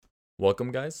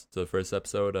Welcome, guys, to the first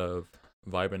episode of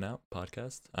Vibing Out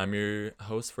podcast. I'm your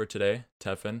host for today,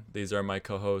 Tefin. These are my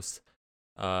co-hosts,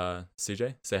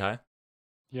 CJ. Say hi.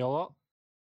 Yellow.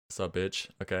 What's up, bitch?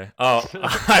 Okay. Oh,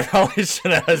 I probably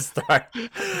shouldn't have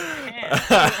started.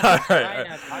 Alright.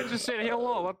 I just said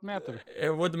hello. What matter?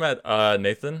 It would matter.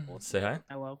 Nathan, say hi.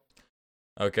 Hello.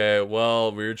 Okay,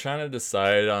 well, we were trying to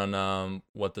decide on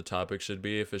what the topic should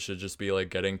be. If it should just be like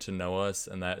getting to know us,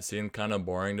 and that seemed kind of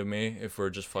boring to me. If we're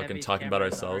just fucking Heavy talking about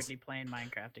Cameron's ourselves. already playing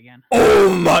Minecraft again. Oh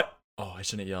my! Oh, I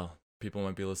shouldn't yell. People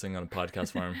might be listening on a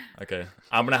podcast form. Okay,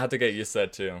 I'm gonna have to get used to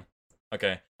that too.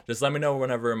 Okay, just let me know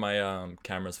whenever my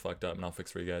camera's fucked up, and I'll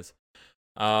fix for you guys.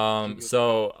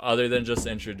 So other than just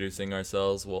introducing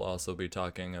ourselves, we'll also be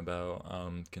talking about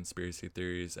conspiracy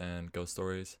theories and ghost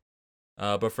stories.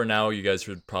 But for now, you guys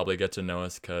should probably get to know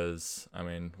us, cause I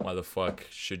mean, why the fuck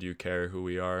should you care who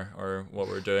we are or what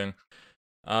we're doing?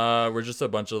 We're just a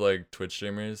bunch of like Twitch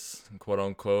streamers, quote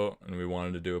unquote, and we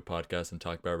wanted to do a podcast and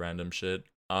talk about random shit.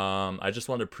 I just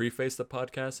wanted to preface the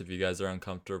podcast if you guys are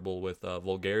uncomfortable with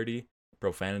vulgarity,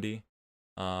 profanity,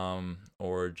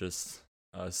 or just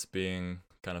us being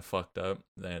kind of fucked up,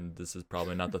 then this is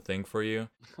probably not the thing for you.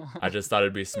 I just thought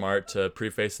it'd be smart to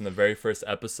preface in the very first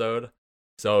episode.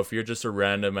 So if you're just a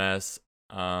random ass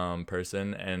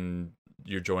person and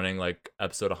you're joining like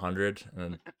episode 100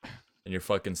 and you're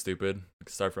fucking stupid,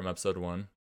 start from episode 1.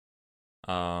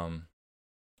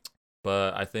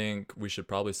 But I think we should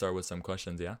probably start with some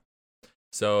questions, yeah?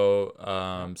 So,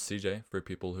 CJ, for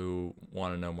people who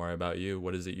want to know more about you,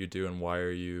 what is it you do and why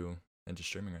are you into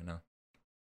streaming right now?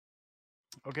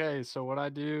 Okay, so what I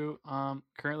do,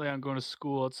 currently I'm going to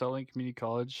school at Southern Community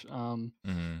College,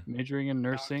 majoring in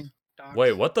nursing. Dogs.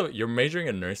 Wait, what the? You're majoring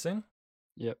in nursing?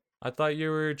 Yep. I thought you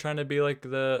were trying to be like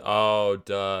because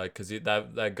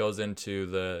that goes into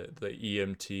the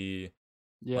EMT.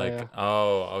 Yeah. Like, yeah.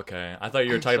 oh, okay. I thought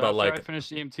you were talking So about after like. I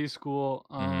finished EMT school,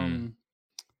 Mhm.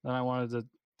 then I wanted to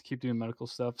keep doing medical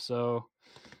stuff. So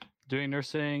doing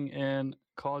nursing in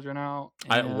college right now.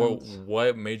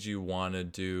 What made you want to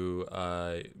do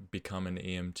become an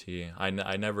EMT?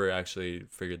 I never actually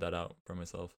figured that out for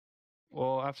myself.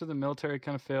 Well, after the military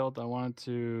kind of failed, I wanted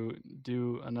to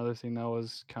do another thing that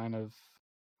was kind of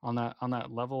on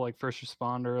that level, like first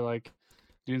responder, like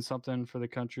doing something for the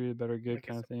country, a better good Like a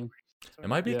kind of thing. It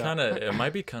might be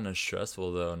Yeah. kind of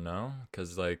stressful though, no?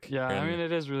 Cuz like Yeah, you're I in- mean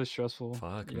it is really stressful.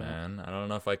 fuck, Yeah. man. I don't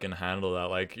know if I can handle that.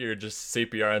 Like you're just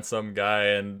CPR on some guy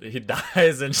and he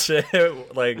dies and shit.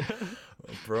 Like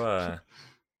bruh.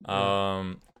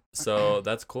 Yeah. So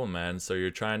that's cool, man. So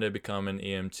you're trying to become an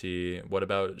EMT. What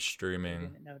about I streaming?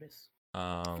 didn't notice.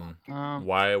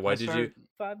 Why I did you started-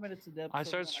 5 minutes of depth. I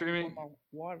started streaming-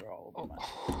 Water all over my.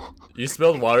 Oh. You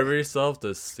spilled water over yourself?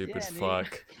 This stupid Yeah, dude.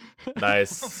 fuck. Nice.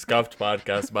 Scuffed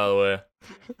podcast, by the way.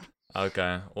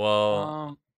 Okay.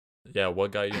 Well, yeah,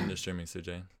 what got you into streaming,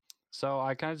 CJ? So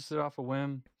I kind of just did it off a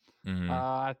whim. Mm-hmm.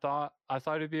 I thought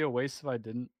it'd be a waste if I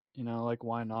didn't. You know, like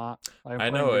why not? Like, I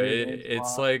I'm know playing video games a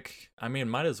it's lot. like I mean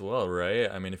might as well, right?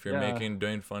 I mean if you're Yeah.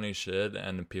 doing funny shit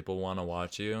and people want to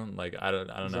watch you, like I don't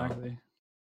know. Exactly.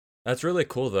 That's really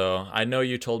cool though. I know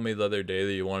you told me the other day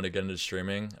that you wanted to get into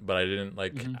streaming, but I didn't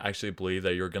like Mhm. actually believe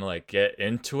that you were gonna like get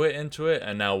into it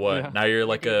and now what? Yeah. Now you're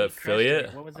like a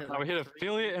affiliate? What was it? I Like hit 3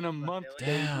 affiliate in a months of month,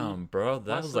 affiliate? Damn, bro, that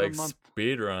Less was than a like month.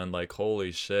 speed run, like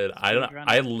holy shit. I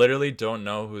Speedrunner. literally don't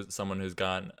know someone who's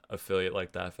gotten affiliate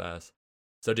like that fast.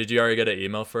 So did you already get an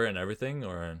email for it and everything,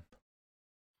 or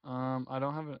I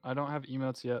don't have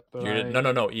emails yet, but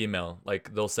no email?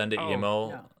 Like they'll send an Oh, imo.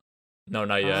 no. No,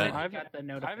 not yet. I I got the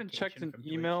I haven't checked notification an from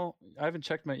Twitch. email. I haven't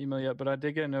checked my email yet, but I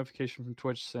did get a notification from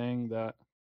Twitch saying that.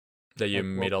 That you like,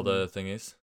 made all the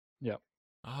thingies. Yep.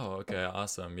 Oh, okay,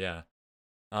 awesome, yeah.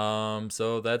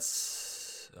 So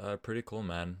that's pretty cool,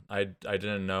 man. I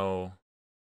didn't know.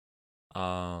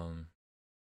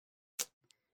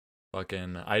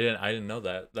 Fucking, I didn't know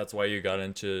that. That's why you got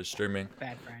into streaming.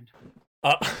 Bad friend.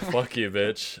 Fuck you,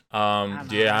 bitch. I don't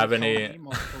Do you know, have you told any? me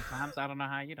multiple times. I don't know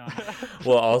how you don't know.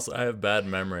 Well, also I have bad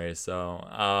memory, so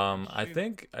I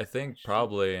think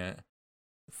probably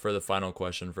for the final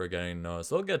question for getting to know us,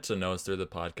 they'll get to know us through the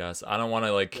podcast. I don't want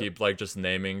to like keep like just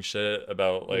naming shit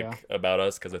about Yeah. about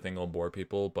us because I think it'll bore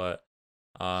people. But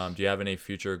do you have any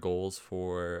future goals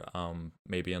for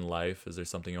maybe in life? Is there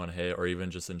something you want to hit, or even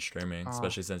just in streaming,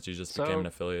 especially since you just became an so-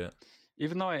 affiliate?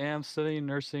 Even though I am studying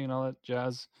nursing and all that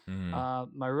jazz,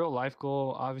 Mhm. my real life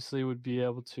goal obviously would be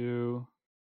able to,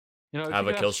 if Have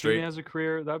you a could kill streaming streak? as a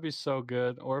career, that'd be so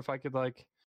good. Or if I could like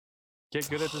get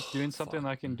good at just doing something that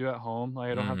I can do at home,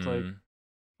 like I don't have to like Mhm.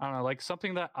 I don't know, like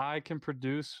something that I can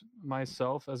produce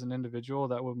myself as an individual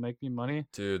that would make me money.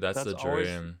 Dude, that's the always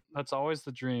dream. that's always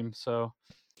the dream. So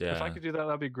if I Yeah. could do that,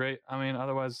 that'd be great. I mean,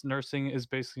 otherwise, nursing is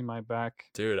basically my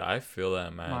Dude, I feel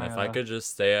that, man. my If I could just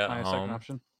stay at my second home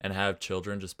option. and have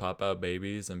children just pop out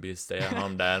babies and be a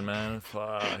stay-at-home dad, man,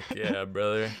 fuck yeah,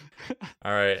 brother.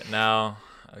 All right, now,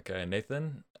 okay,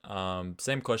 Nathan.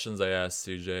 Same questions I asked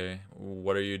CJ.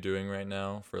 What are you doing right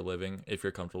now for a living? If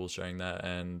you're comfortable sharing that,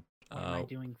 and What am I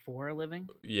doing for a living?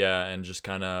 yeah, and just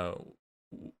kind of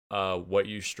what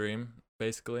you stream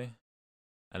basically.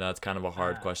 I know that's kind of a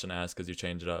hard question to ask because you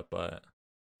change it up, but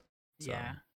so.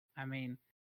 Yeah, I mean,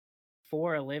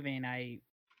 for a living, I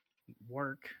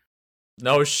work.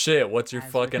 No shit. What's your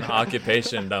As fucking a-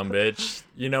 occupation, dumb bitch?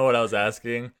 You know what I was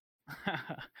asking?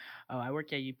 Oh, I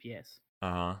work at UPS.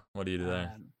 What do you do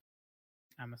there?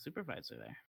 I'm a supervisor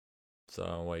there.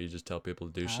 So what? You just tell people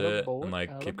to do Atta shit boy, and like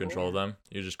atta keep boy. control of them.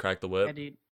 You just crack the Yeah, whip.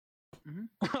 dude.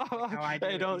 How I do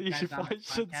Hey, with don't. these You guys should on the probably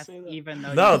shouldn't podcast, say that. Even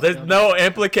though No, you there's still no don't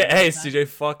implication. know Hey, that. CJ,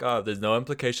 fuck off. There's no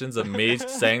implications of me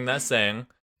saying that saying.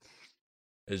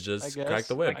 It's just crack guess.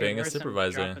 the whip, Like being a person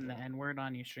supervisor. dropping the N-word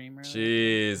on your stream earlier.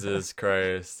 Jesus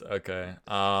Christ. Okay.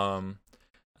 And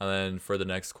then for the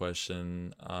next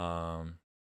question,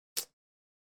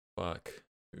 fuck.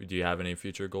 Do you have any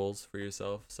future goals for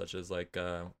yourself, such as like,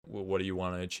 what do you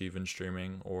want to achieve in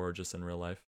streaming or just in real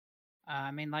life?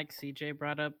 I mean, like CJ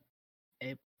brought up,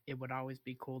 it would always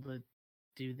be cool to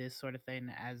do this sort of thing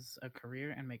as a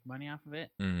career and make money off of it.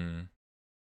 Mm.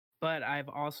 But I've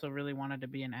also really wanted to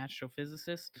be an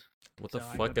astrophysicist. What the so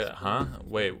I go fuck? to Huh? school for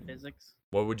Wait. physics.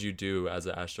 What would you do as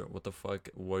an astro? What the fuck?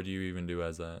 What do you even do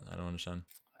as that? I don't understand.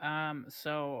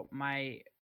 So my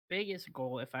biggest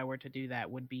goal, if I were to do that,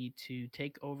 would be to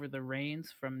take over the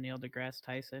reins from Neil deGrasse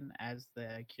Tyson as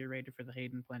the curator for the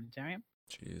Hayden Planetarium.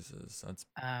 Jesus, that's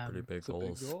pretty Um, big It's a big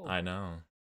goals. goal. I know.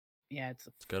 yeah, it's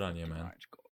good on you, fucking man. large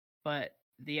goal. But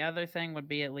the other thing would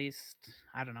be at least,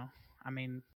 I don't know. I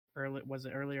mean, was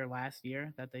it earlier last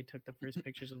year that they took the first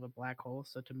pictures of a black hole?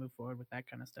 So to move forward with that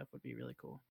kind of stuff would be really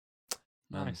cool.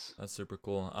 Man, Nice. that's super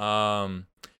cool.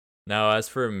 Now as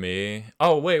for me,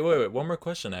 oh wait, one more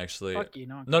question actually. Fuck you,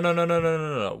 no.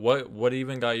 No. What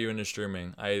even got you into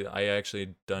streaming? I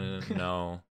actually don't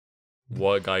know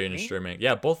what got you into Me? streaming.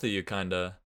 Yeah, both of you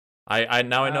kinda. I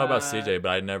now I know about Uh, CJ, but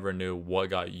I never knew what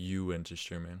got you into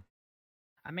streaming.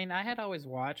 I mean, I had always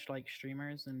watched like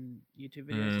streamers and YouTube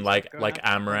videos. And Like stuff growing up, but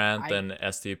Amaranth I- and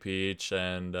ST Peach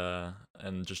and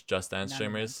just Dance None of them.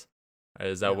 streamers.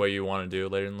 Is that No. what you want to do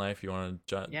later in life? You want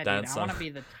to Yeah, dude, dance I want to on be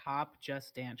the top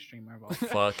Just Dance streamer of all time.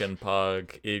 fucking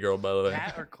Pug E-girl, by the way.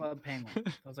 That or Club Penguin.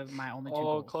 Those are my only two Oh,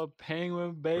 goals. Club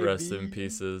Penguin, baby. Rest in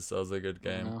pieces. That was a good I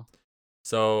game. know.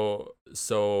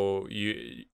 So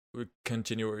you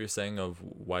continue what you're saying of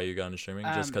why you got into streaming,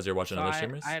 just because you're watching So other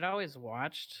streamers. I'd always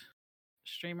watched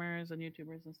streamers and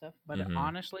YouTubers and stuff, but Mhm.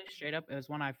 honestly, straight up, it was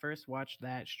when I first watched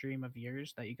that stream of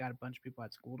yours that you got a bunch of people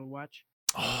at school to watch.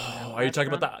 Oh, are you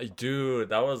talking about that, dude?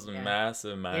 That was Yeah.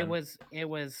 massive, man. It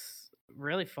was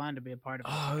really fun to be a part of. Oh,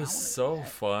 I it wanna was do so that.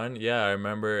 fun. Yeah, I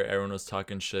remember everyone was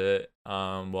talking shit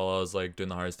while I was like doing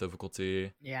the hardest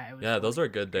difficulty. Yeah, it was. Yeah, those really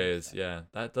are good great days. stuff. Yeah,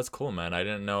 that's cool, man. I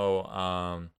didn't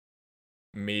know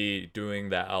me doing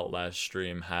that Outlast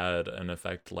stream had an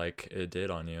effect like it did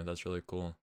on you. That's really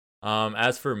cool.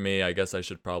 As for me, I guess I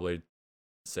should probably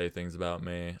say things about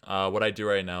me. What I do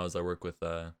right now is I work with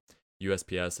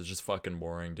USPS. It's just fucking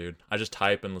boring, dude. I just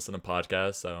type and listen to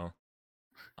podcasts, so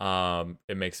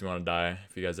it makes me want to die.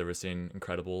 If you guys ever seen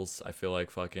Incredibles, I feel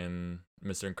like fucking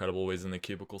Mr. Incredible was in the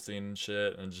cubicle scene and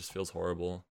shit, and it just feels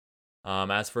horrible.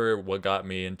 As for what got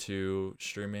me into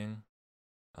streaming,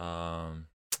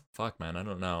 fuck, man, I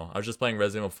don't know. I was just playing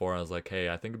Resident Evil 4. I was like, hey,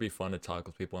 I think it'd be fun to talk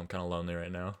with people. I'm kind of lonely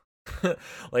right now.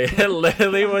 Like, it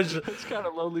literally was. It's kind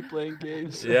of lonely playing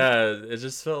games. Yeah, it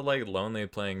just felt like lonely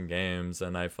playing games,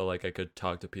 and I felt like I could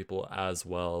talk to people as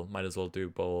well. Might as well do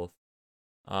both.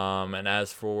 And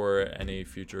as for any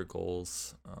future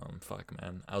goals, fuck,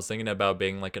 man, I was thinking about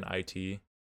being like an IT,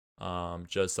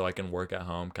 just so I can work at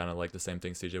home, kind of like the same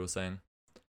thing CJ was saying.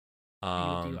 You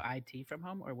would do IT from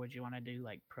home, or would you want to do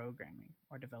like programming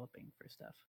or developing for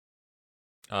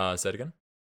stuff? Say it again.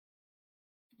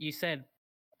 You said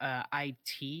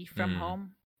IT from Mm.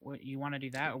 home. What you want to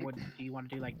do that, or do you want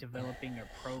to do like developing or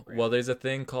programming? Well, there's a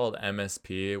thing called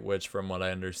MSP, which, from what I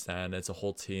understand, it's a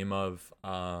whole team of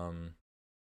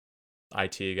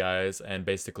IT guys, and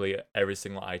basically every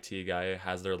single IT guy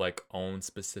has their like own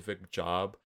specific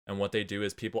job, and what they do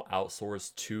is people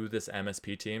outsource to this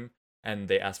MSP team, and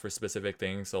they ask for specific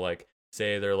things. So like,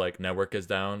 say their like network is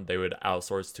down, they would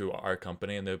outsource to our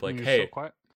company, and they'd be like, You're hey, so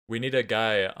quiet. we need a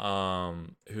guy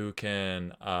who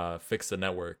can fix the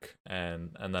network,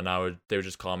 and then they would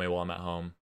just call me while I'm at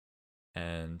home,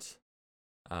 and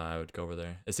I would go over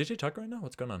there. Is CJ talking right now?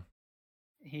 What's going on?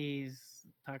 He's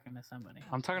talking to somebody.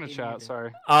 I'm talking to He chat. muted.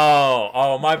 Sorry.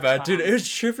 Oh, my bad, dude. It was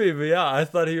trippy, but yeah, I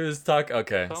thought he was talking.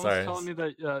 Okay, Someone's sorry. telling me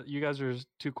that you guys are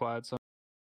too quiet, so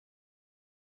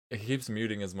He keeps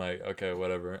muting his mic. Okay,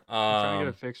 whatever. I'm trying to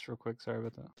get it fixed real quick. Sorry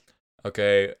about that.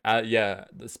 Okay. Yeah.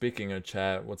 Speaking of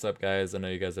chat, what's up, guys? I know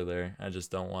you guys are there. I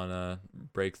just don't want to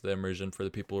break the immersion for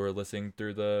the people who are listening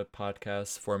through the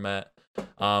podcast format.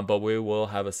 But we will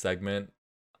have a segment.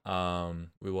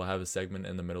 We will have a segment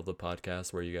in the middle of the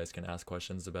podcast where you guys can ask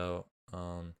questions about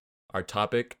our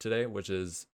topic today, which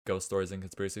is ghost stories and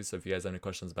conspiracies. So if you guys have any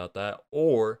questions about that,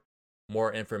 or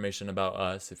more information about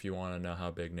us, if you want to know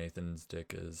how big Nathan's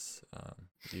dick is,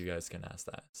 you guys can ask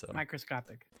that. So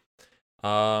Microscopic.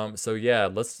 so yeah,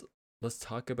 let's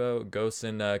talk about ghosts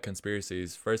and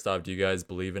conspiracies. First off, do you guys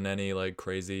believe in any like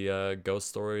crazy ghost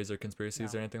stories or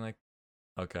conspiracies No. or anything like?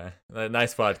 Okay,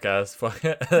 nice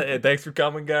podcast. Thanks for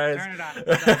coming, guys. Turn it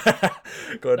off.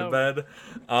 Go to No. bed.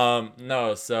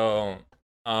 No, so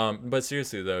but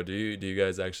seriously though, do you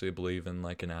guys actually believe in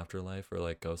like an afterlife or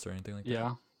like ghosts or anything like that?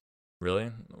 Yeah.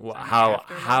 Really? So an How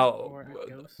afterlife or a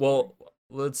ghost well,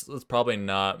 let's probably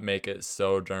not make it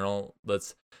so general.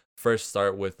 Let's first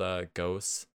start with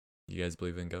ghosts. You guys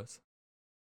believe in ghosts?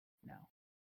 No.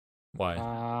 Why?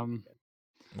 Um.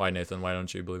 Why, Nathan? Why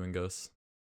don't you believe in ghosts?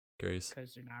 Curious.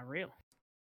 Because they're not real.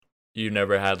 You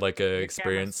never had like a Your camera's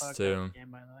experience fucked to up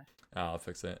again, by the way. Oh, I'll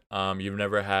fix it. You've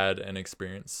never had an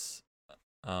experience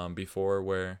before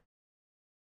where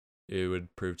it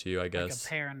would prove to you, I guess.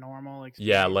 Like a paranormal experience.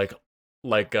 Yeah, like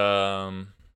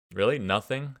really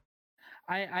nothing?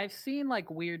 I've seen like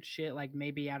weird shit, like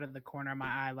maybe out of the corner of my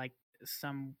eye, like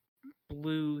some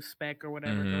blue speck or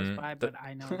whatever goes Mhm. by, That- but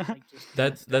I know it's like just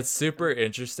That's dust or super something.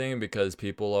 interesting because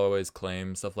people always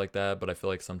claim stuff like that, but I feel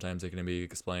like sometimes it can be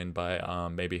explained by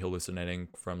maybe hallucinating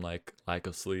from like lack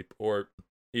of sleep or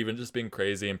even just being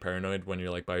crazy and paranoid when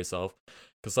you're like by yourself.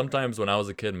 Because sometimes when I was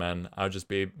a kid, man, I would just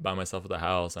be by myself at the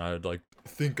house and I would like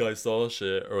think I saw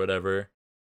shit or whatever.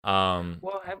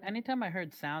 Well, anytime I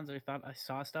heard sounds or thought I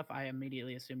saw stuff, I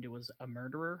immediately assumed it was a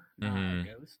murderer, not Mhm.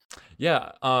 a ghost.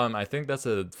 Yeah, I think that's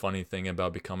a funny thing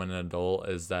about becoming an adult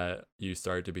is that you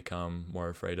start to become more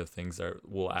afraid of things that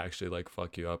will actually like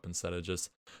fuck you up instead of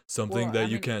just something Well, that I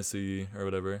you mean- can't see or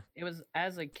whatever. It was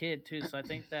as a kid too, so I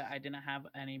think that I didn't have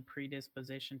any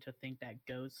predisposition to think that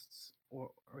ghosts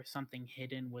or something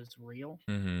hidden was real,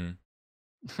 Mm-hmm.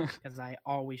 because I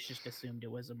always just assumed it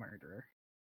was a murderer.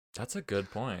 That's a good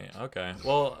point. Okay.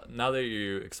 Well, now that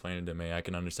you explained it to me, I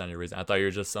can understand your reason. I thought you were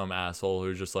just some asshole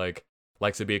who just like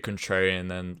likes to be a contrarian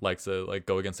and then likes to like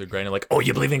go against the grain and like, oh,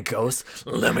 you believe in ghosts?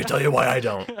 Let me tell you why I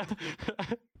don't.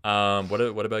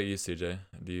 What about you, CJ?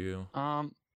 Do you?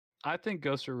 I think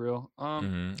ghosts are real.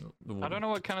 Mhm. I don't know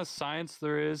what kind of science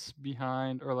there is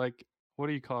behind, or like, what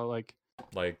do you call it? Like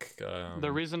Like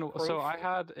the reason. So proof? I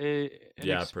had an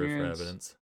yeah, proof or experience.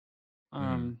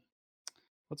 evidence.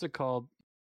 What's it called?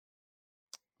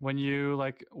 When you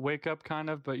like wake up, kind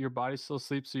of, but your body still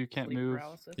sleeps, so you can't Sleep move.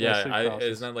 paralysis? Yeah, sleep I paralysis.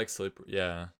 isn't that like sleep?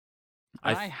 Yeah.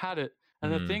 And I I had it,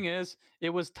 and Mhm. the thing is,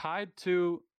 it was tied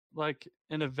to like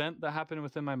an event that happened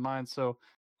within my mind. So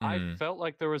I Mhm. felt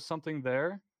like there was something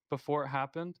there before it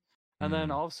happened, and then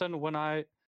Mhm. all of a sudden, when I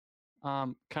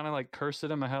kind of like cursed it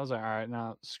in my head, I was like, all right,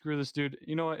 now screw this dude.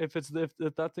 You know what? If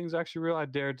that thing's actually real, I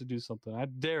dare to do something. I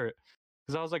dare it,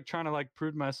 because I was like trying to like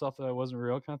prove to myself that I wasn't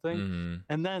real, kind of thing. Mhm.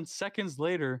 And then seconds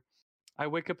later, I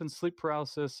wake up in sleep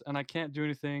paralysis and I can't do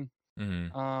anything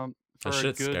Mhm. for a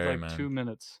shit's good scary, like man. 2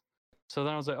 minutes. So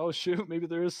then I was like, oh shoot, maybe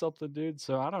there is something, dude.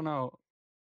 So I don't know,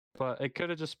 but it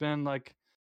could have just been like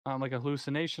a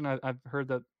hallucination. I've heard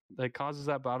that causes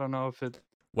that, but I don't know if it.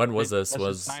 When was maybe this? that's just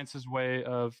Was science's way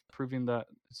of proving that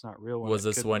it's not real. was it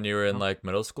this could when be, you were in know? like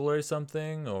middle school or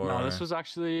something? Or No, this was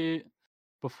actually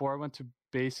before I went to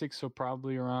basic, so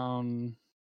probably around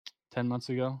 10 months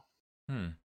ago. Hmm.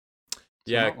 So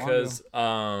Yeah, not long ago. because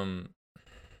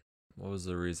what was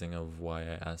the reason of why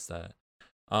I asked that?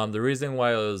 The reason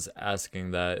why I was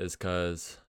asking that is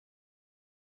because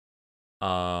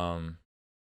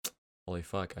holy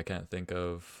fuck, I can't think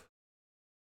of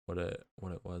what it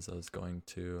was I was going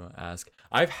to ask.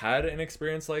 I've had an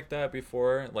experience like that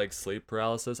before, like sleep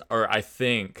paralysis, or I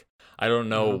don't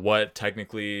know what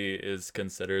technically is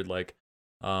considered like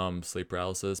sleep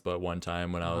paralysis, but one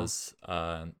time when I was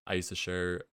I used to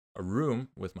share a room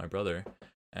with my brother,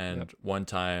 and one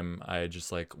time I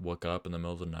just like woke up in the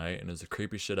middle of the night and it was the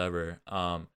creepy shit ever.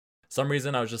 some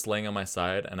reason I was just laying on my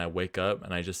side and I wake up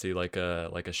and I just see like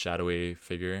a shadowy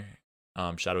figure,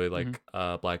 shadowy Mm-hmm.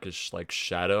 like blackish like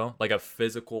shadow, like a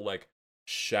physical like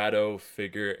shadow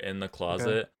figure in the Okay.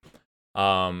 closet.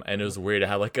 And it was weird. It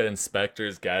had like an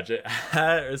inspector's gadget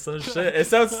hat or some shit. It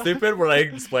sounds stupid when I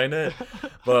explain it,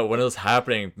 but when it was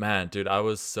happening, man, dude, I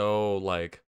was so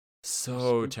like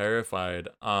so Spooked. terrified.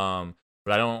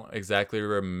 But I don't exactly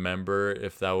remember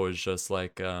if that was just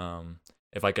like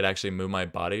if I could actually move my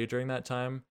body during that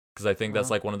time, because I think that's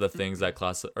Uh-huh. like one of the things that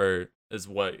class or is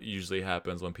what usually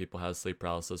happens when people have sleep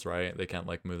paralysis, right? They can't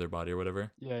like move their body or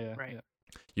whatever. Yeah. Right.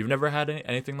 You've never had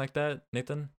anything like that,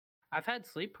 Nathan? I've had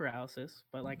sleep paralysis,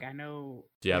 but like I know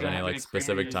Do you have You any didn't have like any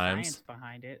specific crazy times? science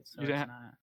behind it, so You it's didn't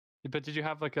not. But did you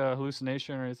have like a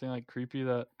hallucination or anything like creepy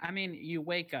that? I mean, you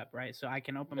wake up, right? So I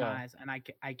can open Yeah. my eyes and I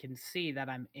can see that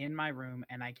I'm in my room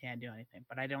and I can't do anything,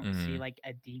 but I don't see Mhm. like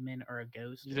a demon or a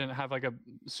ghost. You didn't have like a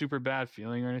super bad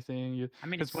feeling or anything. I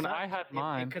mean, Because when I had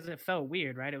mine, because it felt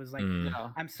weird, right? It was like Mm. yeah,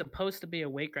 I'm supposed to be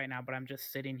awake right now, but I'm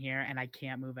just sitting here and I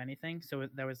can't move anything. So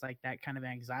there was like that kind of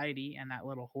anxiety and that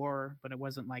little horror, but it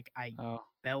wasn't like I oh.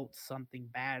 felt something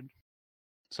bad.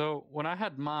 So when I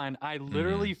had mine, I Mm-hmm.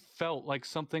 literally felt like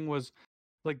something was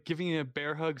like giving me a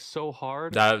bear hug so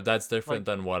hard. That's different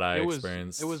Like, than what I it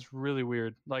experienced. was really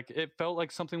weird. Like it felt like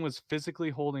something was physically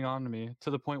holding on to me to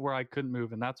the point where I couldn't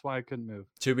move, and that's why I couldn't move.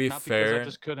 To be Not because I fair,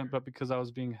 just couldn't, but because I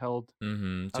was being held.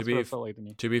 to That's be what it felt like to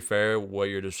me. to be fair, what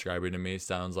you're describing to me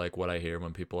sounds like what I hear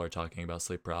when people are talking about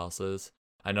sleep paralysis.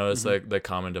 I notice Mhm. like the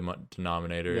common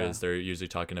denominator Yeah. is they're usually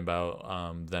talking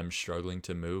about them struggling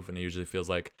to move, and it usually feels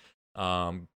like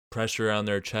pressure on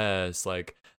their chest,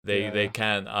 like they Yeah.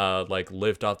 can't like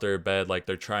lift off their bed, like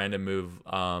they're trying to move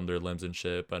their limbs and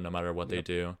shit, but no matter what they Yep.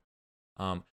 do.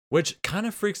 Which kind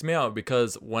of freaks me out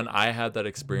because when I had that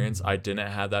experience, I didn't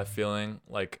have that feeling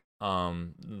like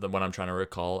when I'm trying to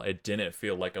recall, it didn't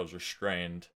feel like I was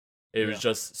restrained. It was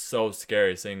Yeah. just so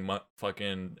scary seeing my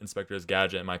fucking Inspector's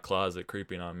Gadget in my closet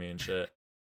creeping on me and shit.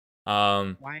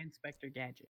 Why Inspector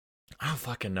Gadget? I don't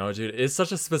fucking know, dude. It's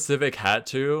such a specific hat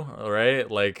too, right?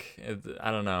 Like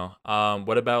I don't know.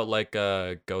 What about like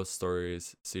ghost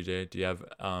stories, CJ? Do you have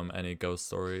any ghost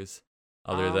stories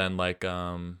other than like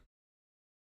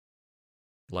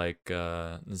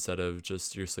instead of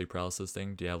just your sleep paralysis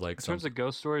thing? Do you have like In some? terms of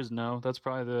ghost stories, no. That's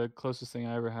probably the closest thing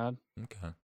I ever had.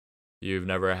 Okay. You've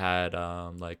never had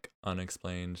like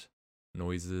unexplained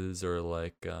noises or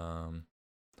like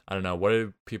I don't know, what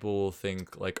do people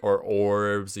think, like, or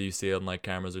orbs that you see on like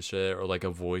cameras or shit, or like a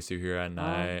voice you hear at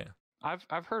night?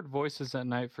 I've heard voices at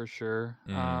night for sure.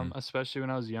 Mhm. Especially when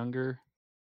I was younger,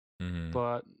 Mhm.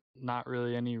 but not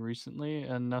really any recently,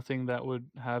 and nothing that would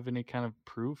have any kind of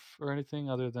proof or anything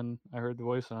other than I heard the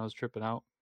voice and I was tripping out.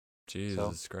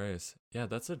 Jesus Christ. Yeah,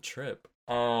 that's a trip.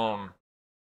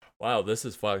 Wow, this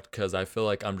is fucked because I feel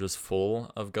like I'm just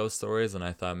full of ghost stories, and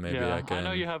I thought maybe yeah, I I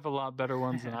know you can. have a lot better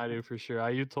ones than I do for sure.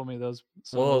 You told me those.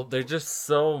 Well, there's just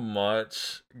so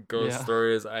much ghost Yeah.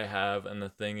 stories I have, and the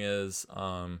thing is,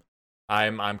 I'm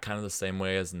kind of the same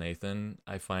way as Nathan.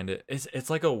 I find it's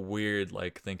like a weird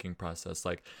like thinking process.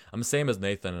 Like I'm the same as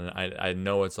Nathan, and I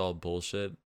know it's all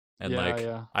bullshit, and Yeah, like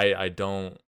yeah. I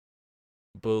don't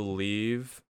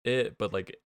believe it, but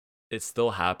like it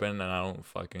still happened, and I don't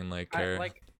fucking like care.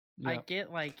 I Yeah.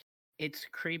 get like it's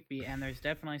creepy and there's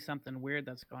definitely something weird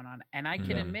that's going on. And I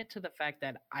can Mhm. admit to the fact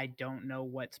that I don't know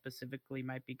what specifically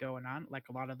might be going on. Like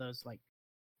a lot of those like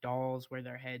dolls where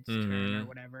their heads turn or Mhm.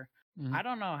 whatever. Mhm. I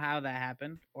don't know how that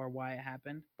happened or why it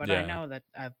happened, but I Yeah. know that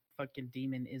a fucking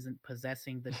demon isn't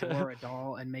possessing the Dora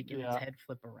doll and making its Yeah. head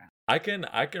flip around. I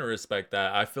can respect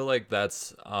that. I feel like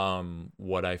that's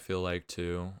what I feel like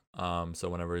too. So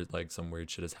whenever like some weird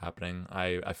shit is happening,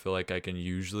 I feel like I can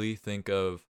usually think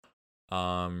of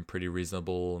pretty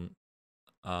reasonable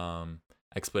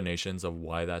explanations of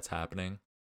why that's happening.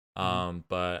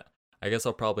 But I guess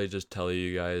I'll probably just tell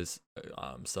you guys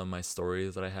some of my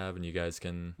stories that I have, and you guys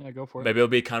can Yeah, go for it. maybe it'll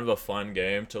be kind of a fun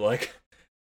game to like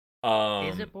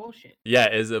Is it bullshit? yeah,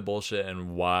 is it bullshit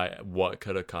and why, what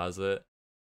could have caused it?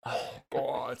 Oh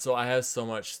god, so I have so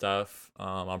much stuff.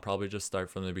 I'll probably just start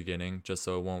from the beginning just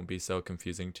so it won't be so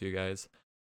confusing to you guys.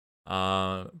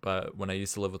 But when I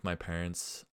used to live with my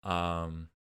parents, there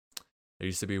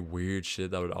used to be weird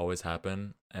shit that would always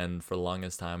happen, and for the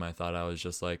longest time I thought I was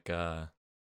just like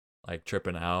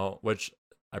tripping out, which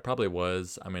I probably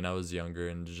was. I mean, I was younger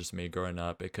and just me growing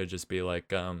up. It could just be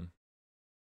like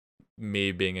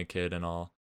me being a kid and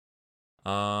all.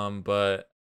 But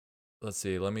let's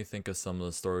see, let me think of some of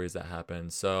the stories that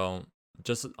happened. So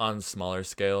just on a smaller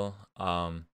scale,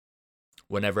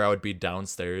 whenever I would be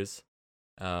downstairs,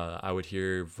 I would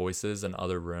hear voices in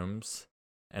other rooms,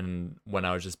 and when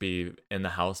I would just be in the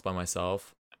house by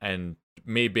myself, and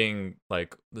me being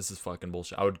like, this is fucking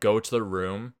bullshit. I would go to the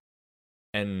room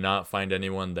and not find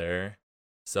anyone there.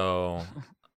 So,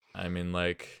 I mean,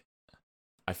 like,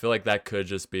 I feel like that could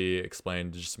just be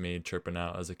explained to just me tripping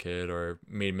out as a kid, or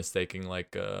me mistaking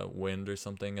like wind or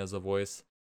something as a voice.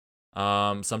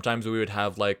 Sometimes we would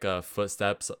have like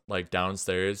footsteps like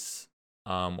downstairs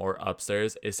or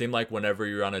upstairs. It seemed like whenever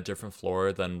you're on a different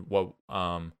floor than what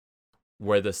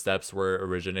where the steps were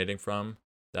originating from,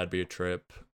 that'd be a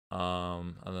trip.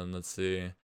 And then let's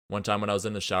see. One time when I was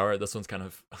in the shower, this one's kind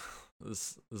of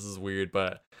this is weird,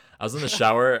 but I was in the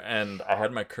shower and I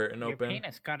had my curtain Your open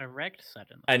penis got erect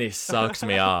suddenly. and he sucks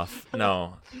me off.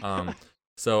 No.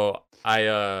 So I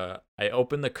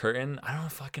opened the curtain. I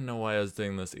don't fucking know why I was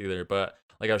doing this either, but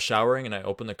like I was showering and I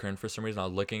opened the curtain for some reason. I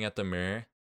was looking at the mirror.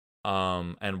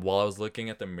 And while I was looking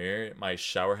at the mirror, my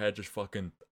shower head just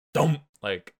fucking dump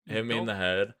like hit me in the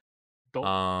head.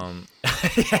 Don't.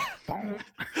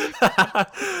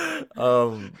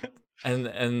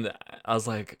 And I was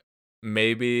like,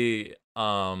 maybe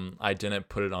I didn't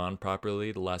put it on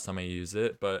properly the last time I used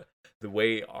it, but the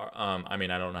way I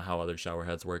mean, I don't know how other shower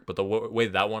heads work, but the way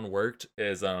that one worked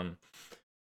is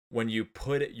when you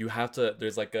put it, you have to,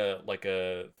 there's like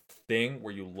a thing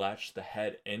where you latch the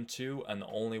head into, and the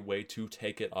only way to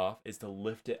take it off is to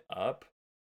lift it up.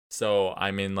 So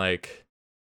I mean, like,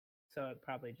 So it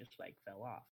probably just like fell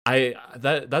off.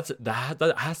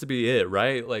 that has to be it,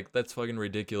 right? Like that's fucking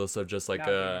ridiculous of just like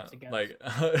No, dude, it's a like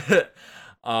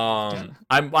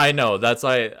I know that's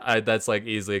that's like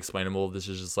easily explainable. This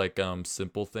is just like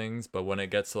simple things, but when it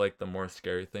gets to like the more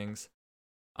scary things,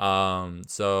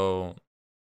 so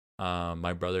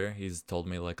my brother, he's told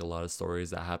me like a lot of stories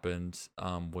that happened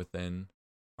within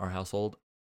our household.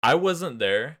 I wasn't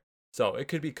there, so it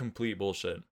could be complete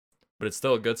bullshit, but it's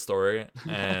still a good story.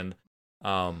 And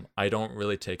I don't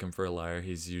really take him for a liar.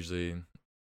 He's usually,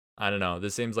 I don't know,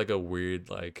 this seems like a weird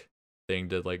like thing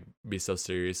to like be so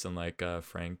serious and like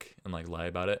frank and like lie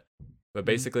about it. But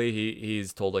basically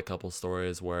he's told a couple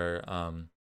stories where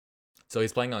so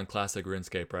he's playing on classic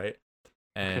RuneScape, right?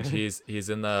 And he's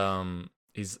in the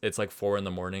it's like 4 a.m.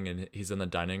 and he's in the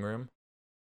dining room.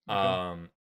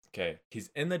 Okay, he's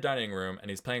in the dining room and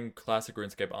he's playing classic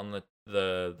RuneScape on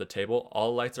the table.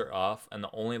 All lights are off, and the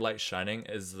only light shining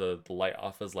is the light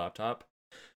off his laptop.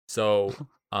 So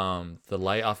the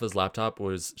light off his laptop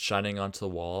was shining onto the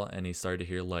wall, and he started to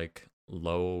hear like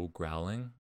low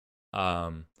growling.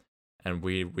 And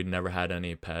we never had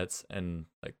any pets, and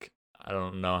like I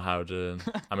don't know how to,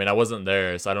 I mean, I wasn't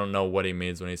there, so I don't know what he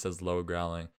means when he says low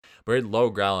growling. But he heard low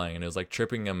growling, and it was like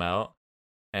tripping him out,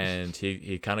 and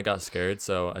he kind of got scared.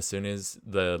 So as soon as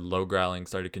the low growling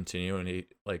started to continue, and he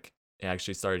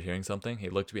actually started hearing something, he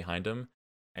looked behind him,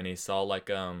 and he saw like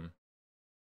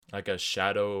a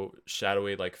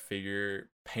shadowy like figure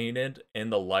painted in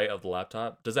the light of the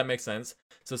laptop. Does that make sense?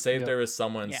 So say if Yeah. there was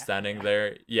someone Yeah. standing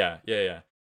there, yeah.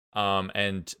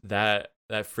 And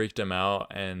that freaked him out,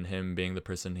 and him being the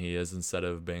person he is, instead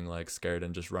of being like scared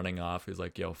and just running off, he's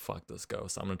like, yo, fuck this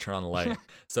ghost, I'm gonna turn on the light.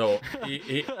 So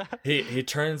he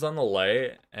turns on the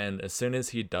light, and as soon as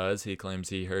he does, he claims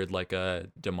he heard like a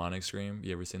demonic scream.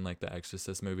 You ever seen like the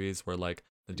Exorcist movies where like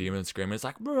the demon screaming, it's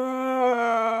like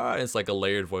 "Bruh!" It's like a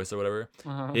layered voice or whatever.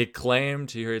 Uh-huh. He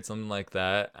claimed he heard something like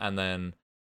that, and then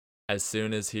as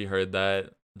soon as he heard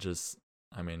that, just,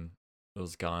 I mean, it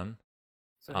was gone.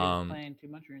 So he was playing too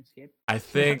much RuneScape. I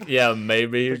think, yeah,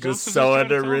 maybe you're The just ghost is so trying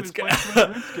to under tell him he's playing too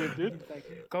much RuneScape, dude. He's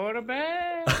like, go to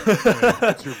bed.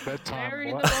 It's your bedtime.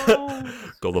 Bury What? the bones.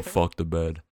 Go the fuck to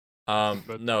bed.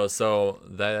 But- No, so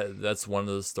that's one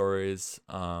of the stories.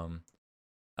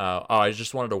 I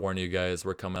just wanted to warn you guys,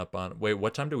 we're coming up on, wait,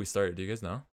 what time do we start? Do you guys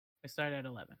know? I started at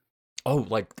 11. Oh,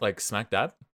 like smack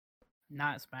dab?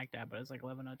 Not smack dab, but it's like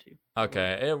 11:02.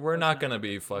 Okay, we're Close not enough. gonna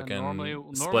be fucking normally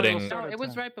we'll splitting. start No, at it was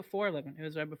 10. right before 11. It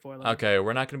was right before 11. Okay,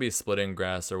 we're not gonna be splitting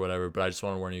grass or whatever, but I just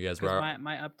want to warn you guys. Because We're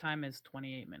my uptime is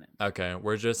 28 minutes. okay.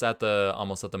 We're just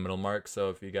almost at the middle mark. So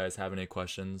if you guys have any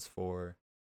questions for,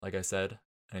 like I said,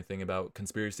 anything about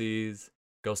conspiracies,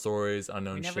 ghost stories,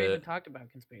 unknown We never shit. even talked about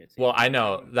conspiracy. Well, I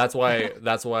know. That's why.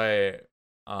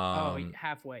 Oh,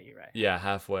 halfway. You're right. Yeah,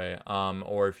 halfway.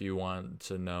 Or if you want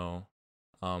to know,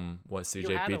 what You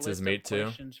CJ had a Pizza's list of made too.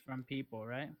 questions from people,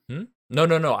 right?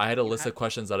 No. I had a You list had- of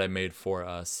questions that I made for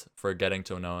us for getting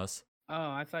to know us.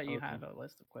 Oh, I thought you Okay. had a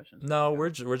list of questions. No, we're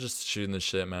just shooting the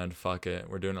shit, man. Fuck it,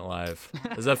 we're doing it live.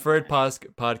 Is that third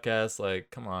podcast? Like,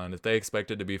 come on. If they expect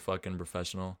it to be fucking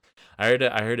professional, I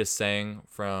heard a saying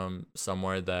from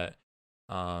somewhere that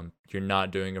you're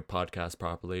not doing a podcast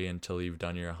properly until you've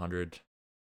done your 100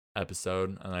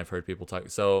 episode, and I've heard people talk.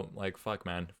 So like, fuck,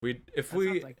 man. If That we,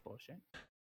 sounds like bullshit.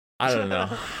 I don't know.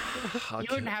 You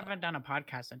Okay. haven't done a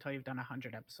podcast until you've done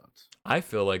 100 episodes. I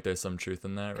feel like there's some truth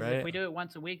in that, 'Cause right? if we do it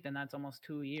once a week, then that's almost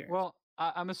 2 years. Well,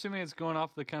 I'm assuming it's going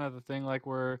off the kind of the thing like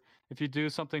where if you do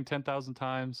something 10,000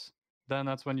 times, then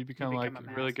that's when you become like become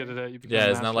a really good at master. it. You become Yeah,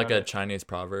 a it's not master like at a it. Chinese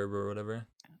proverb or whatever.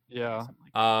 Yeah. something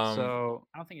like that. So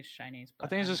I don't think it's Chinese. I But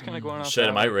think it's just kind of going off. Shit, that,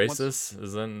 am I like, once- racist?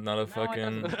 Is that not a No, it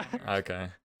fucking? doesn't matter. Okay.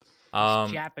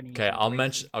 It's Japanese. Okay, and I'll racist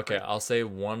mention. Okay, crap. I'll say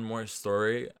one more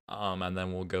story. And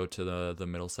then we'll go to the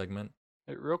middle segment.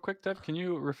 Hey, real quick, Dev, can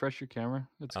you refresh your camera?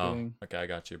 It's Oh, getting. okay, I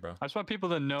got you, bro. I just want people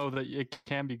to know that it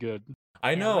can be good.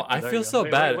 I Yeah, know. look, I There feel you go. so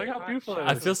Wait, bad. Look how beautiful it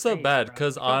I is. feel so Face, bad bro.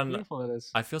 because Look how on. beautiful it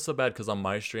is. I feel so bad because on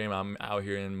my stream I'm out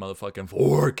here in motherfucking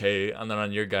 4K, and then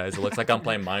on your guys it looks like I'm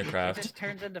playing It Minecraft. just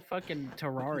turns into fucking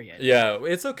Terraria. Yeah,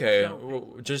 it's okay.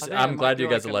 No. Just I think it I'm might glad be you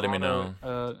guys like are letting me know.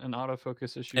 An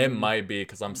autofocus issue. It maybe. might be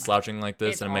because I'm slouching like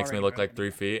this It's and it makes me already look like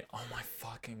broken, 3 feet. Oh my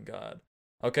fucking god.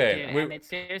 Okay, Dude, and it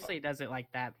seriously does it like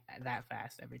that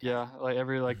fast every time. Yeah, like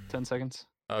every like 10 seconds.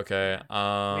 okay.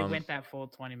 We went that full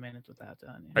 20 minutes without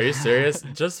telling you. Are you serious?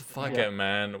 Just fuck Yeah. it,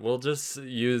 man. We'll just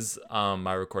use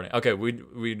my recording. Okay, we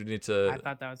need to. I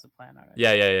thought that was the plan already.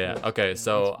 Yeah. Yeah, Okay, that's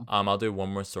so fine. I'll do one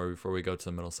more story before we go to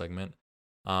the middle segment.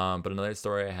 But another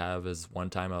story I have is one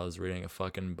time I was reading a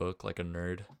fucking book like a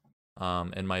nerd,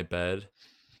 in my bed.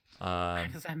 Why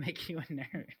does that make you a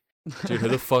nerd? Dude, who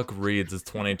the fuck reads? It's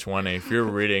 2020. If you're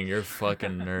reading, you're a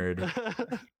fucking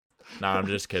nerd. Nah, I'm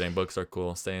just kidding. Books are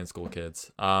cool. Stay in school,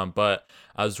 kids. But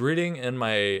I was reading in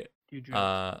my You drink.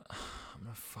 I'm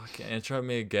gonna fucking interrupt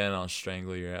me again. I'll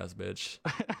strangle your ass, bitch.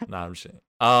 Nah, I'm just kidding.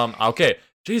 Okay.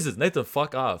 Jesus, Nathan,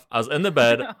 fuck off. I was in the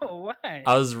bed. No, what?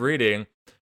 I was reading.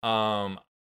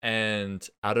 And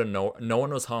out of no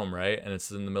one was home, right? And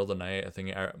it's in the middle of the night. I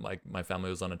think like my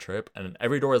family was on a trip, and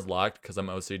every door is locked because I'm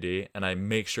OCD, and I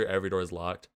make sure every door is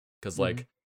locked because like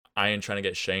I ain't trying to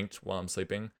get shanked while I'm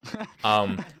sleeping.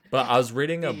 But I was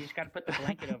reading Dude, you just gotta put the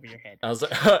blanket over your head. I was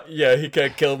like, yeah, he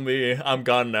can't kill me. I'm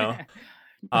gone now.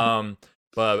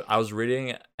 But I was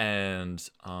reading and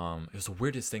it was the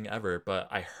weirdest thing ever. But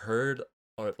I heard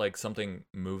like something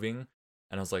moving,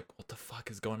 and I was like, what the fuck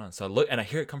is going on? So I look and I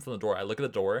hear it come from the door. I look at the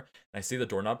door and I see the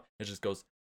doorknob. It just goes,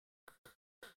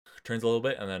 turns a little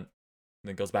bit, and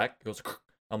then goes back. It goes.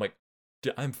 I'm like,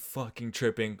 dude, I'm fucking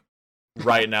tripping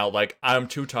right now. Like, I'm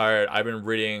too tired. I've been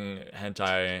reading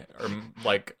hentai or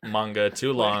like manga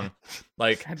too long.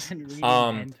 Like, I've been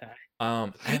reading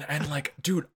and like,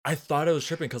 dude, I thought I was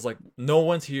tripping because like no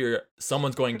one's here.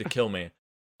 Someone's going to kill me.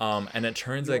 And it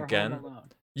turns You were home again. alone.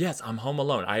 Yes, I'm home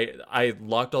alone. I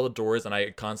locked all the doors and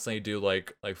I constantly do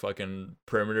like fucking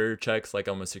perimeter checks like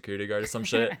I'm a security guard or some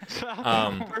shit.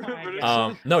 Oh my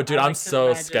God. No, dude, I I'm like to so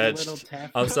imagine little sketched.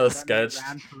 Tef I'm so running sketched.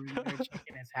 around perimeter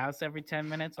checking his house every 10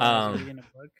 minutes while he's reading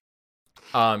a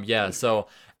book. Yeah, so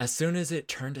as soon as it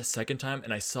turned a second time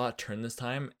and I saw it turn this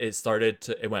time,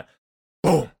 it went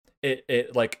boom.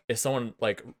 It like if someone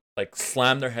like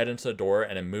slammed their head into the door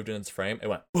and it moved in its frame, it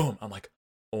went boom. I'm like,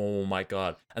 oh my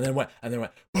god. And then it went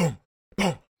boom,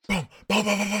 boom, boom, boom, boom, boom,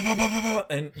 boom, boom, boom, boom.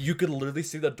 And you could literally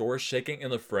see the door shaking in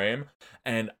the frame.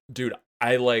 And dude,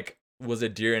 I like was a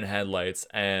deer in headlights,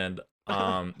 and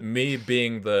me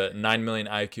being the 9 million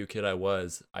IQ kid I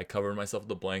was, I covered myself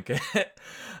with a blanket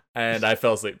and I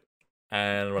fell asleep.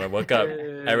 And when I woke up,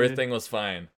 everything was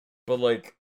fine. But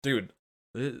like, dude,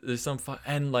 there's some fun,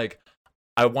 and like,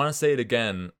 I want to say it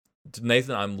again,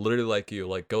 Nathan. I'm literally like you.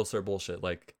 Like, ghosts are bullshit.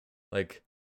 Like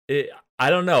it. I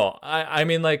don't know. I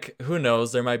mean, like, who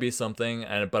knows? There might be something,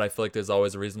 but I feel like there's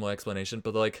always a reasonable explanation.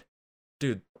 But like,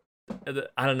 dude,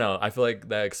 I don't know. I feel like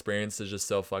that experience is just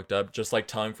so fucked up. Just like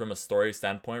telling from a story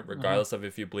standpoint, regardless of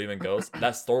if you believe in ghosts,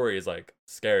 that story is like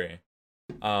scary.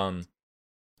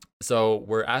 So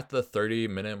we're at the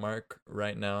 30-minute mark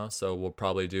right now. So we'll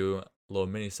probably do a little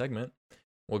mini segment.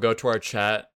 We'll go to our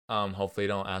chat. Hopefully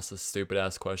don't ask us stupid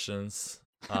ass questions.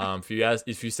 If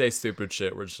you say stupid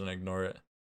shit, we're just gonna ignore it.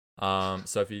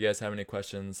 So if you guys have any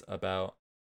questions about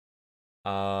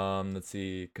let's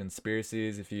see,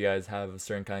 conspiracies, if you guys have a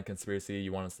certain kind of conspiracy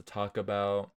you want us to talk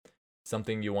about,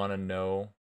 something you want to know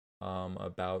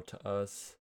about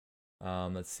us.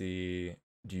 Let's see,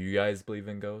 do you guys believe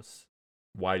in ghosts?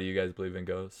 Why do you guys believe in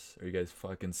ghosts? Are you guys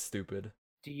fucking stupid?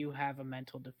 Do you have a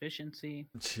mental deficiency?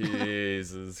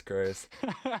 Jesus Christ.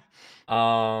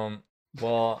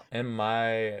 Well, in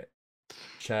my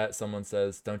chat, someone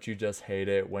says, "Don't you just hate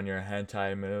it when your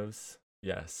hentai moves?"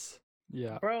 Yes.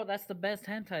 Yeah. Bro, that's the best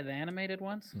hentai, the animated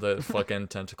ones. The fucking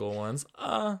tentacle ones.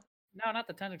 No, not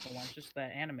the tentacle ones, just the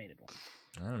animated ones.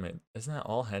 I don't know. Isn't that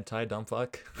all hentai, dumb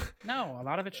fuck? No, a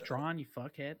lot of it's drawn, you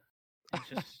fuckhead.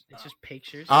 It's just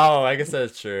pictures. Oh, I guess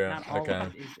that's true. Not all Okay.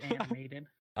 of it is animated.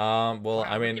 Well, Wow,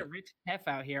 I look mean, at Rich Hef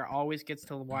out here always gets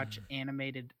to watch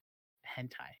animated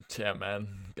hentai. yeah, man,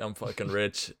 I'm fucking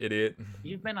rich, idiot.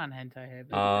 You've been on hentai,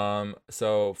 have you?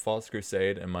 So False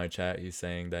Crusade in my chat, he's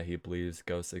saying that he believes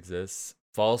ghosts exist.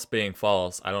 False being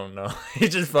false, I don't know. He's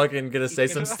just fucking gonna say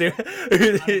some stupid.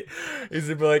 He's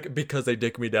gonna be like, because they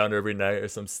dick me down every night or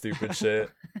some stupid shit.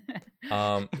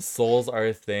 Souls are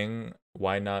a thing.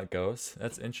 Why not ghosts?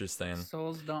 That's interesting.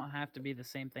 Souls don't have to be the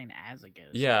same thing as a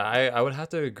ghost. Yeah, I would have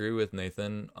to agree with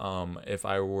Nathan. If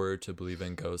I were to believe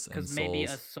in ghosts and Because maybe a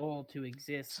souls. soul to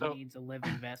exist So- needs a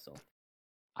living vessel.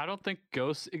 I don't think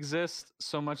ghosts exist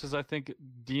so much as I think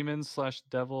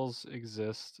demons/devils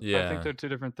exist. I Yeah. think they're two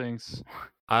different things.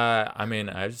 I mean,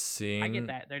 I've I get seen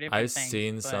that. They're different I've things.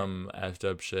 seen but some effed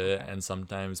up shit, Okay. and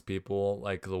sometimes people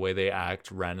like the way they act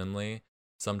randomly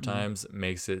sometimes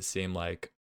makes it seem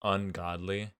like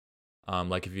ungodly.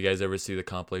 Like if you guys ever see the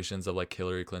compilations of like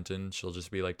Hillary Clinton, she'll just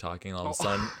be like talking all of a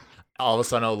sudden. All of a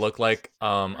sudden, it'll look like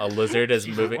a lizard is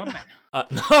She's a moving. woman.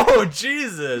 No,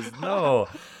 Jesus, no,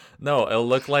 no. It'll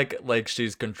look like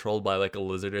she's controlled by like a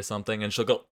lizard or something, and she'll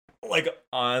go like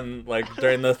on like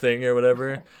during the thing or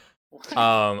whatever.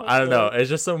 I don't know. It's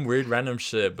just some weird random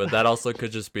shit, but that also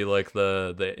could just be like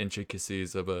the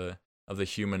intricacies of the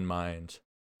human mind.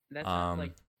 That sounds Um,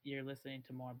 like you're listening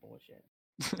to more bullshit.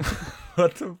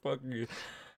 What the fuck are you?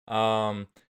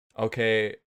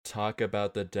 Okay, talk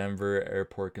about the Denver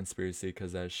airport conspiracy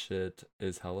because that shit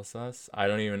is hella sus. I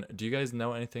don't even. Do you guys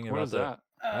know anything What about is that? that?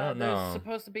 I don't There's know.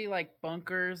 supposed to be like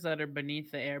bunkers that are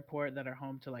beneath the airport that are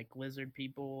home to like lizard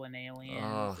people and aliens.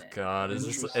 Oh and God, is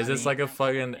Interesting. this like a that kind of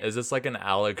fucking? thing. Is this like an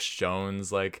Alex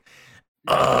Jones like?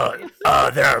 No,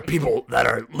 There are people that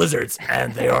are lizards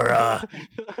and they are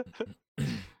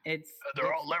It's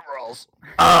liberals.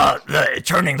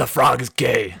 turning the frogs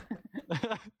gay.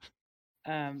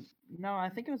 no, I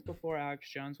think it was before Alex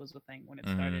Jones was a thing when it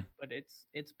Mm-hmm. started, but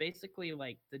it's basically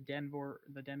like the Denver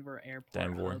airport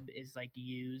Denver. hub is like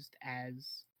used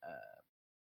as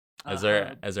Is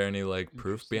there any like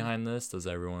proof Interesting. behind this? Does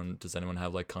anyone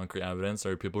have like concrete evidence,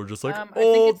 or people are just like, I think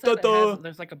oh, it said it da-da.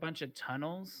 there's like a bunch of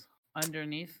tunnels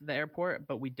underneath the airport,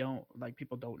 but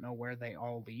people don't know where they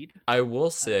all lead. I will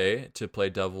say, to play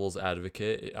devil's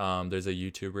advocate, there's a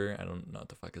YouTuber, I don't know what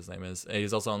the fuck his name is.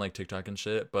 He's also on like TikTok and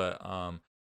shit, but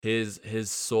his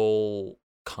sole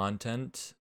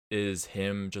content is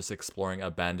him just exploring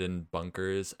abandoned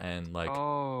bunkers and like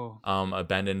Oh,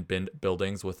 abandoned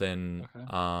buildings within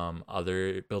Okay.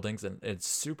 other buildings, and it's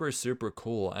super super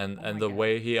cool. And Oh my the God.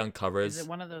 way he Is uncovers it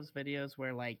one of those videos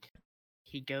where like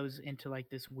he goes into like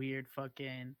this weird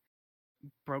fucking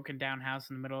broken down house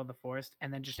in the middle of the forest,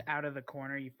 and then just out of the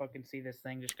corner you fucking see this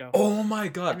thing just go. oh my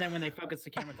God, And then when they focus the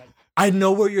camera, it's like I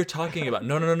know what you're talking about.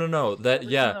 No, that "This is one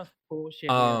of yeah. those bullshit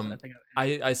videos that they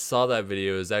got- I saw that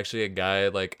video. It was actually a guy,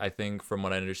 like, I think from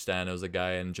what I understand, it was a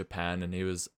guy in Japan, and he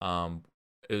was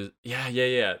it was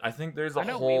yeah. I think there's a I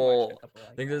know we watched whole a couple like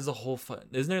I think that. there's a whole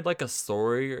isn't there like a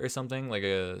story or something, like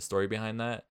a story behind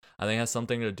that? I think it has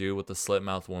something to do with the slit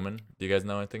mouth woman. Do you guys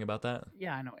know anything about that?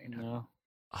 Yeah, I know what you're talking no. about.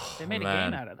 Oh, They made a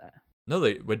man. game out of that. No,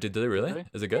 did they really? Really?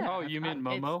 Is it good? Yeah, Oh, you mean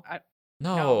it's- Momo?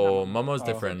 No, no, Momo's Oh. It's a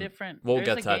different. different. We'll there's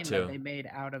get a that game too. that they made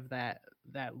out of that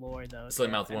lore though. Slit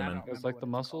too, Mouth and I Woman. don't It's remember like what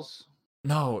the it's called. muscles.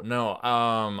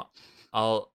 No.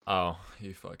 Oh,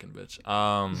 you fucking bitch.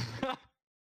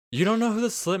 You don't know who the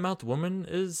slit mouthed woman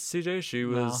is, CJ? She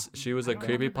No. was I a don't remember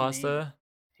the name. creepypasta.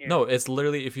 Here. No, it's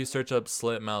literally if you search up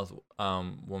slit mouth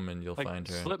woman, you'll Like find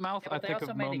her. slit mouth, Yeah, I but they think of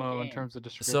also made a Momo in game. terms of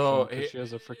description. So, 'cause she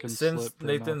has a freaking Since slit for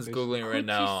her Nathan's mouthpiece. googling right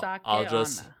now,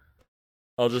 Kuchisake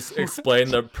I'll just explain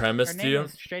the Her premise to name you.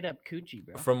 is straight up Coochie,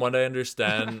 bro. From what I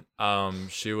understand,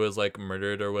 she was like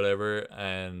murdered or whatever,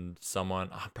 and someone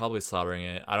I'm probably slaughtering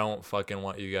it. I don't fucking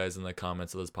want you guys in the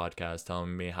comments of this podcast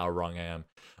telling me how wrong I am.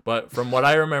 But from what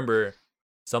I remember,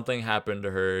 something happened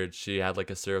to her. She had like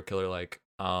a serial killer like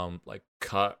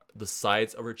cut the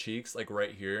sides of her cheeks, like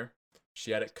right here.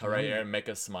 She had it cut right here and make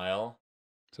a smile.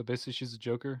 So basically, she's a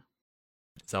Joker.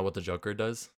 Is that what the Joker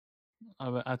does?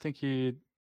 I think he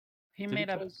he did made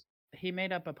up does? he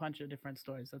made up a bunch of different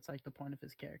stories. That's like the point of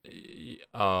his character.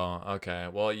 Oh, okay.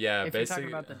 Well, yeah, If you're basically.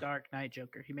 talking about the Dark Knight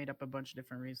Joker, he made up a bunch of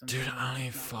different reasons. Dude, for I don't why even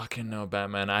it's not fucking Batman. know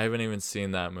Batman. I haven't even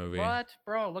seen that movie. What,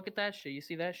 bro? Look at that shit. You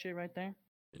see that shit right there?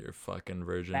 You're a fucking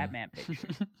virgin. Batman picture.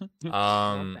 Love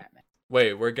Um, Batman.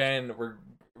 wait, we're going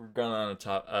on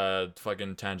a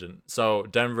fucking tangent. So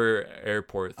Denver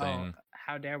airport thing. Oh,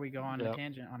 how dare we go on a Yep.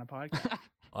 tangent on a podcast?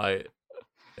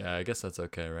 Yeah, I guess that's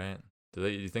okay, right? Do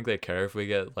you think they care if we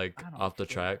get like I don't off the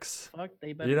care. tracks? Fuck,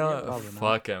 they better You deal know, with it. Probably not.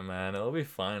 fuck it, man. It'll be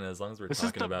fine as long as we're This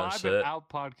is talking the about Vibing shit. Out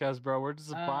podcast, bro. We're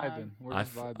just vibing. Um, We're I,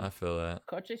 just I vibing. feel that.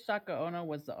 Kochi Sakaono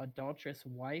was the adulterous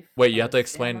wife. Wait, you of have to a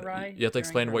explain. samurai You have to during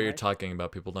explain her what you're life. talking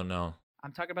about. People don't know.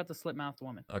 I'm talking about the slit-mouthed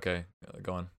woman. Okay,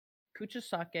 go on.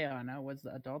 Kuchisake Onna was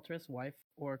the adulterous wife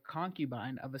or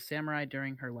concubine of a samurai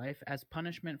during her life. As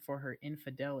punishment for her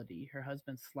infidelity, her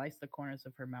husband sliced the corners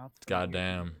of her mouth. from ear to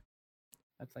Goddamn. ear.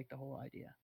 That's like the whole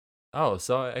idea. Oh,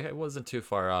 so it wasn't too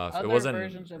far off. Other It wasn't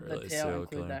versions of really the tale serial include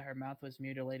killer. that her mouth was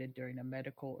mutilated during a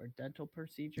medical or dental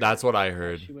procedure. That's what I that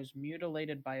heard. She was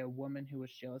mutilated by a woman who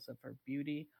was jealous of her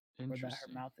beauty, or that her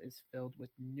Interesting. mouth is filled with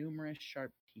numerous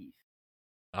sharp teeth.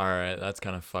 All right, that's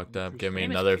kind of fucked up. Give me Her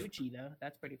name another. is Gucci, though.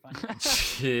 That's pretty funny.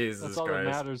 Jesus That's all that Christ.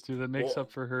 matters, dude. That makes Well-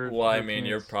 up for her. Well, I her mean,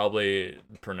 you're penis. probably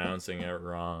pronouncing it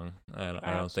wrong. I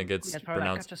don't think it's That's probably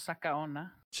like pronounced. Kuchisake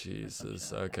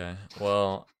Jesus. like that. Okay.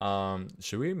 Well,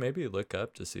 should we maybe look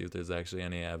up to see if there's actually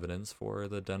any evidence for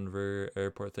the Denver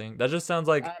airport thing? That just sounds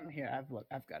like Here,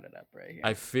 I've got it up right here.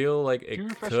 I feel like Can you it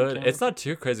refresh your could. camera, It's not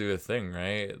too crazy of a thing,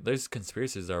 right? There's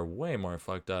conspiracies that are way more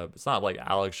fucked up. It's not like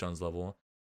Alex Jones level.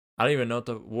 I don't even know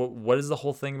what is the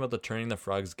whole thing about the turning the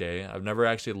frogs gay. I've never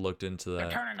actually looked into They're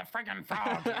that. turning the friggin'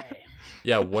 frog gay.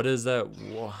 Yeah, what is that?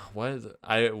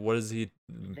 What is he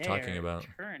talking They're about?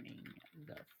 Turning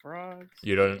the frogs.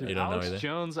 You don't Dude, you don't know Alex either.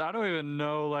 Jones. I don't even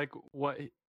know like what.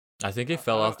 I think he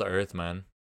fell off the earth, man.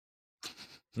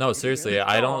 No, Is he seriously, really? I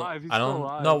He's still don't alive, he's I still don't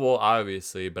alive. no, well,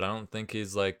 obviously, but I don't think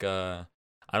he's like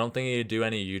I don't think he'd do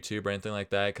any YouTube or anything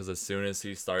like that because as soon as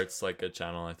he starts like a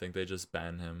channel, I think they just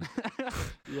ban him.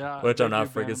 Yeah. Which they I'm not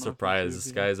do ban freaking him off surprised. YouTube, This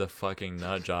yeah. guy's a fucking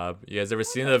nut job. You guys ever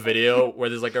seen the video where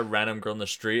there's like a random girl in the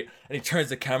street and he turns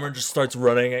the camera and just starts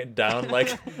running it down like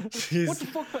What he's the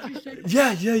fuck did you say?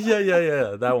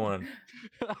 yeah, that one.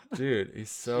 Dude,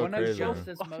 he's so One of crazy.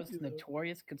 Joseph's Fuck most you, though.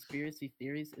 notorious conspiracy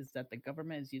theories is that the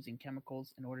government is using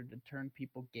chemicals in order to turn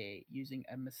people gay, using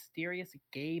a mysterious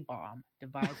gay bomb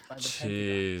devised by the Pentagon.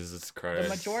 Jesus Christ. The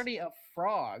majority of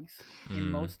frogs in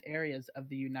Mm. most areas of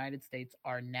the United States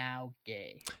are now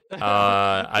gay.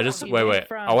 I just He wait. went I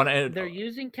from want to. They're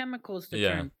using chemicals to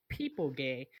Yeah. turn people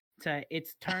gay to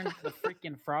it's turned the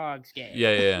freaking frogs gay.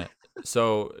 Yeah.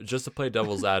 So just to play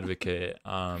devil's advocate,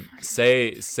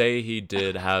 say he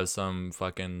did have some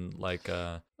fucking like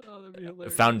Oh, that'd be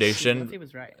hilarious. foundation. He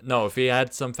was right. No, if he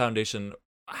had some foundation,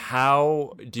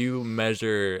 how do you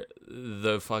measure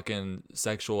the fucking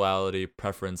sexuality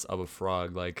preference of a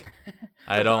frog? Like,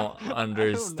 I don't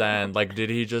understand. Like, did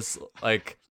he just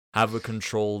like have a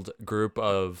controlled group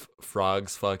of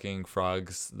frogs fucking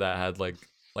frogs that had like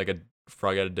a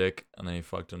frog had a dick and then he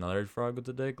fucked another frog with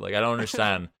a dick? Like, I don't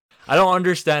understand. I don't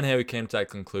understand how he came to that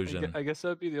conclusion. I guess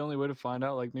that'd be the only way to find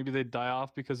out. Like maybe they die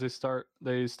off because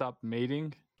they stop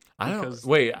mating. I don't because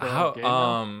wait. they're all gay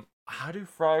now? How do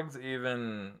frogs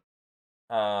even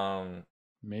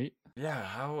Mate. yeah,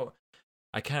 how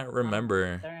I can't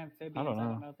remember. They're amphibians. I don't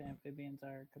know. if amphibians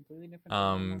are completely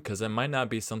different. Because it might not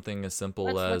be something as simple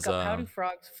Let's as look up how do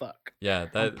frogs fuck? yeah, I'm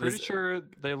that pretty is sure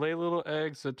they lay little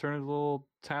eggs that turn into little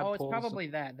Oh, tadpoles. it's probably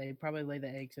that. They probably lay the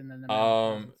eggs and then the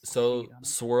male so feed on 'em.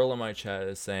 Swirl in my chat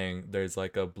is saying there's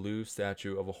like a blue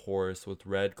statue of a horse with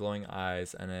red glowing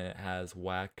eyes and it has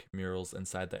whack murals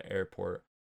inside the airport.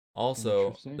 Also,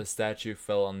 Interesting. the statue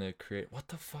fell on the create. What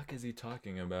the fuck is he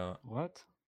talking about? What?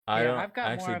 I Yeah, don't I've got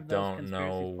more actually of those don't conspiracies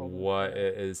know pulled up, what but-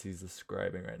 it is he's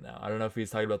describing right now. I don't know if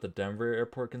he's talking about the Denver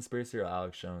airport conspiracy or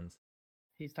Alex Jones.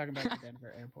 He's talking about the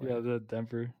Denver airport. Yeah, the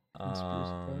Denver. conspiracy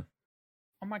theory. Um,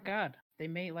 Oh my god, they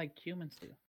mate like humans do.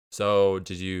 so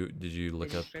did you They look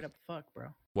just up straight up fuck, bro.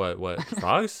 what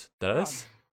frogs? Frogs.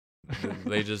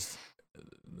 They just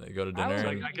they go to I dinner was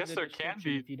and like, I guess the there can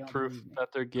description be if you don't proof believe me. that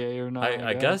they're gay or not.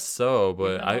 I guess so, In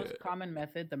but the I most common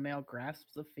method, the male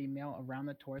grasps the female around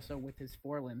the torso with his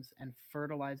forelimbs and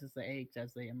fertilizes the eggs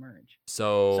as they emerge.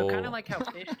 So kind of like how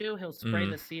fish do, he'll spray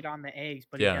Mhm. the seed on the eggs,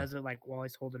 but Yeah. he does it like while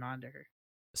he's holding on to her.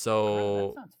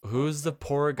 so sounds who's the fucked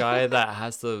poor guy that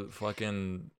has to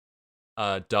fucking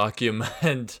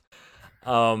document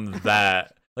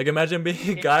that like imagine being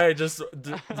a guy just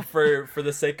for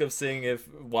the sake of seeing if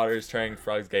water is turning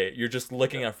frogs gay. You're just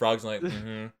looking at frogs and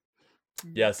like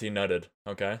yes, he nutted.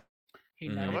 Okay. He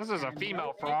Mhm. nutted Well, this is a and female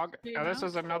what frog, eggs and this came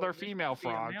is out? another So this female must be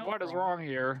a frog. male What is frog. wrong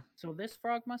here? So this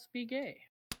frog must be gay.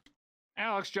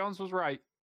 Alex Jones was right.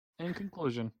 In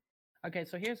conclusion. Okay,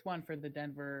 so here's one for the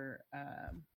Denver.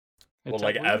 Well, It's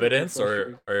like a- what is it? evidence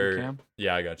Refresh your or cam?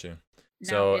 yeah, I got you. now,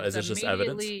 So it's is this just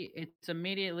evidence? It's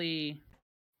immediately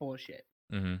bullshit.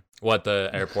 What the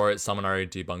airport? Someone already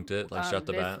debunked it, like straight off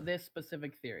the this, bat. this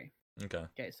specific theory. Okay.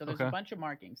 Okay, so there's Okay. a bunch of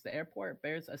markings. The airport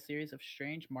bears a series of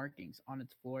strange markings on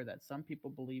its floor that some people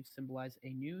believe symbolize a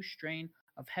new strain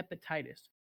of hepatitis.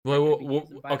 Wait, that could be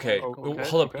used in okay. biological Okay,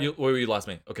 Hold up. okay. You lost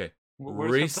me. Okay.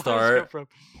 Where does hepatitis come Restart. from?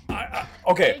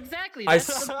 Okay. Exactly. I That's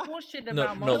s- the bullshit No,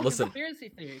 about no, most listen. conspiracy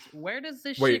theories. Where does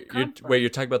this Wait, shit come from? wait, you're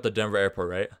talking about the Denver airport,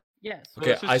 right? Yes. So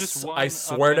Okay, this is just I one of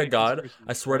swear to many God, conspiracies,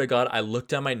 I swear to right? God, I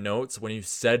looked at my notes when you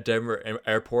said Denver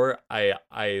Airport.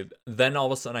 I then all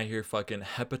of a sudden I hear fucking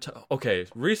hepatitis. Okay,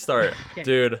 restart, Okay.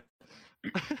 dude.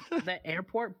 The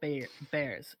airport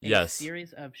bears a Yes.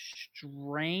 series of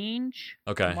strange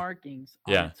Okay. markings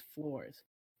on Yeah. its floors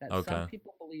that Okay. some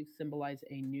people believe symbolize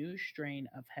a new strain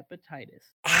of hepatitis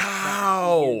that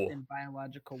Ow! could be used in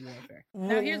biological warfare.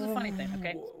 Now, here's the funny thing,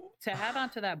 okay? To add on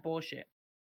to that bullshit,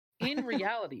 in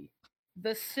reality,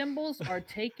 the symbols are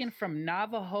taken from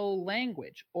Navajo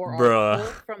language or are Bruh.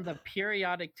 pulled from the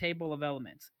periodic table of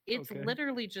elements. It's Okay.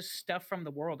 literally just stuff from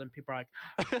the world, and people are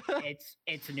like,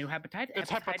 it's a new hepatitis. It's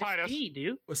hepatitis hepatitis. D,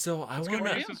 dude. So I What's want going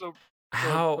to on? This is a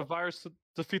how virus to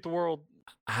defeat the world.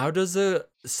 how does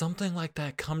something like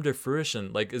that come to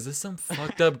fruition? Like, is this some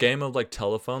fucked up game of like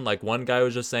telephone? Like one guy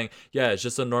was just saying, yeah, it's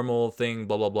just a normal thing,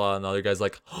 blah blah blah, and the other guy's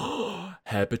like,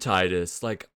 hepatitis.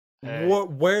 Like, Hey.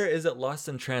 where is it lost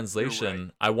in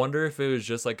translation? I wonder if it was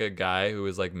just like a guy who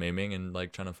was like miming and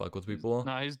like trying to fuck with people.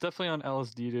 Nah, he's definitely on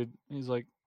LSD, dude. He's like,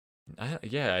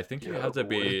 Yeah, I think you have to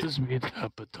be. This means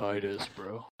hepatitis,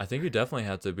 bro. I think you definitely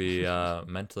have to be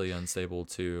mentally unstable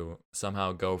to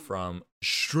somehow go from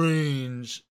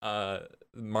strange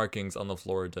markings on the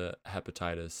floor to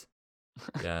hepatitis.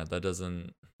 Yeah, that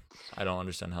doesn't. I don't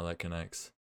understand how that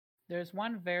connects. There's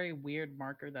one very weird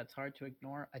marker that's hard to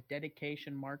ignore, a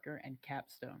dedication marker and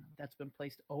capstone that's been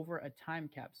placed over a time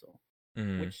capsule,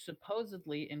 Mhm. which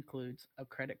supposedly includes a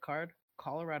credit card,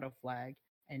 Colorado flag,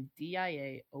 and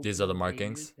DIA These are the opening day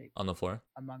markings newspaper, on the floor.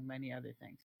 among many other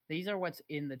things. These are what's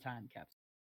in the time capsule.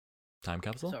 Time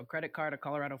capsule. So a credit card, a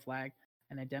Colorado flag,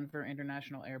 and a Denver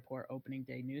International Airport opening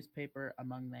day newspaper,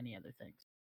 among many other things.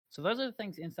 So those are the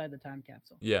things inside the time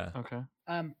capsule. Yeah. Okay.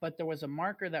 But there was a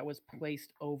marker that was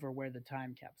placed over where the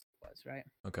time capsule was, right?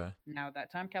 Okay. Now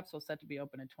that time capsule is set to be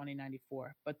open in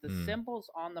 2094, but the Hmm. symbols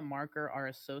on the marker are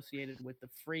associated with the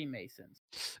Freemasons,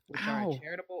 which are Ow. a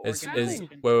charitable Is organization. wait,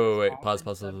 that is wait, pause, often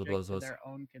pause, subject pause, to pause. their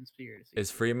own conspiracy. Is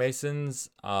Freemasons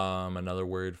another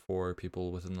word for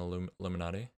people within the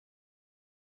Illuminati?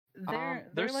 They're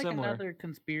they're like similar. another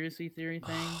conspiracy theory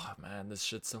thing. Oh man, this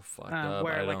shit's so fucked up.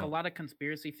 Where I like don't. a lot of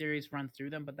conspiracy theories run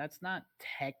through them, but that's not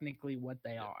technically what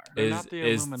they are. They're Is not the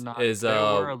is Illuminati. is They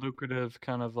were a lucrative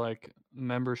kind of like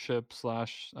membership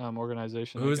 /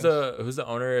 organization. I who's guess. the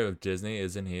owner of Disney?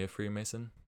 Isn't he a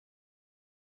Freemason?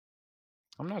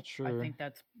 I'm not sure. I think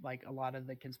that's like a lot of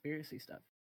the conspiracy stuff.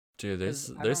 Dude,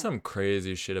 'Cause I there's don't- some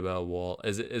crazy shit about Walt.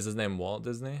 Is his name Walt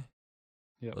Disney?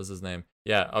 Yep. What's his name?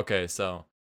 Yeah. Okay. So,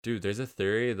 dude, there's a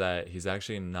theory that he's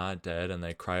actually not dead, and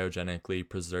they cryogenically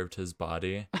preserved his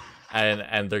body,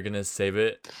 and they're gonna save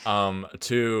it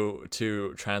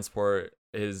to transport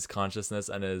his consciousness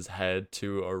and his head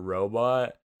to a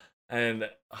robot, and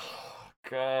oh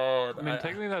god. I mean,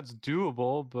 technically that's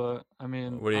doable, but I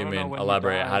mean, What do I you don't know mean? when he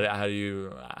Elaborate. died.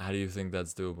 How do you think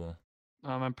that's doable?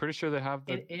 I'm pretty sure they have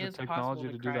the It is technology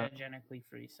possible to do that. cryogenically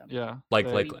freeze something. Yeah. Like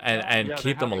they- like and Yeah, they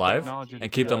keep them have the alive technology to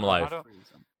and do keep that, them but I alive. don't-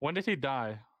 When did he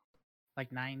die?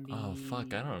 Like 90. Oh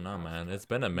fuck, I don't know, man. It's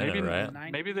been a Maybe minute,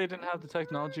 right? maybe they didn't have the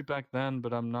technology back then,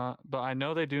 but I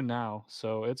know they do now,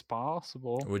 so it's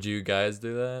possible. Would you guys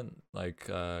do that? Like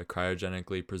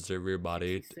cryogenically preserve your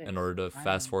body in 66. order to I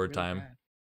fast am forward really time? bad.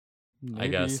 I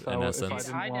guess, if in if I essence.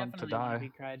 didn't I want to definitely want to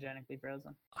die. be cryogenically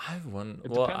frozen. I've won.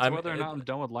 It Well, depends whether or not I'm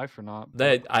done with life or not.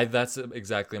 that's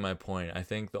exactly my point. I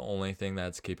think the only thing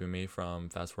that's keeping me from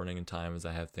fast forwarding in time is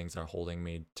I have things that are holding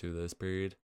me to this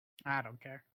period. I don't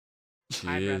care.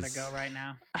 I'd rather Jeez. go right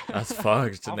now. That's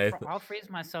fucked, I'll, Nathan. I'll freeze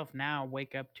myself now.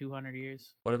 Wake up 200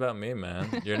 years. What about me,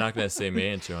 man? You're not gonna see me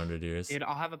in 200 years. Dude,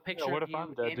 I'll have a picture what of if I'm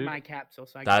you dead, in dude? my capsule,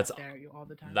 so I That's- can stare at you all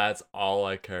the time. That's all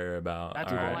I care about.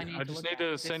 That's all all right. I need. I to just look need at.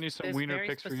 to This- send you some this wiener very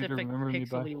pics for you to specific remember me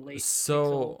by. pixely late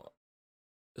pixel-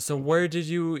 So where did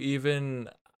you even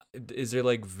is there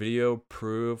like video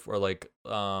proof or like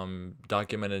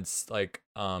documented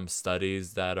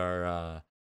studies that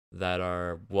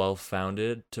are well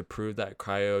founded to prove that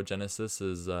cryogenesis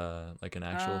is like an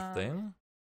actual thing?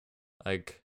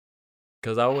 Like,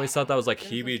 because I always thought that was like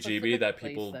There's a heebie-jeebie specific that place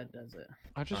people that does it.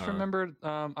 I just Uh-huh. remembered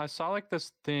I saw like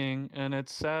this thing and it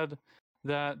said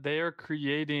that they are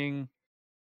creating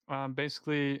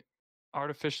basically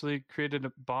artificially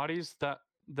created bodies that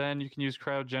then you can use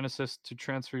cryogenesis to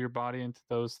transfer your body into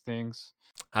those things.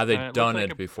 have And they it looked done like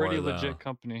it a before pretty though? legit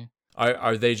company.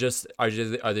 Are they just are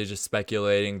they just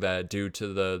speculating that due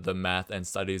to the math and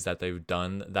studies that they've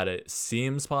done that it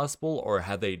seems possible, or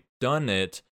have they done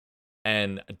it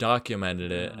and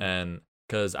documented it? And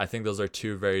because I think those are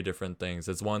two very different things.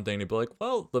 It's one thing to be like,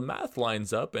 well, the math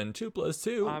lines up and 2 +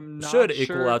 2 I'm not should sure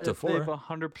equal out to if 4. they've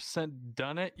 100%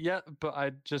 done it yet, but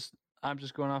I'm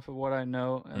just going off of what I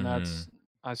know, and that's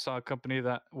I saw a company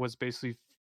that was basically,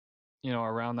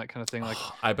 around that kind of thing. Like,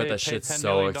 I bet hey, that pay shit's $10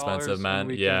 so million expensive, and man.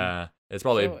 we can- Yeah, it's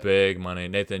probably So- big money.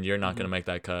 Nathan, you're not Mhm. gonna make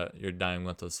that cut. You're dying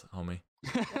with us, homie.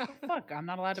 Fuck, I'm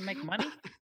not allowed to make money.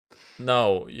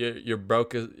 No, you're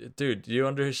broke as dude. Do you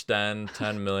understand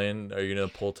 10 million? Are you gonna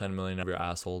pull 10 million out of your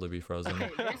asshole to be frozen?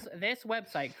 Okay, this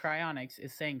website Cryonics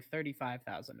is saying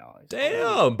 $35,000.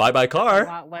 Damn, bye bye A car.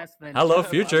 lot less than. Hello, Buy my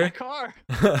future. car.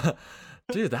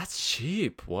 Dude, that's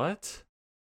cheap. What?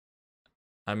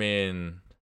 I mean,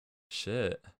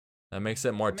 shit. That makes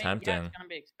it more I mean, yeah, tempting. it's gonna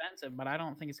be expensive, but I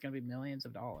don't think it's gonna be millions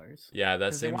of dollars. Yeah,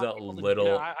 that 'Cause they seems want a people to do little.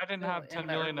 Yeah, I didn't still have in 10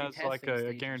 the million early as like testing a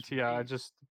stages, guarantee. right? I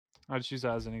just use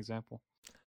that as an example.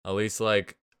 At least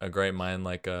like a great mind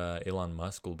like Elon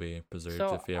Musk will be preserved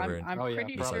So if he ever. I'm Oh, yeah,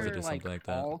 pretty probably. sure Decides to do like something like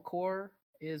that. Allcore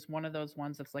is one of those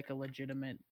ones that's like a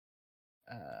legitimate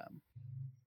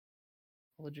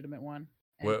one.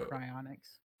 And Wha-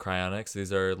 Cryonics. Cryonics.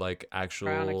 These are like and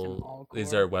actual.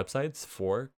 These Allcore. are websites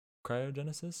for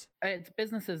cryogenesis. It's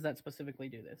businesses that specifically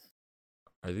do this.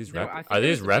 Are these There- I think are there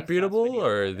these was a Vsauce reputable, video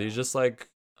or are about these that. just like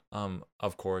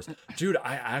of course, dude?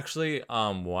 I actually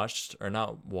watched, or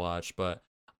not watched, but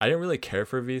I didn't really care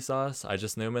for Vsauce. I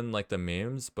just knew him in like the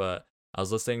memes, but I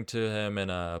was listening to him in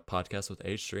a podcast with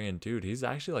H3, and dude, he's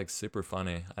actually like super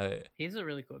funny. He's a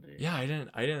really cool dude. Yeah,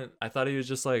 I thought he was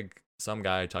just like some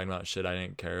guy talking about shit I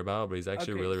didn't care about, but he's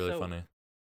actually Okay, really so- funny.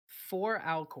 For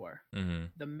Alcor, Mm-hmm.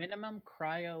 the minimum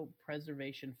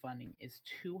cryopreservation funding is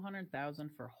 $200,000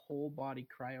 for whole body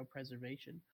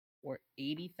cryopreservation, or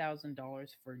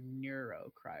 $80,000 for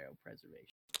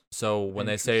neurocriopreservation. So when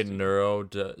they say Interesting. neuro,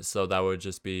 so that would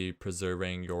just be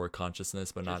preserving your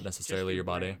consciousness, but not Just necessarily your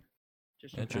body. brain.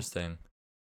 Just your brain. Interesting.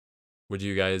 Would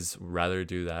you guys rather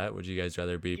do that? Would you guys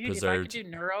rather be Dude, preserved? if I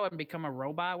could do neuro and become a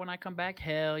robot when I come back,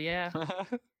 hell yeah.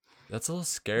 That's a little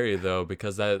scary though,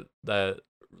 because that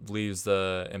leaves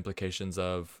the implications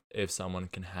of if someone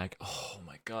can hack. Oh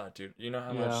my god, dude! You know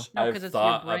how Yeah. much No, I've because it's your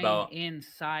thought brain about.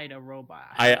 inside a robot.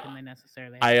 I- How can they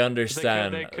necessarily I hack it?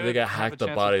 understand they, could get have a hacked the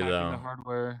chance of body hacking though. the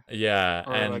hardware, Yeah,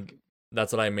 or and like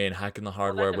that's what I mean. Hacking the Well, that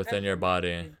hardware within depends your on body.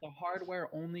 is the hardware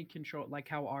only control like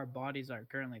how our bodies are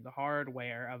currently. The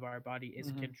hardware of our body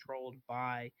is Mhm. controlled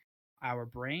by our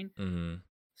brain. Hmm.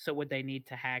 So would they need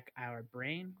to hack our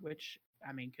brain, which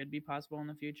I mean could be possible in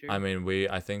the future? I mean,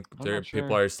 I think I'm there not people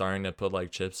sure. are starting to put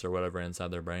like chips or whatever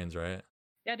inside their brains, right?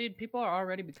 yeah, dude, people are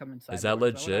already becoming cyborgs. Is that Why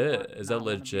would I legit? Is that not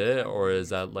wanna be a legit, or cyborg is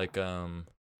that somehow? like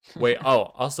Wait, oh,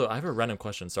 also I have a random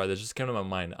question. Sorry, that just came to my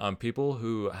mind. People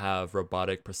who have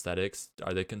robotic prosthetics,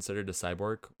 are they considered a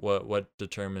cyborg? What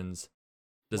determines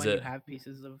does when it you have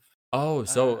pieces of Oh,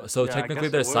 so yeah, I technically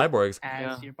guess they're it would. cyborgs. as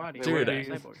Yeah, your body. they would You're a be-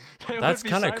 cyborg. They would That's be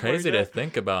kind of cyborgs, crazy yeah. to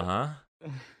think about, huh?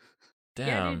 Yeah,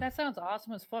 Damn. dude, that sounds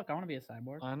awesome as fuck. I want to be a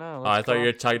cyborg. I know. Oh, I let's thought cut you were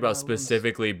off talking about limbs.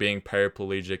 specifically being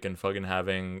paraplegic and fucking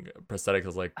having prosthetics. I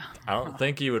was like, I don't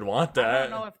think you would want I that.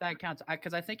 don't know if that counts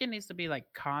because I think it needs to be like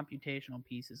computational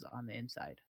pieces on the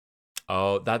inside.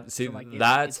 Oh, that see So, like,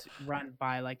 that's it's run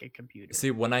by like a computer.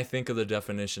 see when I think of the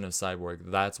definition of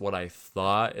cyborg, that's what I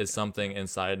thought is something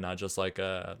inside, not just like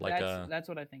a that's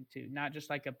what I think too. Not just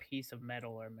like a piece of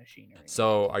metal or machinery.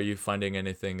 So, are you finding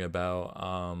anything about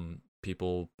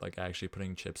people like actually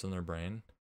putting chips in their brain?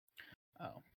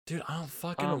 Oh, Dude, I don't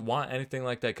fucking Um, want anything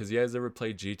like that. Cause you guys ever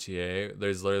played GTA?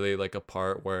 There's literally like a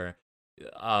part where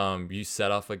you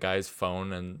set off a guy's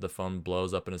phone and the phone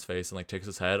blows up in his face and like takes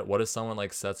his head. What if someone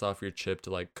like sets off your chip to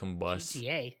like combust?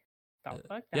 GTA. The fuck?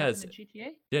 That yeah, happened in GTA.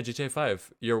 Yeah, GTA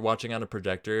 5. You're watching on a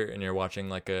projector and you're watching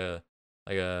like a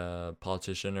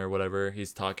politician or whatever.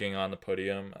 He's talking on the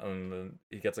podium and then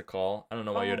he gets a call. I don't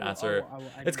know why you'd answer. I It's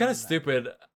didn't kind know of that. stupid.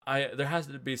 There has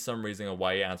to be some reason of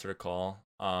why you answered a call.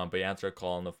 But you answered a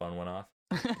call and the phone went off.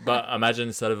 But imagine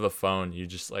instead of a phone, you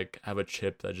just like have a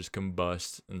chip that just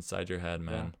combusts inside your head,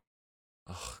 man.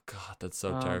 Oh god, that's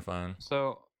so terrifying.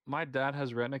 So my dad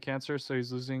has retina cancer, so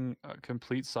he's losing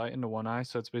complete sight into one eye,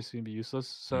 so it's basically gonna be useless.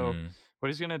 So Mhm. what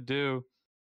he's gonna do,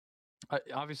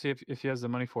 obviously, if he has the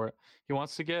money for it, he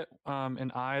wants to get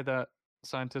an eye that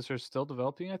scientists are still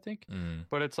developing, I think. Mhm.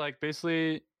 But it's like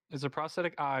basically it's a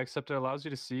prosthetic eye, except it allows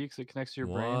you to see because it connects to your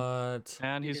brain. What?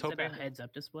 And Dude, he's is hoping. it a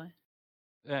heads-up display?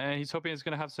 and he's hoping it's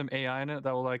gonna have some AI in it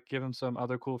that will like give him some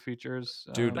other cool features.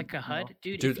 Dude. Like a you know. HUD,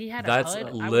 dude. Dude, If he had a that's HUD,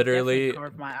 I would literally- definitely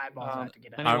carve my eyeballs out to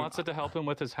get a And he HUD. wants it to help him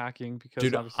with his hacking because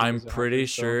Dude, obviously I'm he's a pretty hacker,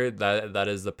 so- sure that that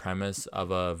is the premise of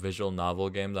a visual novel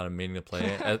game that I'm meaning to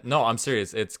play. No, I'm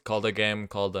serious. It's called a game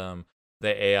called the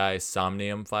AI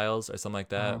Somnium Files or something like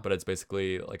that. Uh-huh. But it's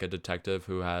basically like a detective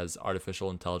who has artificial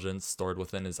intelligence stored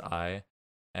within his eye,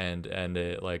 and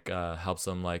it like helps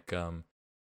him like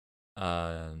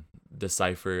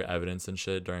decipher evidence and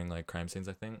shit during like crime scenes.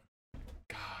 I think.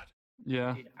 God,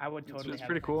 Yeah. Dude, I would totally it's have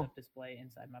pretty a cool. heads-up display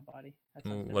inside my body. That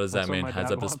sounds what dope. does that That's what mean? my Heads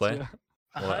dad up wants, display? yeah.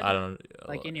 A Well, HUD? I don't.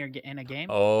 Like in a game.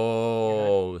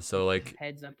 Oh, so like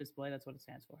Heads up display. That's what it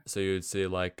stands for. so you'd see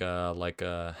like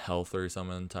a health or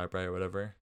something type, right?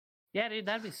 Whatever. Yeah, dude,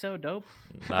 that'd be so dope.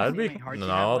 That'd See be how many hearts you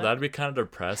have no, left? that'd be kind of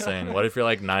depressing. What if you're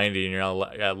like 90 and you're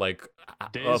at like a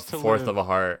Days to fourth live. of a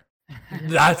heart?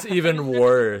 That's even It doesn't have to be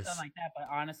worse. something like that, but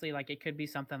honestly, like it could be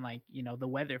something like the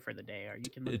weather for the day, or you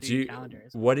can look Do through your you, calendar.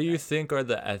 what do you think are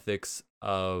the ethics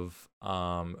of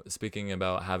speaking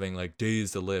about having like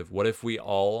days to live? What if we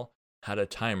all had a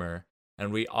timer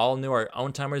and we all knew our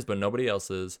own timers but nobody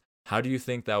else's? How do you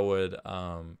think that would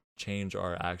change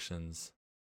our actions?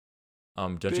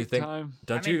 Don't you Big think? time.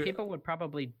 Don't I mean, you? people would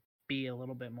probably be a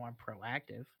little bit more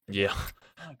proactive. Yeah.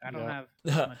 Like, I don't Yeah. have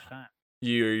that much time.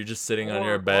 You're just sitting on Or-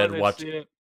 your or bed they'd watching. see it,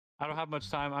 I don't have much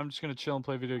time. I'm just gonna chill and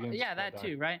play video games. Yeah, until I that die."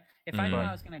 too, right? If I knew Mhm.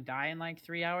 I was gonna die in like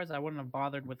 3 hours, I wouldn't have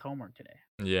bothered with homework today.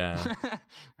 Yeah.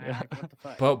 Yeah. Like, what the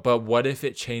fuck? But what if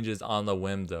it changes on the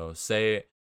whim though? Say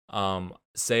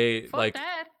Fuck like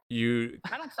that. you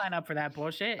I don't sign up for that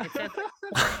bullshit. It says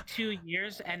 2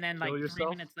 years, and then like Kill 3 yourself?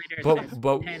 minutes later, it But- says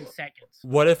but 10 seconds.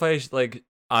 what if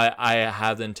I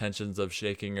have the intentions of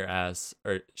shaking your ass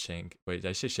or wait, did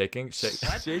I say shaking?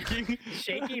 What? Shaking.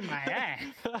 Shaking my ass.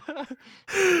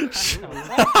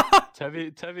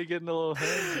 Tevi getting a little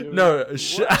handsy. over No,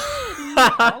 there.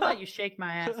 I'll let you shake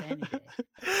my ass any day.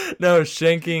 no,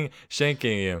 shanking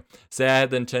you. Say I had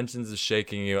the intentions of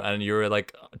shaking you and you were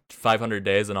like 500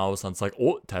 days and all of a sudden it's like,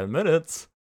 oh, 10 minutes.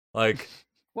 Like,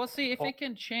 Well, see, if Oh. it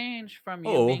can change from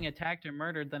you Oh. being attacked or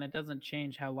murdered, then it doesn't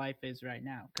change how life is right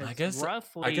now. 'cause I guess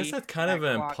roughly, that's kind of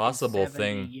that an clock is impossible 70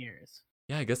 thing. Years.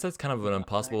 yeah, I guess that's kind of an Yeah,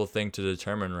 impossible thing to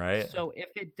determine, right? So if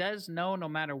it does know no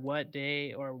matter what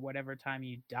day or whatever time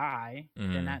you die,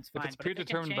 Mhm. then that's If fine. it's But if it can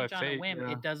predetermined by change on a fate, whim,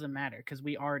 yeah. it doesn't matter because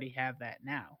we already have that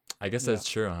now. I guess Yeah. that's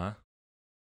true, huh?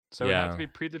 So it has Yeah. to be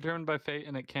predetermined by fate,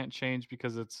 and it can't change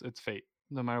because it's fate.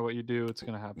 No matter what you do, it's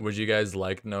gonna happen. Would you guys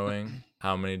like knowing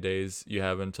how many days you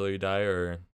have until you die,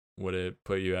 or would it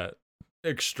put you at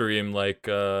extreme like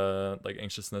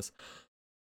anxiousness?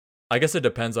 I guess it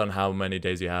depends on how many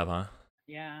days you have, huh?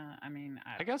 Yeah, I mean,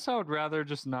 I guess I would rather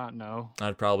just not know.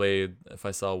 I'd probably, if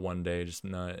I saw one day, just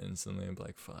nut instantly and be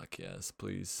like, "Fuck yes,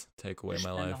 please take away just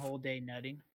my spend life." the whole day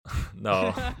nutting.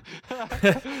 No,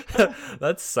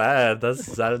 that's sad. That's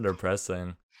sad and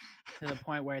depressing. To the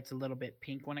point where it's a little bit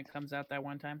pink when it comes out that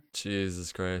one time.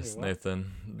 Jesus Christ, what?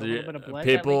 Nathan. A little bit of blood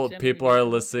that People leaks in when people you are get it?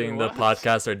 listening. The What?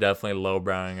 podcast are definitely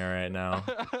lowbrowing it right now.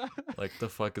 Like, the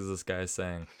fuck is this guy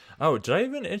saying? Oh, did I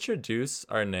even introduce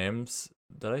our names?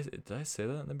 Did I say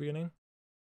that in the beginning?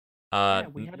 Yeah,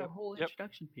 we had a whole Yep.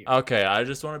 introduction period. Okay, I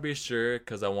just want to be sure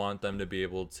because I want them to be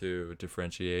able to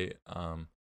differentiate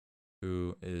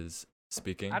who is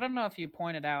speaking I don't know if you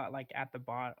pointed out like at the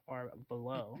bot or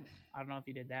below. I don't know if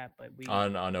you did that, but we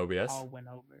on OBS. all went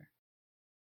over.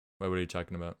 What are you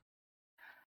talking about?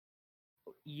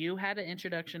 You had an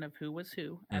introduction of who was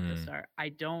who at the Mhm. start. I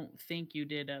don't think you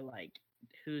did a like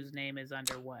whose name is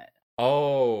under what.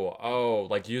 Oh,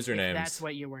 like If usernames. that's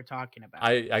what you were talking about.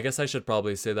 I guess I should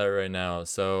probably say that right now.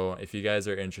 So if you guys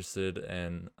are interested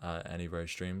in any of our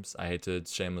streams, I hate to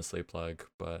shamelessly plug,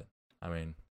 but I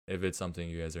mean, if it's something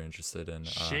you guys are interested in,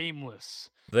 Shameless.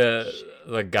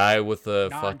 the guy with the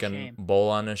fucking Non-shame. bowl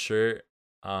on his shirt,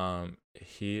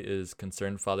 he is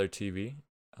Concerned Father TV.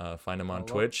 Find him on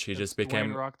Hello? Twitch. He It's just Dwayne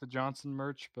became. Rock the Johnson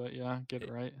merch, but yeah, get it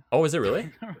right. Oh, is it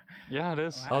really? Yeah, it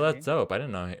is. Wow. Oh, that's dope. I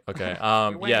didn't know. Okay.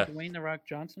 You're wearing Yeah. Dwayne the Rock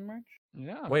Johnson merch.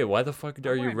 Yeah. Wait, why the fuck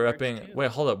are you wearing merch repping? too. Wait,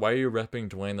 hold up. Why are you repping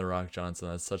Dwayne the Rock Johnson?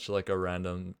 That's such like a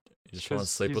random. You just want to 'Cause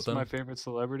sleep he's with him? my favorite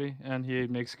celebrity, and he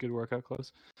makes good workout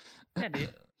clothes. Yeah,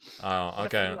 dude. Oh, What if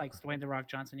okay. he likes Dwayne the Rock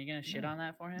Johnson? You gonna shit on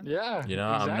that for him? Yeah. You know,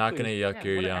 I'm not gonna yuck Yeah,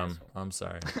 your what an yum. asshole. I'm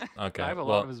sorry. Okay. I have a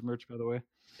well, lot of his merch, by the way.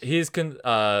 he's guy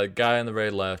on the very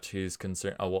left. He's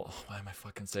concerned. Oh, well, why am I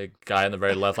fucking saying guy on the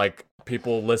very left? Like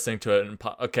people listening to it. And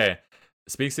okay,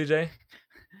 speak, CJ.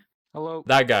 Hello.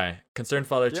 That guy, Concerned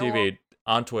Father Yo. TV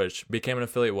on Twitch, became an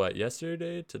affiliate. What?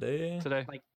 Yesterday? Today? Today.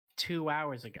 2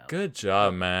 hours ago. Good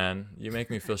job, man. You make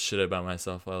me feel shit about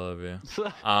myself. I love you.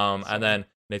 And then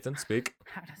Nathan, speak.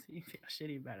 How does he feel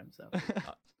shitty about himself?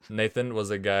 Nathan was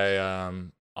a guy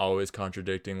always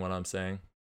contradicting what I'm saying.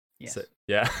 Yes. So,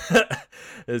 yeah.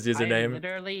 His username.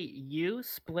 You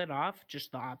split off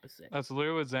just the opposite. That's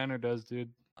literally what Xander does, dude.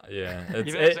 Yeah.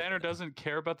 Even if Xander doesn't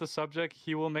care about the subject,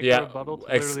 he will make a rebuttal to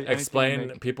literally explain. anything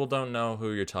you make. People don't know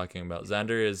who you're talking about.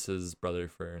 Xander is his brother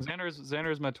for.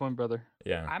 Xander is my twin brother.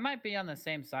 Yeah. I might be on the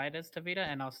same side as Tavita,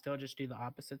 and I'll still just do the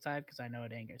opposite side because I know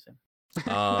it angers him.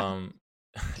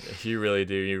 You really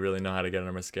do. You really know how to get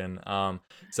under my skin.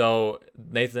 So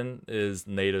Nathan is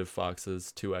Native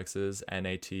Foxes, 2 X's,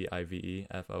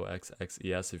 NATIVEFOXXES.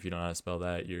 If you don't know how to spell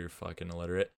that, you're fucking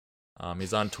illiterate.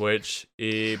 He's on Twitch.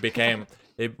 He became.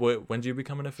 When did you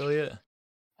become an affiliate?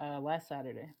 Last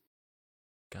Saturday.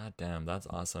 God damn, that's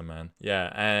awesome, man.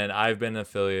 Yeah, and I've been an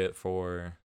affiliate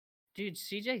for. Dude,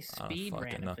 CJ Speed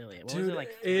ran no. affiliate. What Dude, was it,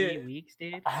 like 3 weeks,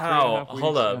 dude? How? 3.5 Hold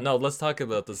weeks, up. yeah. No, let's talk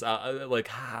about this.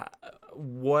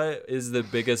 What is the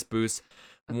biggest boost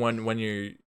when you're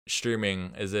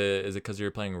streaming? Is it because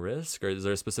you're playing Risk, or is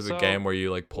there a specific So, game where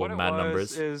you like pull What it mad was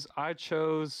numbers? is I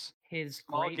chose His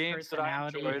small great games that I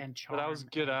personality enjoyed, and that charm. I was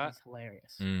good and at. He's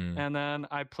hilarious. Mm. and then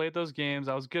I played those games.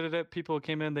 I was good at it. People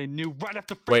came in, they knew right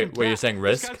after freaking Wait, you're bat, saying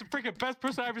This Risk? guy's the freaking best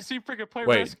person I ever seen freaking play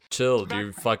Wait, Risk. chill, Back-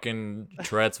 you fucking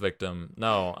Tourette's victim.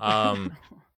 No,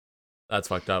 that's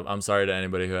fucked up. I'm sorry to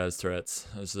anybody who has Tourette's.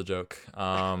 This is a joke.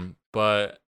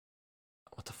 But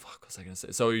what the fuck was I gonna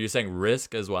say? So you're saying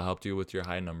Risk is what helped you with your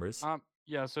high numbers?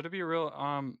 Yeah. So to be real,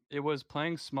 it was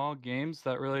playing small games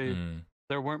that really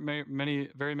there weren't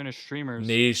very many streamers.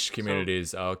 Niche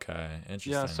communities. Okay,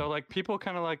 interesting. Yeah, so like people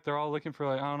kind of like they're all looking for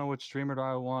like I don't know which streamer do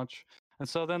I watch, and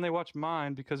so then they watch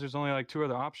mine because there's only like 2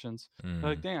 other options. They're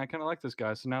like, dang, I kind of like this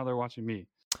guy, so now they're watching me.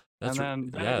 That's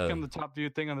and then I become the top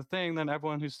viewed thing on the thing. Then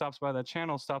everyone who stops by that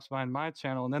channel stops by my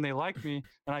channel, and then they like me,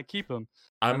 and I keep them.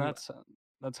 And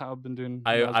that's how I've been doing.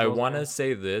 I want to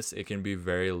say this. It can be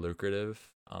very lucrative,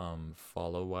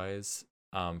 follow wise.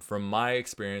 From my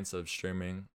experience of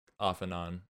streaming off and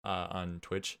on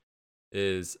Twitch,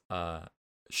 is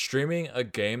streaming a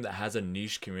game that has a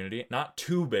niche community, not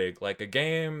too big, like a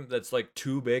game that's like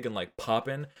too big and like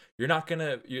popping.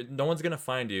 No one's gonna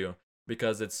find you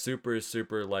because it's super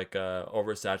like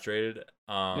oversaturated.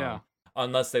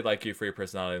 Unless they like you for your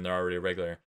personality and they're already a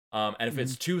regular. And if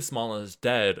it's too small and it's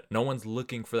dead, no one's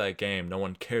looking for that game. No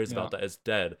one cares about that. It's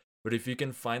dead. But if you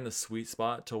can find the sweet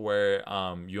spot to where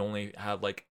you only have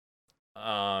like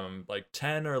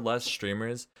 10 or less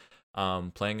streamers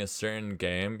playing a certain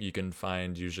game, you can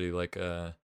find usually like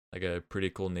a pretty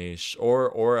cool niche, or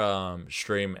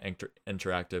stream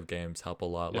interactive games help a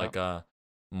lot. Like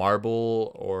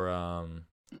Marble, or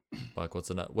what's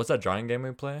that drawing game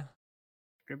we play?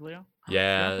 Scribblio?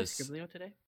 Yeah. Scribblio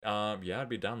today? Yeah, I'd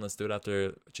be down. Let's do it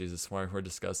after. Jesus, why we're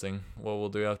discussing what we'll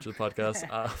do after the podcast.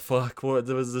 Fuck, what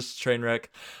was this train wreck?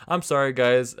 I'm sorry,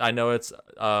 guys. I know it's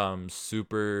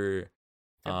super.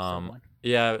 Episode 1.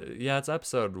 Yeah, it's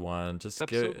episode 1. Just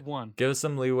episode 1. Give us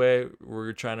some leeway.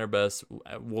 We're trying our best.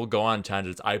 We'll go on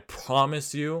tangents. I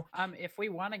promise you. If we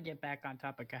want to get back on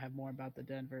topic, I have more about the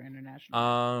Denver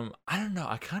International. I don't know.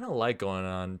 I kind of like going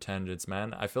on tangents,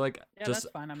 man. I feel like that's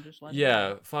fine. I'm just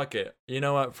letting fuck it. You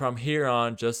know what? From here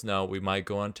on, just know we might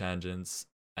go on tangents,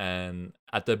 and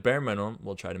at the bare minimum,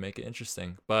 we'll try to make it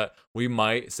interesting. But we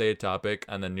might say a topic,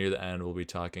 and then near the end, we'll be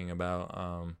talking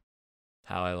about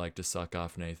how I like to suck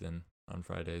off Nathan on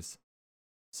Fridays.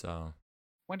 So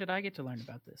when did I get to learn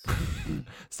about this?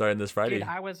 Starting this Friday. Dude,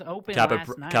 I was open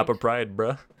last night. Kappa Pride,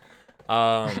 bruh.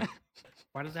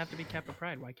 Why does it have to be Kappa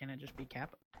Pride? Why can't it just be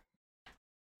Kappa?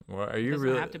 Well, are you it doesn't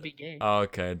really? have to be gay.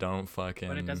 Okay, don't fucking.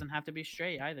 But it doesn't have to be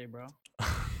straight either, bro.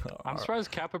 I'm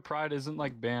surprised Kappa Pride isn't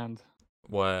like banned.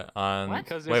 What on? What?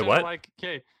 Because Wait, what? Like,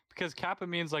 okay, because Kappa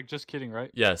means like just kidding,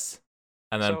 right? Yes.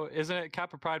 And then so isn't it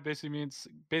Kappa Pride means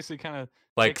kind of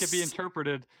like it could be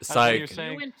interpreted as psych. you're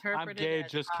saying I'm it gay,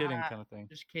 as, just kidding kind of thing.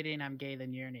 Just kidding, I'm gay,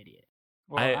 then you're an idiot.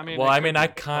 Well, I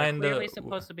kind of. Clearly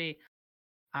supposed to be,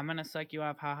 I'm gonna suck you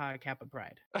off, haha, Kappa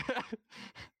Pride.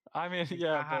 I mean,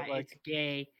 yeah, haha, but like it's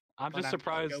gay. I'm but just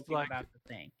surprised, joking like about the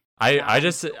thing. I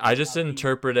just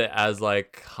interpret it as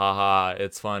like, haha,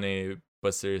 it's funny,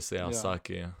 but seriously, I'll suck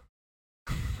you.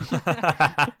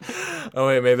 Oh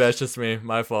wait, maybe that's just me.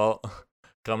 My fault.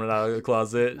 Coming out of the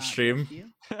closet Not stream. just you.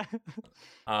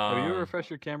 Will you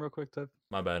refresh your camera quick, Tev?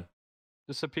 My bad.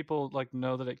 Just so people like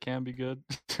know that it can be good.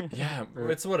 Yeah, Or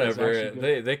it's is whatever. actually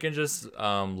good. They can just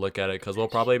look at it because we'll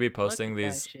probably be posting Look at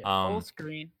that these shit. Full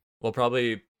screen. We'll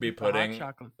probably be with the hot putting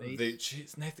chocolate face.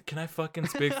 Jeez, Nathan, can I fucking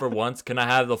speak for once? Can I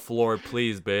have the floor,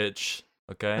 please, bitch?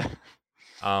 Okay.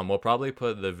 We'll probably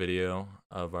put the video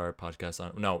of our podcast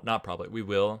on. No, not probably. We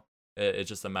will It's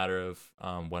just a matter of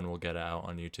when we'll get it out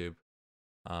on YouTube.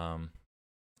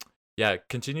 Yeah,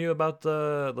 continue about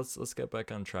the let's get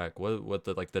back on track. What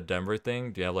the like the Denver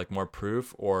thing? Do you have like more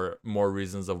proof or more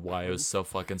reasons of why it was so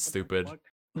fucking What the stupid? fuck?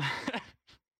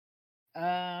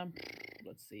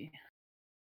 Let's see.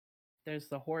 There's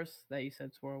the horse that you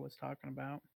said Swirl was talking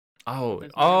about. Oh,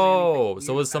 There's not really anything oh,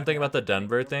 so weird was something it about the other than it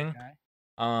Denver killed the thing?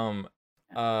 guy.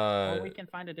 Or we Uh can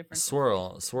find a different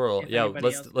swirl conspiracy theory if yeah,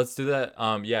 anybody else let's do that.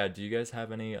 Yeah, do you guys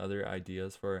have any other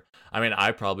ideas for, I mean,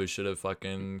 I probably should have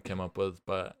fucking come up with,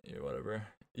 but yeah, whatever,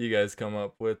 you guys come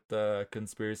up with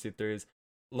conspiracy theories.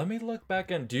 Let me look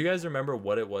back, and do you guys remember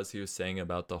what it was he was saying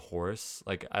about the horse?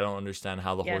 Like, I don't understand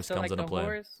how the Yeah, horse so comes like into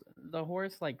play. the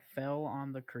horse like fell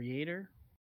on the creator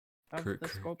of Cr- the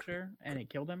cr- sculpture and it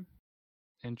killed him.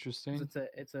 'Cause Interesting.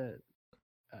 it's a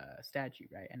statue,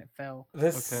 right? And it fell.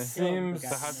 This Okay. seems So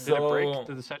So how so did it break?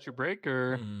 Did the statue break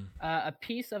or? A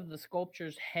piece of the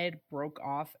sculpture's head broke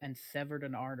off and severed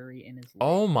an artery in his leg.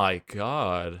 Oh my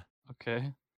god.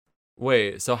 Okay.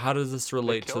 Wait, so how does this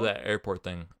relate to kill that airport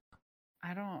thing?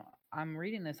 I'm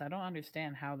reading this. I don't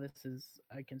understand how this is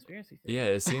a conspiracy theory. Yeah,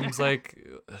 it seems like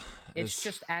It's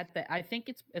just I think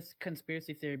it's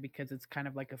conspiracy theory because it's kind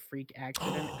of like a freak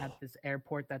accident at this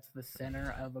airport that's the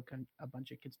center of a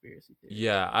bunch of conspiracy theories.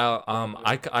 yeah,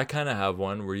 I kind of have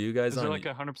one. Were you guys Is it on like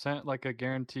 100% like a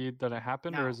guaranteed that it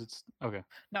happened, or No. is it okay?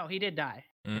 No, he did die.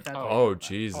 if that's what you're Oh, talking about.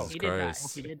 Jesus He did die.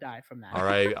 Christ. He did die from that. All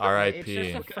right, It's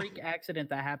R.I.P. just a freak accident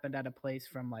that happened at a place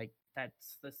from like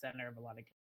that's the center of a lot of.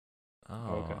 Oh,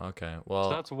 Okay. okay. So Well,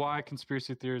 that's why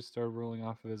conspiracy theories started rolling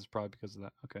off of it. Is probably because of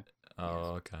that. Okay.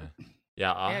 oh, okay.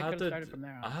 Yeah, I'll Yeah, it have could've to started from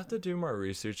there, I'll have honestly. to do more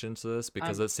research into this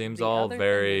because Um, it seems the all other thing is,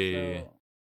 very though,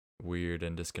 weird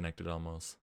and disconnected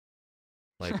almost.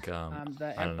 Like the I don't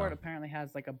airport know. apparently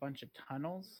has like a bunch of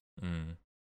tunnels.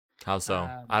 How so?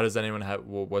 Um, How does anyone have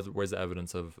where's the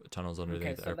evidence of tunnels under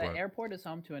Okay, the so airport? the airport is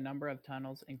home to a number of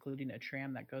tunnels, including a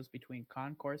tram that goes between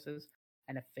concourses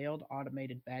and a failed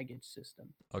automated baggage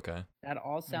system. Okay. That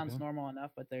all sounds Okay. normal enough,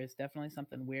 but there's definitely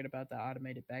something weird about the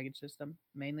automated baggage system,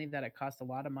 mainly that it cost a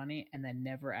lot of money and then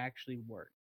never actually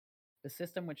worked. The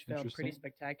system, which failed pretty Interesting.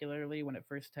 spectacularly when it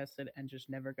first tested and just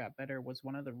never got better, was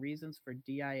one of the reasons for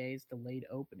DIA's delayed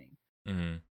opening.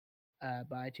 Mm-hmm.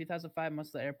 By 2005, most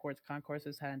of the airport's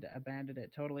concourses had abandoned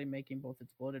it totally, making both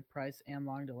its bloated price and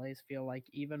long delays feel like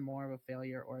even more of a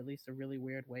failure, or at least a really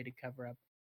weird way to cover up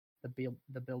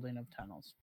the building of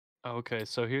tunnels. Okay.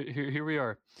 So here we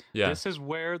are. Yeah. This is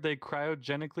where they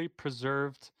cryogenically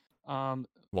preserved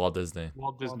Walt Disney.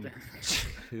 Walt Disney.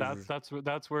 Jesus.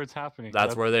 That's where it's happening.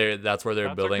 That's where they're that's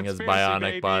our building his conspiracy, bionic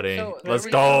baby. body. So, the Let's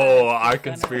reason go! that it's the Our center-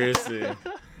 conspiracy.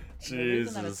 The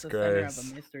reason that Jesus it's the center of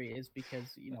Christ. a mystery is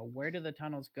because where do the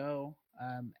tunnels go,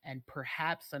 and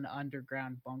perhaps an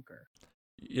underground bunker.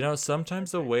 You know, sometimes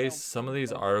the Like, way no, some of please these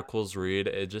don't. articles read,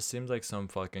 it just seems like some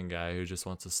fucking guy who just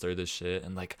wants to stir this shit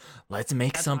and like, let's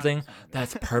make That's something 100% what it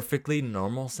that's is. perfectly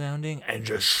normal sounding and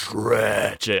just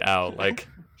stretch it out like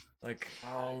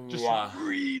oh, Just wow.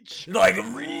 reach. Like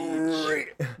reach.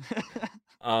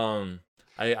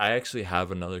 I actually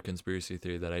have another conspiracy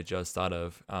theory that I just thought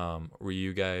of. Were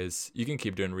you guys? You can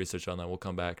keep doing research on that. We'll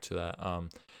come back to that.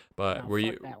 But No, were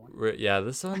you? fuck that one. Yeah,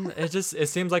 this one. It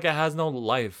seems like it has no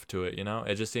life to it. You know,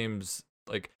 it just seems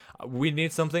like we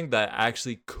need something that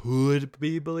actually could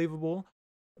be believable.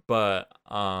 But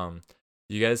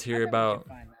you guys I hear bet we can about?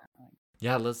 find that, like,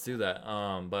 Yeah, let's do that.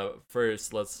 But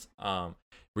first, let's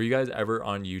were you guys ever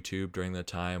on YouTube during the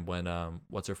time when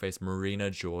what's her face, Marina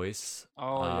Joyce?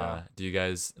 Oh yeah. Do you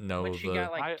guys know when she the?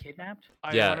 got like I- kidnapped.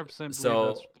 I Yeah, 100% believe so-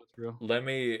 that's real. Let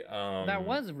me That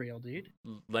was real, dude.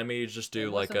 let me just do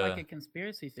It like wasn't a. like a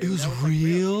conspiracy theory. was that was, like, real. She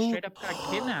real? straight up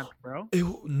got kidnapped, bro.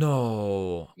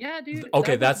 No. Yeah, dude.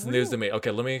 Okay, that was that's news to real. me.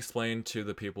 Okay, let me explain to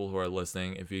the people who are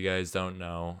listening. If you guys don't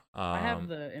know, I have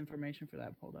the information for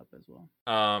that pulled up as well.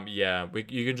 yeah,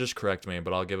 you can just correct me,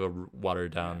 but I'll give a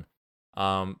watered down.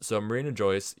 So Marina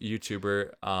Joyce,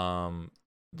 YouTuber,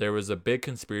 there was a big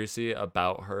conspiracy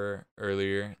about her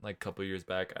earlier, like a couple years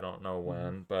back. I don't know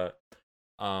when, but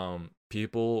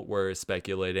people were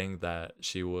speculating that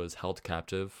she was held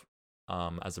captive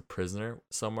as a prisoner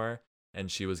somewhere, and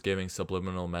she was giving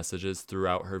subliminal messages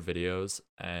throughout her videos,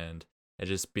 and it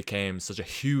just became such a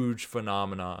huge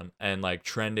phenomenon and like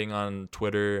trending on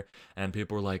Twitter, and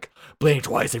people were like, blink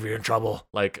twice if you're in trouble.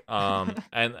 Like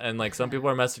and like some people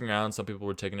are messing around, some people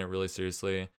were taking it really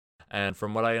seriously. And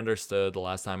from what I understood, the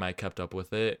last time I kept up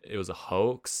with it, it was a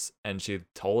hoax, and she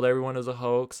told everyone it was a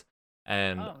hoax.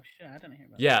 And Oh shit, I didn't hear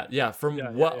about yeah, that. yeah. From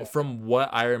Yeah. from what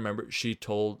I remember, she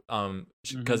told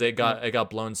because Mhm, it got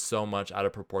blown so much out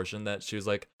of proportion that she was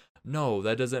like, no,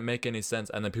 that doesn't make any sense.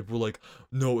 And then people were like,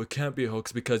 no, it can't be a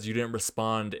hoax because you didn't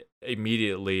respond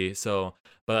immediately. So,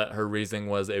 but her reasoning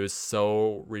was it was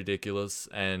so ridiculous,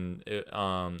 and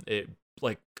it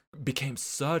like became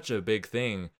such a big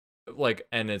thing, like,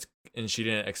 and she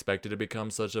didn't expect it to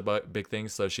become such a big thing,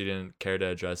 so she didn't care to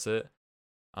address it.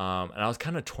 And I was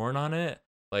kind of torn on it.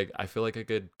 Like, I feel like I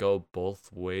could go both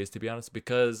ways, to be honest,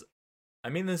 because I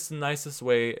mean this nicest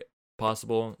way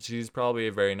possible. She's probably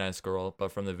a very nice girl,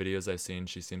 but from the videos I've seen,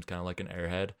 she seems kind of like an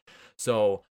airhead.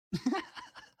 So,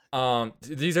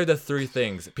 these are the three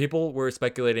things. People were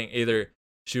speculating either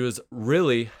she was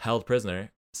really held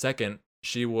prisoner, second,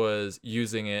 she was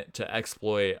using it to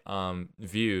exploit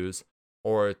views,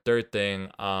 or third thing,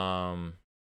 so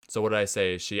what did I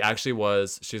say?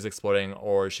 She's exploiting,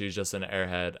 or she's just an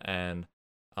airhead and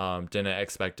didn't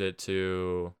expect it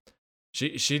to.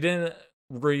 She didn't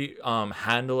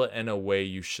handle it in a way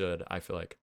you should, I feel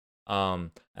like.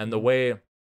 And the way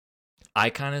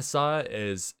I kind of saw it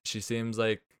is she seems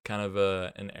like kind of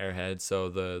an airhead, so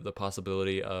the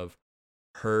possibility of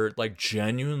her like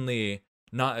genuinely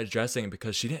not addressing it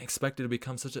because she didn't expect it to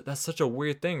become that's such a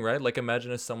weird thing, right? Like,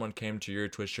 imagine if someone came to your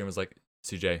Twitch stream and was like,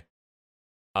 CJ,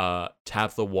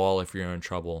 tap the wall if you're in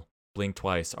trouble, blink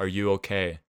twice, are you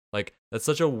okay? Like, that's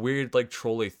such a weird, like,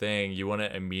 trolly thing. You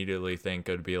wouldn't immediately think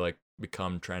it would be like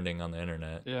become trending on the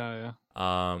internet. Yeah.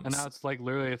 And now it's like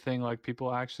literally a thing. Like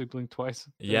people actually blink twice.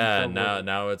 Yeah,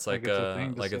 now it's like it's a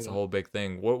thing to like say it's a that. whole big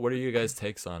thing. What are you guys'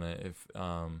 takes on it? If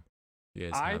you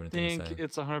guys I have anything to think say?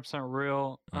 it's 100%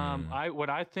 real. What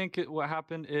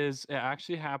happened is it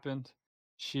actually happened.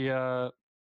 She and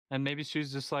maybe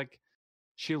she's just like,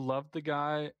 she loved the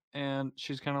guy, and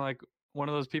she's kind of like one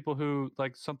of those people who,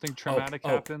 like, something traumatic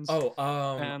happens,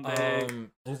 and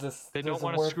they don't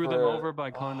want to screw them over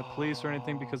by calling the police or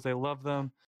anything because they love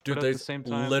them. Dude, but at the there's same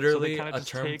time, so they literally kind of a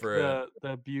just term take for it.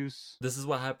 the abuse. This is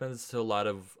what happens to a lot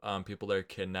of people that are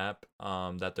kidnapped.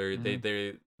 That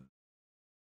they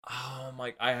oh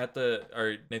my, I had to,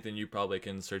 or Nathan, you probably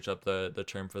can search up the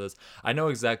term for this. I know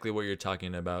exactly what you're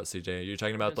talking about, CJ. You're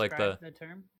talking about like Describe the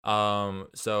term.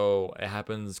 so it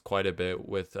happens quite a bit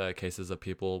with cases of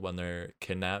people when they're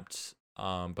kidnapped.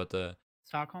 But the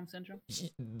Stockholm syndrome.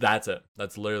 that's it.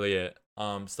 That's literally it.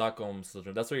 Stockholm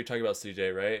syndrome. That's what you're talking about,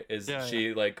 CJ, right? Is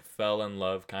she like fell in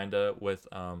love kinda with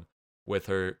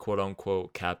her quote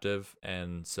unquote captive,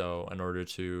 and so in order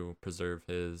to preserve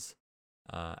his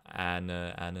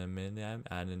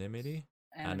anonymity.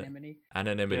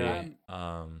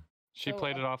 She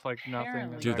played it off like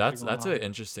nothing. Dude, that's an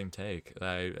interesting take.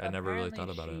 I never really thought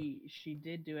about it. She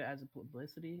did do it as a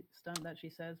publicity stunt, that she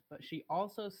says, but she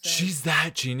also said she's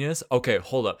that genius. Okay,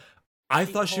 hold up. I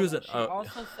thought she was. She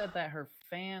also said that her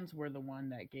fans were the one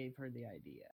that gave her the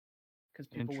idea. Because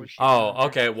people were. Oh,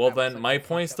 okay. Well, then my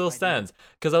point still stands.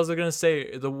 Because I was gonna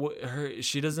say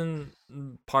she doesn't.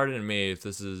 Pardon me if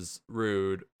this is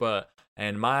rude, but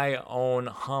in my own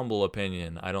humble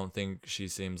opinion, I don't think she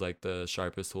seems like the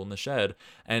sharpest tool in the shed.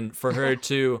 And for her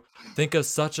to think of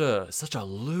such a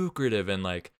lucrative and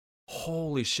like,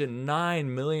 holy shit,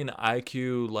 9 million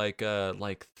IQ like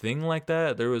thing like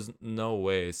that, there was no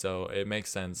way. So it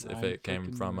makes sense if it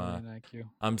came from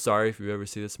I'm sorry if you ever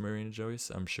see this, Marina Joyce.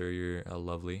 I'm sure you're a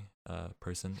lovely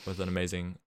person with an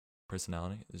amazing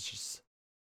personality. It's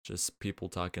just people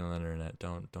talking on the internet.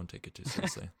 Don't take it too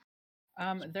seriously.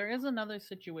 There is another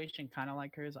situation kind of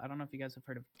like hers. I don't know if you guys have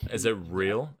heard of. Is it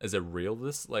real? Is it real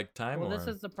this like time? Well, this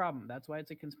is the problem. That's why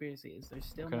it's a conspiracy. Is there's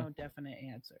still no definite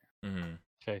answer.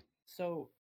 Okay. So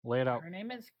lay it out. Her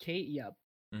name is Kate Yup.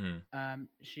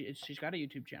 She's got a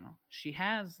YouTube channel. She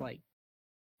has like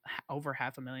over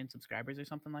 500,000 subscribers or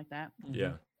something like that.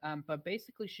 Yeah. But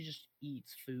basically, she just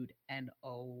eats food and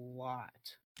a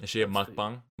lot. Is she a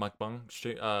mukbang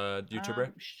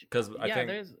YouTuber? Because I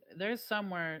think there's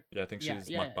somewhere. Yeah, I think she's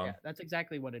mukbang. Yeah, that's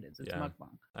exactly what it is. It's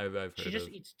mukbang. I've heard she just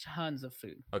eats tons of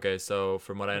food. Okay, so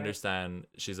from what I understand,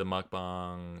 she's a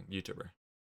mukbang YouTuber.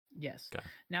 Yes. Okay.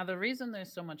 Now the reason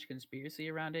there's so much conspiracy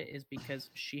around it is because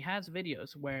she has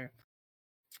videos where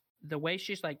the way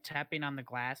she's like tapping on the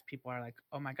glass, people are like,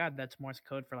 "Oh my god, that's Morse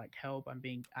code for like help. I've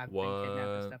been kidnapped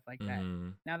and stuff like that."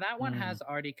 Now that one has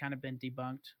already kind of been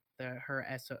debunked, her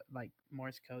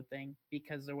Morse code thing,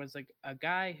 because there was like a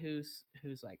guy who's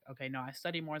like, "Okay, no, I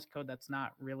study Morse code. That's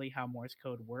not really how Morse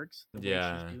code works. The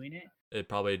way she's doing it. It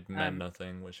probably meant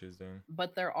nothing what she was doing."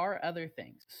 But there are other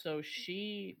things. So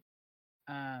she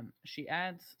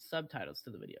adds subtitles to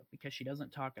the video because she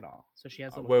doesn't talk at all. So she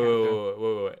has a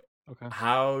wait. Okay.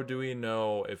 How do we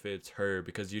know if it's her?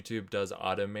 Because YouTube does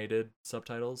automated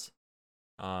subtitles.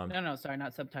 No, sorry,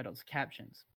 not subtitles,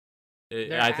 captions.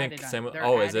 They're I think added same. they're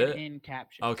Oh, is added it? in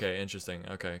captions. Okay, interesting.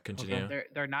 Okay, continue.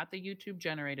 They're not the YouTube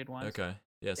generated ones. Okay,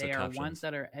 yeah. So They are captions. ones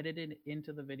that are edited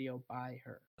into the video by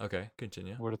her. Okay,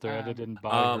 continue. What if they're Um, edited by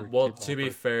her Well, keyboard? to be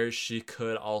fair, she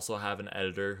could also have an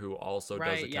editor who also does the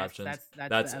Right, yes, captions. that's the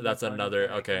That's other that's part of another.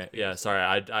 the Okay, yeah. conspiracy. Sorry,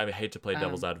 I hate to play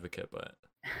devil's Um, advocate, but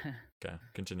okay,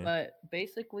 continue. But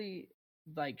basically,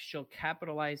 like she'll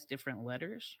capitalize different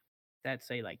letters that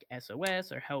say like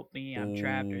SOS or help me, I'm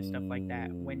trapped or stuff like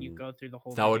that. When you Ooh. go through the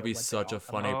whole That would video, be what they such all a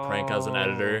come funny up. prank as an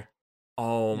editor.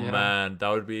 Oh Yeah. man, that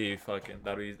would be fucking.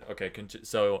 That'd be okay.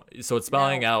 So it's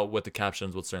spelling Now- out with the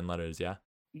captions with certain letters. Yeah.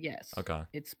 Yes. Okay.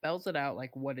 It spells it out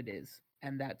like what it is,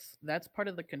 and that's part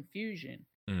of the confusion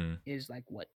Mm. is like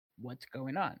what's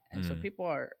going on, and so Mhm. people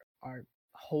are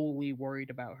wholly worried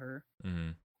about her.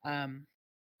 Mm.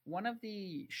 One of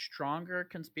the stronger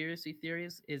conspiracy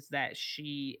theories is that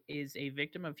she is a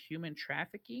victim of human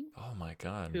trafficking Oh my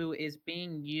god. who is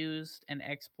being used and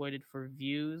exploited for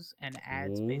views and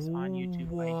ad space on YouTube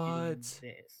by doing What?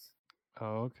 this.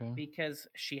 Oh, okay. Because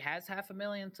she has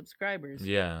 500,000 subscribers,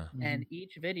 Yeah. and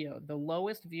each video, the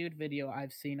lowest viewed video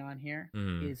I've seen on here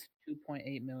Mhm. is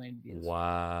 2.8 million views.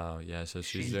 Wow. Yeah. So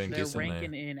she's doing They're decently.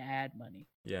 ranking in ad money.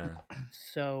 Yeah.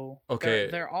 So Okay.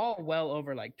 they're all well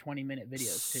over like 20-minute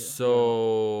videos too.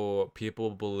 So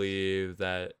people believe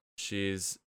that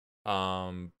she's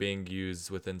being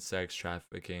used within sex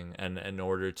trafficking, and in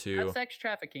order to Not sex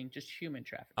trafficking, just human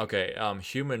trafficking. okay,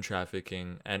 human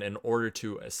trafficking, and in order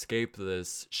to escape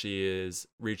this, she is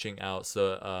reaching out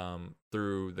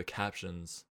through the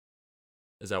captions.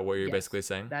 Is that what you're Yes, basically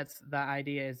saying? That's the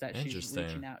idea, is that she's Interesting.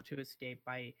 reaching out to escape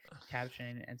by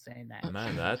captioning and saying that Man,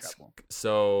 she's in that's trouble.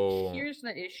 so. Here's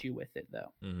the issue with it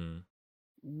though. Mm-hmm.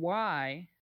 Why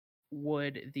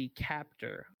would the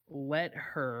captor let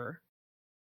her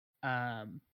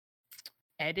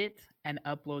edit and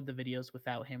upload the videos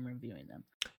without him reviewing them?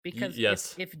 Because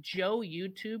yes. if Joe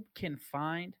YouTube can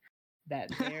find that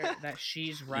that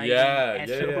she's writing Yeah,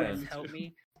 SOS yeah. help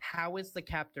me, how is the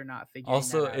captor not figuring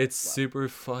Also, that out it's as well? super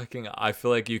fucking. I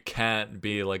feel like you can't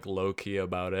be like low key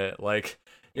about it. Like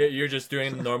you're just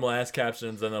doing normal ass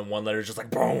captions, and then one letter just like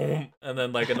boom, and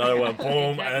then like another one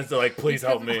boom, and it's like please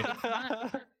help me.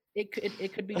 Because it's not-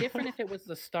 it could be different if it was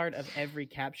the start of every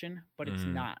caption, but it's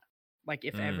Mhm. not. Like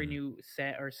if every Mm. new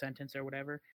set or sentence or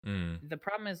whatever. Mm, The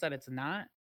problem is that it's not.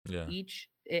 yeah.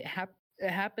 It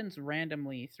happens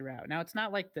randomly throughout. Now it's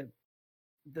not like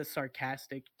the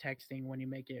sarcastic texting when you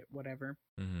make it whatever.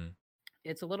 Mm-hmm.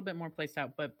 It's a little bit more placed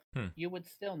out, but you would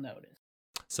still notice.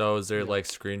 So is there Yeah. like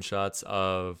screenshots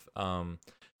of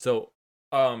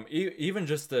even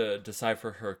just to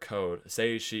decipher her code,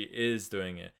 say she is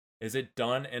doing it, is it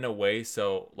done in a way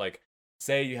so like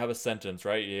say you have a sentence,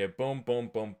 right? Yeah, boom, boom,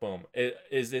 boom, boom.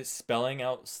 Is it spelling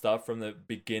out stuff from the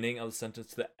beginning of the sentence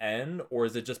to the end, or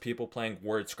is it just people playing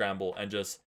word scramble and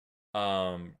just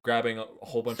grabbing a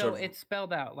whole bunch So of it's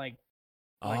spelled out like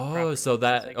oh, so properly.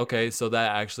 that It's like- okay, so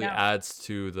that actually Now- adds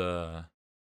to the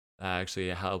that actually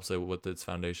helps it with its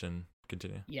foundation.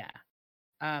 Continue. Yeah.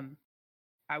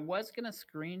 I was gonna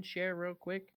screen share real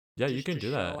quick. Yeah, you just can to do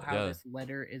show that. How Yeah. this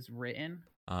letter is written.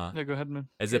 Yeah, go ahead, man.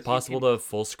 Is it Because you possible can- to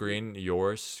full screen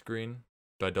your screen?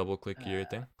 Do I double click your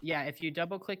thing? Yeah, if you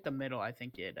double click the middle, I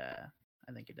think it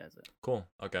does it. Cool.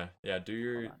 Okay. Yeah,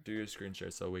 do on. your screen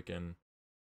share so we can.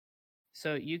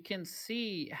 So you can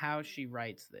see how she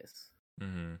writes this,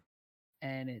 Mm-hmm.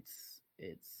 and it's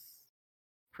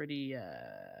pretty.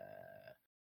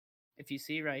 If you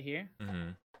see right here,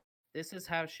 Mm-hmm. this is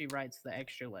how she writes the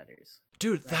extra letters.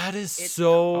 Dude, Right. that is It's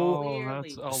so Oh,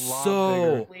 that's a clearly- lot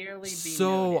so bigger. Clearly be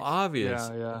so noticed. obvious.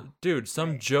 Yeah. Dude,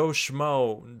 some Right. Joe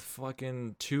Schmo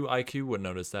fucking 2 IQ would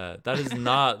notice that. That is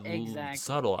not Exactly,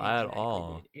 subtle at exactly,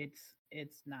 all. dude.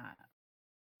 It's not.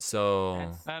 So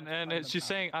That's- And part of the she's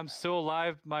saying, problem. "I'm still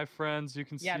alive, my friends. You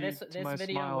can Yeah, see this to my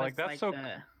video smile." was Like that's so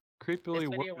the, creepily this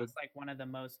video worded. was like one of the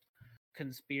most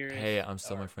conspiracy. hey, I'm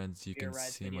still my friends. You can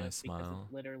theorized see my videos because smile.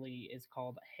 It literally is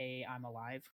called "Hey, I'm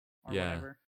Alive" or Yeah.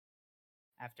 whatever.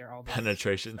 After all this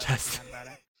Penetration stuff test.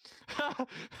 that's come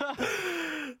about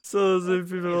it. So those are Dude,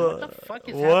 people. what the fuck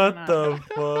is What happening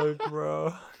the fuck,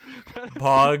 bro?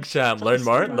 PogChamp. Learn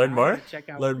more. Hold on, Learn I more. gotta check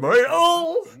out Learn what more. this is.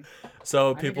 Oh.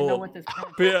 So I need to know people, what this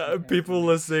penetration test people is.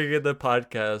 listening in the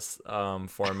podcast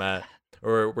format,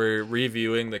 or we're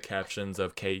reviewing the captions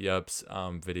of Kate Yup's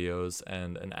videos,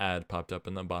 and an ad popped up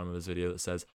in the bottom of his video that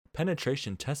says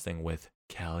penetration testing with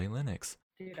Kali Linux.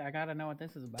 Dude, I gotta know what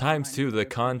this is about. Times Might 2 need the to go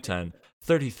check it content. out.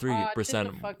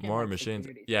 33% fucking, more like, machines.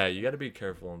 security Yeah, thing. you gotta be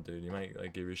careful, dude. You might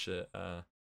like give your shit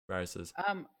viruses.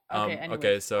 Okay, Okay,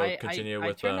 anyways, so continue I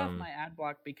with turned off my ad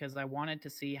block because I wanted to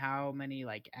see how many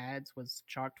like ads was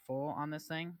chocked full on this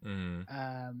thing. mm,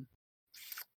 Um,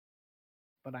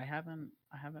 but I haven't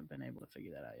been able to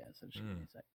figure that out yet. So just give me a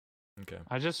sec. okay.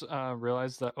 I just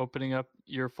realized that opening up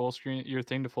your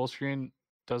thing to full screen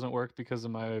doesn't work because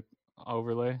of my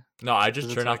overlay. No, I 'Cause just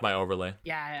it's turned off like- my overlay.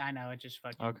 Yeah, I know. It just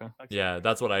fucking Okay. fucks Yeah, everything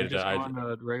that's up. what I I did. just go on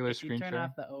a regular If you screen turn share.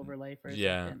 off the overlay for a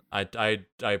Yeah, second.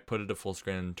 I put it to full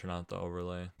screen and turn out the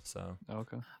overlay. So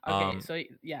Okay. Okay, so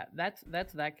yeah, that's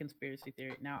that conspiracy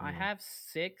theory. Now I Mm. have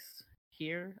 6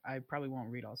 here. I probably won't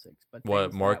read all 6, but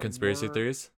what things more that conspiracy were-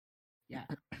 theories? Yeah,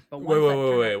 but Wait, ones wait, that wait,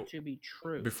 turned wait. out to be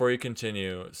true. Before you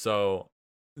continue, so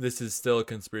this is still a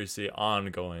conspiracy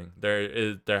ongoing.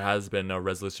 There has been no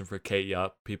resolution for Kate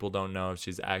Yup. People don't know if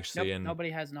she's actually Nope, in. nobody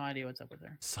has no idea what's up with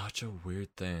her. Such a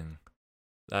weird thing.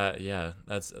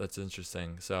 That's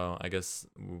interesting. So I guess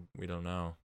we don't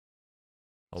know.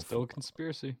 Still a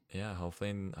conspiracy. Yeah,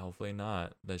 hopefully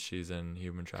not that she's in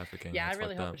human trafficking. Yeah, I That's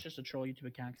really fucked hope up. it's just a troll YouTube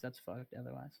account because that's fucked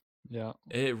otherwise. Yeah.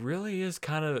 It really is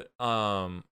kind of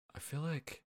I feel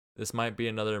like this might be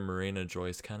another Marina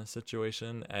Joyce kind of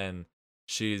situation, and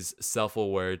she's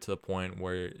self-aware to the point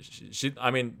where she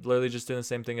I mean literally just doing the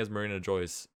same thing as Marina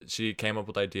Joyce. She came up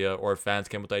with the idea, or fans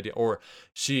came up with the idea, or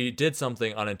she did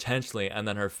something unintentionally and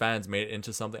then her fans made it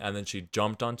into something and then she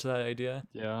jumped onto that idea.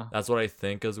 Yeah. That's what I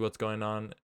think is what's going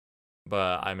on.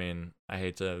 But I mean, I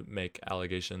hate to make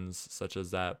allegations such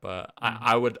as that, but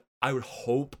I would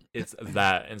hope it's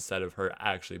that instead of her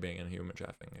actually being in human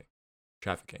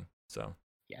trafficking. So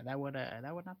Yeah, that would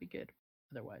not be good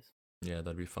otherwise. yeah,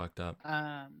 that'd be fucked up.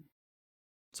 Um,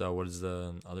 So what is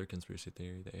the other conspiracy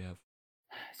theory that you have?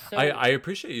 so I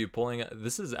appreciate you pulling.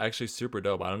 This is actually super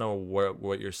dope. I don't know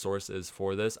what your source is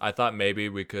for this. I thought maybe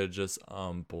we could just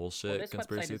bullshit this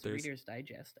conspiracy website is theories. Reader's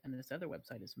Digest, and this other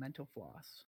website is Mental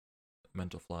Floss.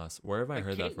 Mental floss. Where have I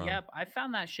heard that from? Yep, I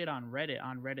found that shit on Reddit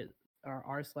or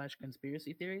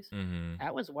r/conspiracy theories. Mm-hmm.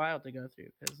 That was wild to go through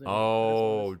because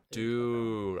Oh,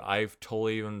 dude, I've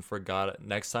totally even forgot it.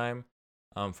 Next time,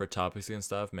 for topics and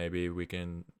stuff, maybe we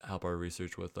can help our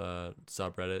research with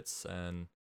subreddits and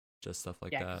just stuff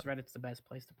like yeah, that. because Reddit's the best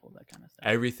place to pull that kind of stuff.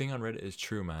 Everything on Reddit is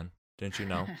true, man. Didn't you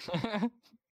know?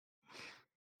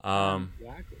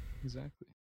 Exactly.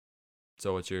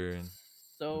 So what's your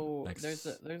So next-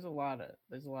 there's a lot of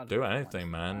do different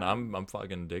anything, ones. man? I'm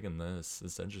fucking digging this.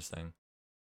 It's interesting.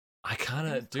 I kind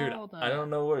think of, it's dude. called, I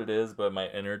don't know what it is, but my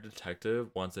inner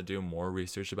detective wants to do more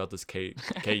research about this Kate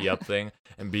Yup thing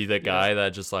and be the guy that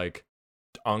just like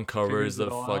uncovers Figures it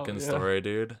the all fucking out, yeah. story,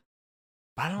 dude.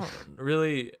 I don't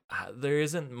really. There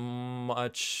isn't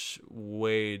much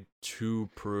way to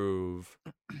prove.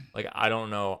 Like I don't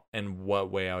know in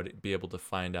what way I would be able to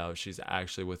find out she's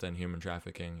actually within human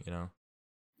trafficking. You know.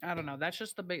 I don't know. That's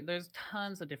just the big. There's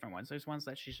tons of different ones. There's ones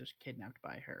that she's just kidnapped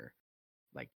by her,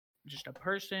 like just a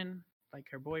person, like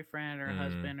her boyfriend or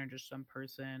husband or just some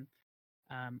person.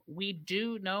 We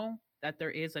do know that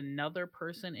there is another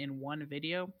person in one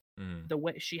video. Mm, The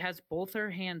way she has both her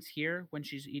hands here when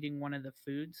she's eating one of the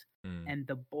foods, mm. and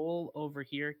the bowl over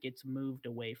here gets moved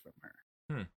away from her.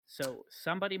 Hmm. So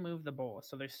somebody moved the bowl.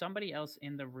 So there's somebody else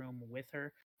in the room with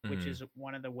her, which Mhm. is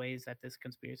one of the ways that this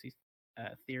conspiracy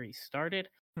theory started.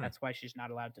 Hmm. That's why she's not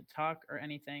allowed to talk or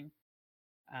anything.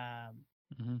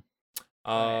 Mm-hmm.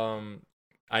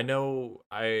 I know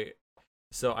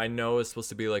I know it's supposed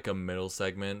to be like a middle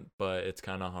segment, but it's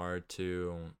kind of hard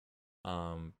to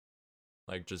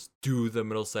like just do the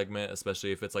middle segment,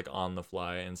 especially if it's like on the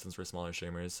fly, and since we're smaller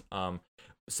streamers.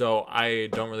 So I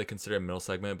don't really consider a middle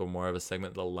segment, but more of a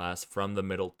segment that'll last from the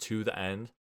middle to the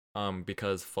end.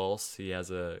 Because False, he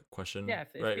has a question. Yeah,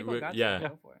 if right? people got Yeah. to,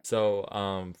 go for it.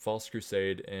 So, False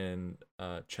Crusade in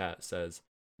chat says,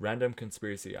 random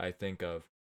conspiracy I think of.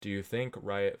 Do you think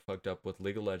Riot fucked up with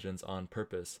League of Legends on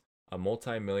purpose? A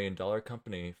multi-million-dollar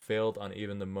company failed on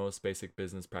even the most basic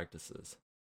business practices.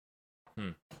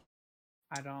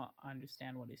 I don't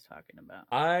understand what he's talking about.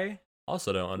 I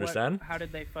also don't understand. How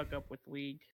did they fuck up with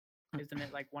League? Isn't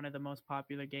it like one of the most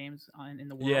popular games in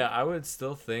the world? Yeah, I would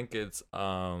still think it's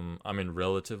I mean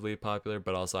relatively popular,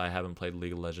 but also I haven't played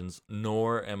League of Legends,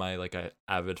 nor am I like an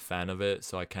avid fan of it,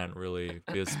 so I can't really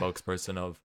be a spokesperson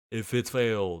of if it's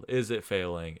failed, is it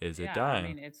failing, is it dying?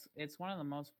 I mean, it's one of the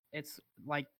most. It's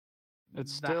like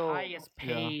It's the still highest yeah.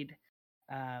 paid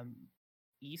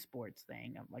esports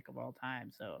thing of all time.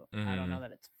 So I don't know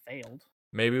that it's failed.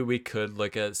 Maybe we could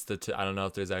look at I don't know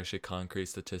if there's actually concrete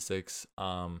statistics.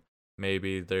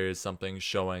 Maybe there's something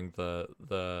showing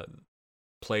the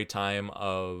playtime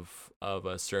of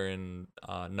a certain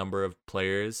number of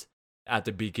players at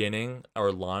the beginning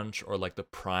or launch or like the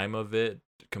prime of it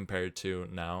compared to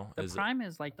now? The Is it? prime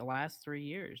is like the last 3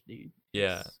 years, dude.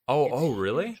 Yeah. It's Oh,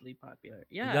 really? hugely popular.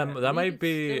 Yeah, That League might is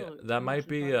be still that might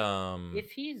hugely be popular.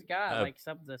 If he's got uh, like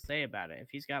something to say about it, if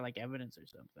he's got like evidence or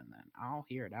something, then I'll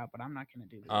hear it out. But I'm not gonna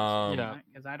do the research Yeah.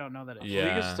 because I don't know that it's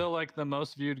Yeah. League is still like the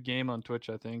most viewed game on Twitch,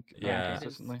 I think. Yeah.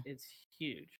 Consistently. it's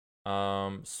huge.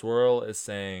 Swirl is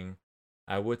saying,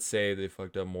 I would say they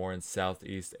fucked up more in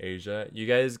Southeast Asia. You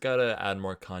guys gotta add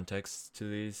more context to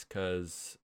these,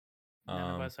 cause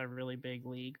None of us are really big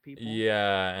League people.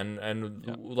 yeah, and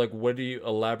Yeah. like, what do you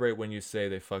elaborate when you say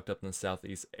they fucked up in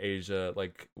Southeast Asia?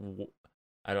 Like,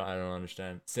 I don't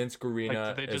understand. Since Garena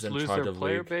Like, did they is just in lose charge their of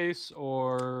player League. base,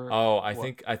 or Oh,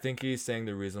 what? I think he's saying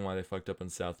the reason why they fucked up in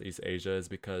Southeast Asia is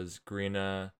because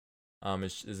Garena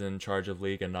is in charge of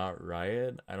League and not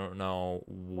Riot. I don't know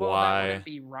Well, that why. wouldn't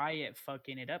be Riot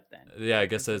fucking it up then. Yeah, I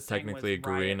guess Because the it's thing was technically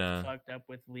Riot Garena. fucked up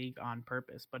with League on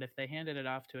purpose. But if they handed it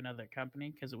off to another company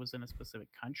because it was in a specific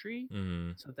country,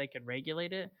 Mhm. so they could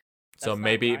regulate it, So that's not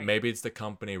maybe Riot. it's the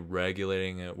company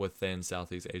regulating it within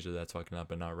Southeast Asia that's fucking up,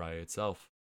 and not Riot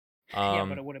itself. Yeah,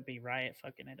 but it wouldn't be Riot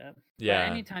fucking it up. Yeah.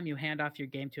 But anytime you hand off your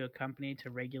game to a company to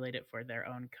regulate it for their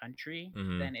own country,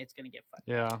 Mhm. then it's gonna get fucked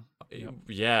up. Yeah. Yep.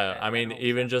 Yeah, I That mean, whole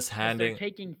even stuff. just 'Cause they're handing.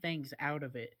 taking things out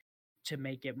of it to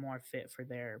make it more fit for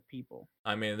their people.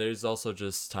 I mean, there's also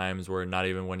just times where not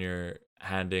even when you're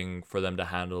handing for them to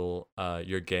handle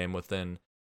your game within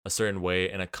a certain way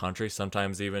in a country,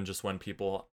 sometimes even just when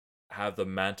people have the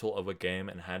mantle of a game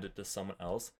and hand it to someone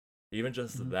else, even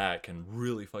just Mhm. that can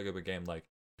really fuck up a game. Like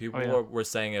people yeah. were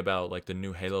saying about like the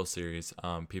new Halo series,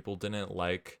 people didn't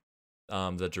like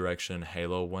the direction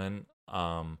Halo went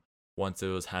once it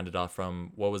was handed off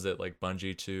from, what was it, like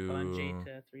Bungie to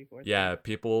 343. yeah,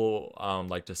 people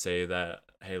like to say that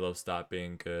Halo stopped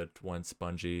being good once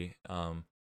Bungie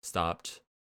stopped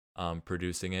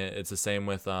producing it. It's the same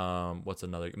with what's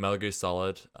another, Metal Gear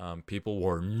Solid. People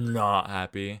were not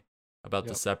happy about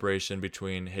the Yep. separation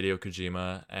between Hideo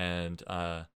Kojima and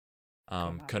Konami.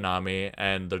 Konami,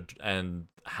 and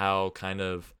how kind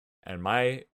of, in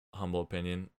my humble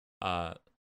opinion,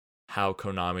 how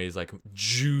Konami is like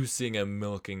juicing and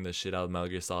milking the shit out of Metal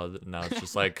Gear Solid. Now it's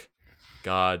just like,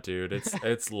 God, dude,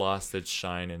 it's lost its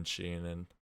shine and sheen, and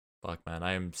fuck, man,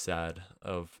 I am sad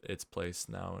of its place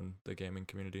now in the gaming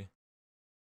community.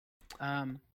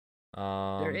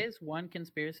 There is one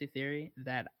conspiracy theory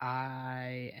that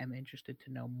I am interested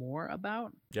to know more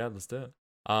about. Yeah, let's do it.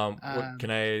 What can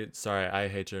I? Sorry, I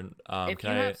hate your. If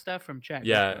Can you I? have stuff from chat, go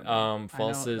Yeah. for it, man. I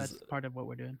False know is. that's part of what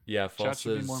we're doing. Yeah, Chat false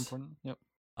should be more is. important.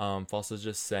 Yep. False is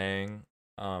just saying.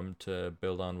 To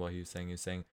build on what he's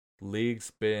saying, League's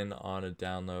been on a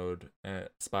download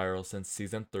spiral since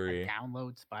season 3. A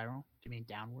download spiral? Do you mean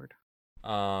downward?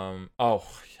 Oh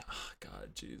God,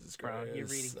 Jesus Bro, Christ. you're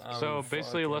reading. So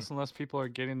basically, fucking- less and less people are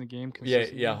getting the game Yeah,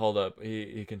 consistently. hold up.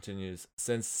 He continues.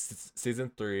 Since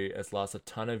season 3, it's lost a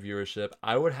ton of viewership.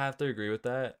 I would have to agree with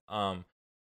that.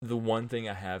 The one thing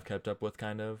I have kept up with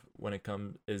kind of when it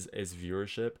comes is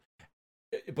viewership,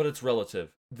 but it's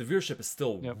relative. The viewership is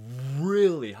still Yep.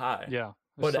 really high. Yeah.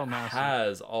 It's but still it massive.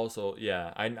 has also,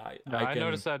 yeah. I I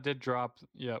noticed that did drop.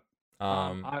 Yep.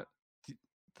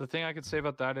 The thing I could say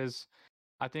about that is,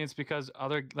 I think it's because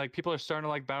other people are starting to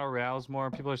like battle royales more.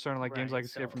 People are starting to like games Right, like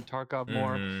Escape so- from Tarkov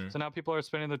more. Mhm. So now people are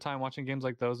spending their time watching games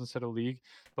like those instead of League.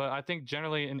 But I think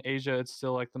generally in Asia, it's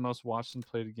still like the most watched and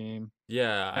played game.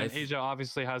 Yeah, And Asia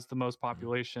obviously has the most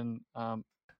population.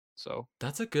 So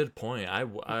that's a good point.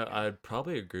 I'd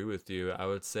probably agree with you. I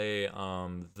would say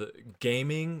the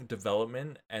gaming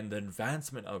development and the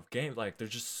advancement of games, like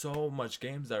there's just so much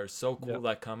games that are so cool Yep.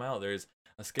 that come out. There's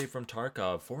Escape from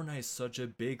Tarkov. Fortnite's such a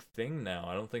big thing now.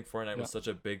 I don't think Fortnite was such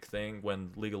a big thing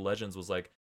when League of Legends was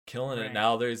like killing it. Right.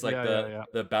 Now there's like Yeah.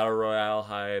 the battle royale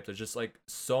hype. There's just like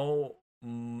so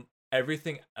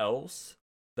everything else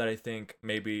that I think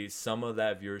maybe some of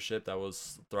that viewership that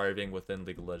was thriving within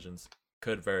League of Legends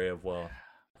could very well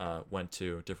went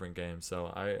to different games.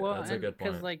 So that's a good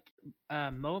point. Because like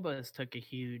MOBAs took a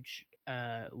huge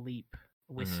leap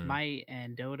with Mhm. Smite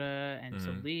and Dota, and so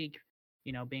Mhm. League,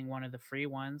 being one of the free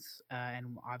ones,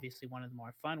 and obviously one of the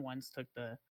more fun ones, took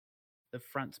the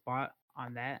front spot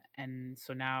on that. And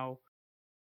so now,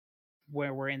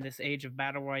 where we're in this age of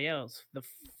battle royales, the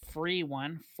free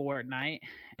one, Fortnite,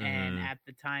 and Mhm. at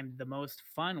the time the most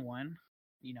fun one,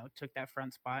 took that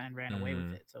front spot and ran away with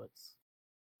Mhm. it. So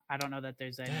I don't know that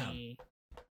there's Damn.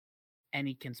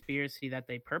 any conspiracy that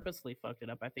they purposely fucked it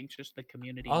up. I think it's just the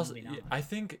community Also, moving on. I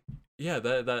think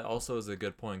that also is a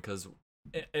good point, because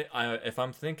if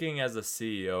I'm thinking as a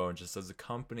CEO and just as a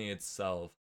company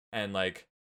itself, and like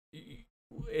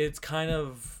it's kind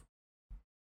of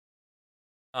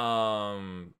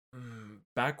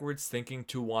backwards thinking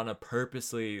to want to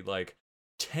purposely like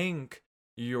tank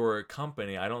your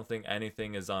company. I don't think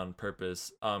anything is on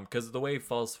purpose. Because the way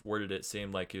False worded it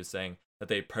seemed like he was saying that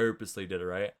they purposely did it,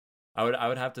 right? I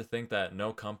would have to think that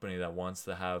no company that wants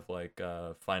to have like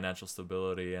financial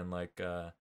stability and like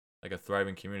a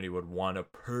thriving community would want to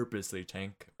purposely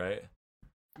tank, right?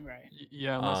 Right.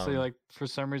 Yeah, unless they Um, like for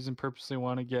some reason purposely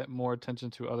want to get more attention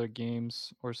to other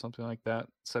games or something like that,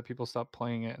 so people stop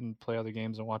playing it and play other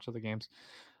games and watch other games.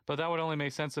 But that would only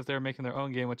make sense if they're making their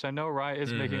own game, which I know Riot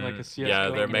is making like a Yeah,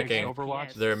 CS:GO they're mixed making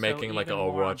Overwatch. they're So making like an even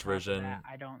more on Overwatch top of version. that,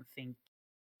 I don't think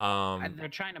Um, they're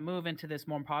trying to move into this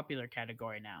more popular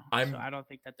category now. So I'm I don't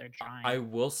think that they're trying. I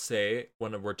will say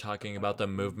when we're talking about the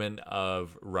movement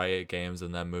of Riot Games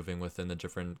and them moving within the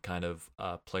different kind of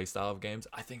play style of games,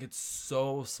 I think it's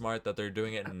so smart that they're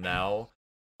doing it now,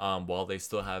 while they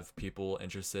still have people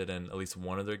interested in at least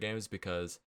one of their games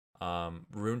because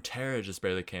Runeterra just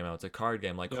barely came out. It's a card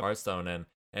game like Yep. Hearthstone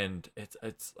and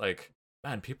it's like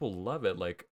man, people love it.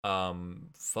 Like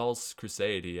False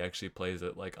Crusade, he actually plays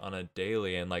it like on a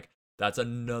daily and like that's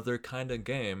another kind of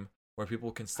game where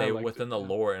people can stay liked within it, the yeah.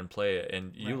 lore and play it,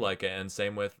 and you Right. like it, and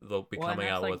same with they'll be Well, and coming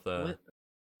that's out like with a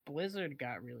Blizzard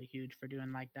got really huge for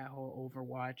doing like that whole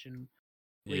Overwatch and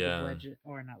League of yeah Legends,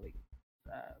 or not League.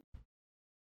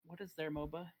 What is their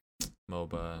MOBA?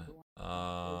 MOBA.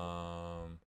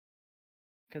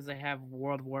 Because they have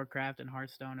World of Warcraft and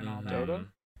Hearthstone and all that. Dota?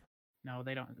 No,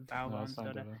 they don't. Valve No, owns it's not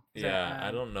Dota. Dota. Is Yeah, that,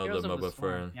 I don't know Heroes the of MOBA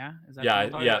Storm, for. Yeah, is that Yeah,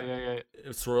 the one? Oh yeah.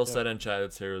 yeah. Swirl Yeah. said in chat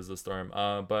it's Heroes of the Storm.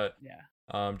 But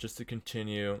Yeah. just to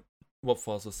continue what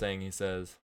False was saying, he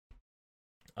says,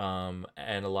 and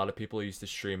a lot of people used to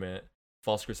stream it.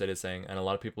 False Crusade is saying, and a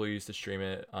lot of people used to stream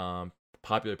it.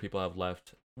 Popular people have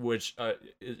left, which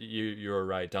you're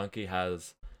right. Donkey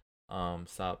has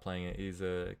stopped playing it. He's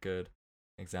a good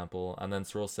example. And then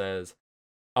Swirl says,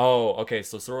 oh, okay,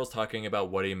 so Swirl's talking about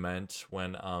what he meant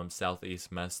when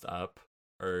Southeast messed up,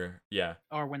 or yeah.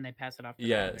 Or when they pass it off. To the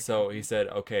Yeah, other so company. he said,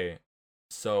 okay,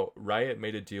 so Riot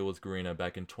made a deal with Garena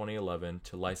back in 2011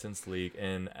 to license League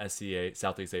in SEA,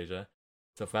 Southeast Asia.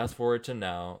 So fast forward to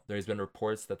now, there's been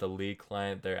reports that the League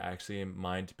client there actually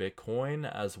mined Bitcoin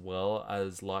as well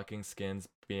as locking skins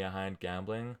behind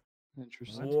gambling.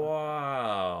 Interesting.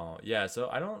 Wow. Yeah, so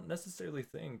I don't necessarily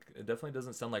think it definitely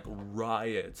doesn't sound like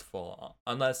Riot's fault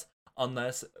unless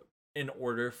in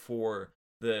order for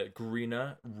the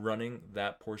Garena running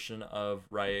that portion of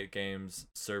Riot Games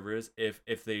servers, if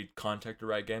they contact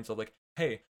Riot Games, they're like,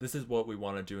 hey, this is what we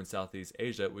want to do in Southeast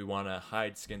Asia. We want to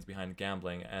hide skins behind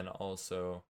gambling and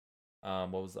also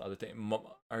what was the other thing?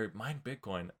 Or mine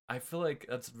Bitcoin. I feel like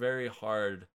that's very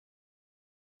hard.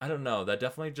 I don't know. That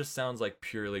definitely just sounds like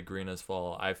purely Garena's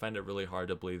fault. I find it really hard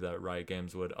to believe that Riot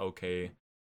Games would okay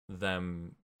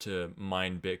them to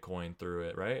mine Bitcoin through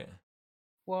it, right?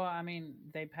 Well, I mean,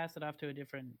 they passed it off to a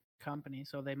different company,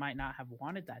 so they might not have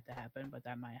wanted that to happen, but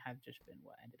that might have just been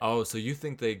what ended up. Oh, so you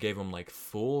think they gave them like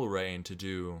full reign to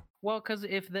do? Well, because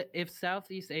if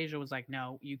Southeast Asia was like,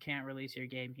 no, you can't release your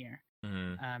game here,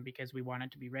 because we want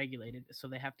it to be regulated, so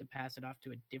they have to pass it off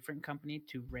to a different company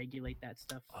to regulate that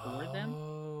stuff for them.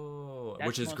 Oh, That's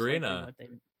which is most likely Garena. what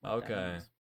that Okay. means.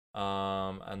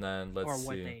 And then let's Or see.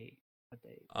 what they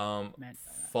meant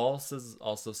by that. False is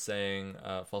also saying,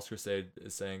 False Crusade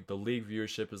is saying the league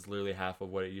viewership is literally half of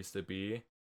what it used to be.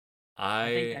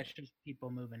 I think that's just people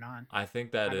moving on. I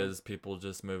think that is people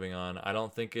just moving on. I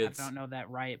don't think it's. I don't know that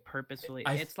Riot purposely.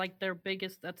 I It's like their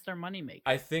biggest. That's their money maker.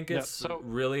 I think Yeah, it's so-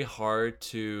 really hard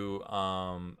to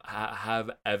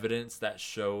have evidence that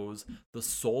shows the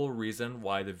sole reason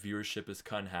why the viewership is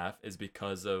cut in half is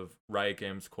because of Riot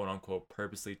Games quote unquote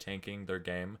purposely tanking their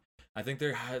game. I think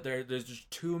there's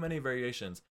just too many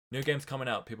variations. New games coming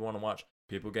out, people want to watch.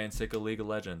 People getting sick of League of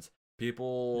Legends.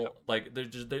 People like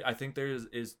I think there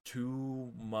is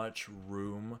too much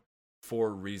room for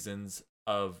reasons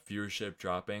of viewership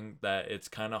dropping that it's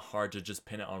kind of hard to just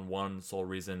pin it on one sole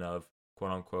reason of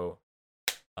quote unquote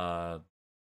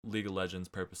League of Legends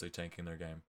purposely tanking their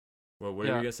game. What are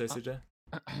you gonna say, CJ?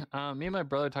 Me and my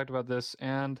brother talked about this,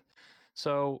 and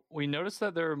so we noticed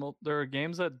that there are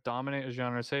games that dominate a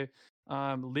genre. Say,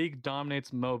 League dominates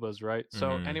MOBAs, right?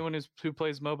 So Mhm. anyone who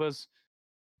plays MOBAs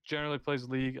generally plays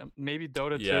League, maybe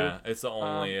Dota too. Yeah, it's the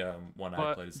only one I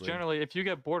But play is League. generally, if you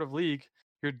get bored of League,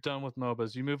 you're done with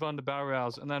MOBAs. You move on to Battle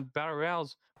Royales, and then Battle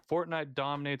Royales, Fortnite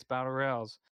dominates Battle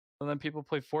Royales. And then people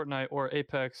play Fortnite or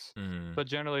Apex, but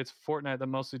generally it's Fortnite that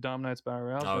mostly dominates Battle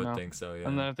Royales. I right would now. think so, yeah.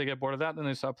 And then if they get bored of that, then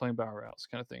they stop playing Battle Royales,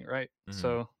 kind of thing, right?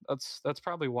 So that's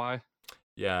probably why.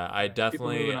 Yeah, I People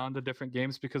moving definitely. on to different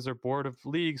games because they're bored of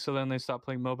League, so then they stop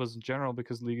playing MOBAs in general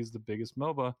because League is the biggest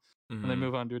MOBA, and they Mhm.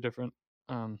 move on to a different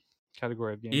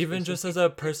category of games. Even basically. just as a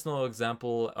personal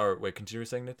example, or wait, continue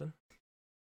saying, Nathan.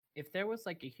 If there was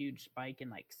like a huge spike in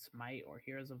like Smite or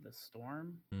Heroes of the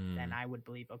Storm, then Mm. I would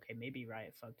believe, okay, maybe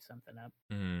Riot fucked something up.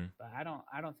 Mm. But I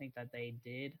don't think that they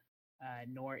did.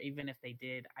 Nor even if they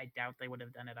did, I doubt they would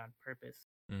have done it on purpose.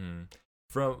 Mm.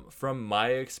 From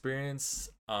my experience,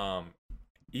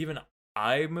 even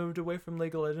I moved away from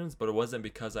League of Legends, but it wasn't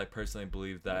because I personally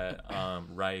believe that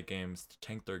Riot Games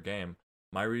tanked their game.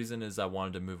 My reason is I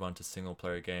wanted to move on to single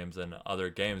player games and other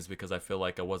games because I feel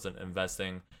like I wasn't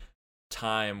investing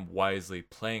time wisely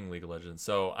playing League of Legends.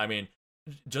 So I mean,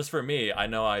 just for me, I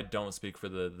know I don't speak for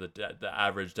the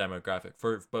average demographic.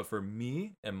 But for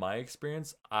me and my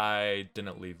experience, I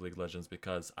didn't leave League of Legends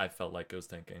because I felt like it was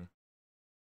tanking.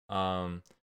 Um,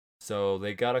 so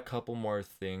they got a couple more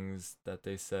things that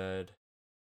they said.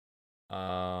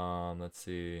 Let's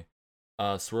see.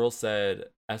 Esril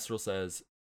says,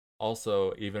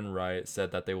 also, even Riot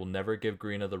said that they will never give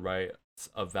Garena the rights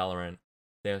of Valorant.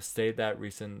 They have stated that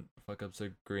recent fuck ups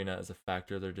of Garena as a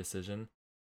factor of their decision.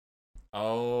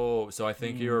 Oh, so I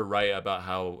think you were right about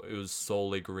how it was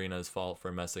solely Garena's fault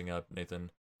for messing up,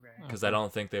 Nathan. Right. Because I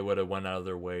don't think they would have went out of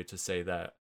their way to say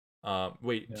that.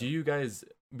 Wait, do Yeah. you guys,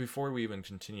 before we even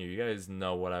continue, you guys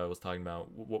know what I was talking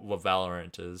about, what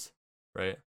Valorant is,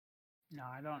 right? No,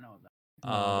 I don't know that.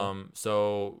 No, I don't.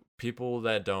 So people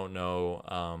that don't know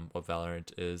what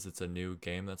Valorant is, it's a new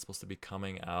game that's supposed to be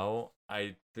coming out.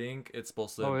 I think it's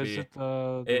supposed to Oh, be is it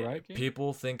the Riot game?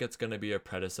 people think it's going to be a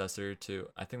predecessor to,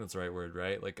 I think that's the right word,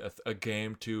 right? Like a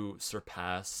game to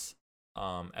surpass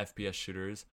FPS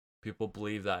shooters. People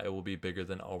believe that it will be bigger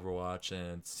than Overwatch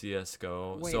and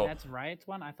CS:GO. Wait, So that's Riot's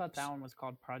one? I thought that one was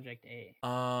called Project A.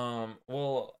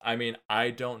 well, I mean, I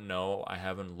don't know. I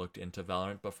haven't looked into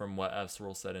Valorant, but from what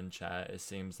Esril said in chat, it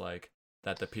seems like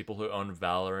that the people who own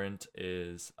Valorant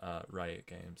is Riot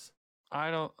Games.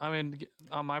 I mean,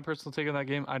 on my personal take on that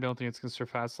game, I don't think it's gonna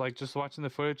surpass. Like just watching the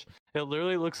footage, it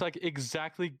literally looks like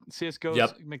exactly CS:GO's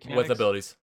Yep, mechanics with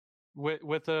abilities. with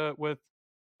Dude,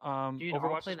 I'll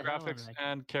Overwatch's play the hell out of graphics that.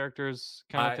 and characters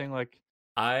kind of I thing, like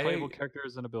playable I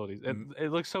characters and abilities. m- It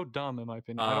looks so dumb in my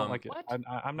opinion. I don't like it. What?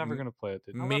 I'm never m- gonna play it,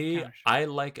 dude. love me, Counter-Strike. I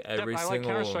like Except every I like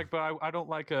Counter single Strike, but I don't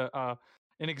like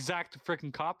an exact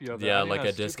freaking copy of it. yeah, I think like a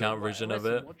that's stupid. discount version of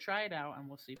Listen, it. we'll try it out and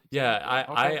we'll see if it's Yeah, any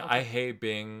good. Okay, I okay. hate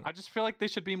being I just feel like they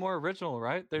should be more original,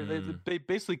 right? Mm. They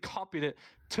basically copied it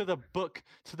to the book,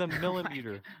 to the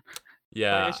millimeter. Like,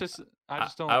 yeah. it's just I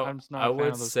just don't. I I'm just not I a fan would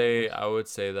of those say techniques. I would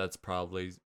say that's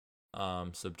probably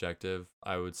subjective.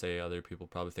 I would say other people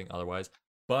probably think otherwise.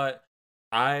 But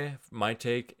my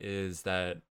take is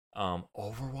that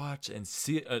Overwatch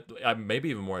and maybe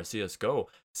even more CS:GO.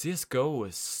 CS:GO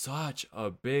is such a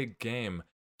big game.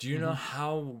 Do you know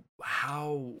how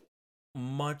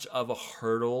much of a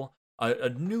hurdle a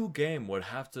new game would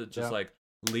have to just Yeah. like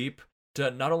leap to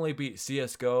not only beat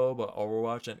CS:GO but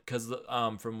Overwatch, and because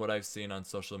from what I've seen on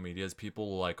social medias,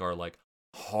 people like are like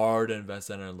hard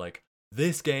invested in like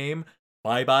this game.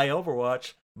 Bye bye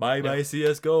Overwatch. Bye bye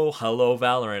CS:GO. Hello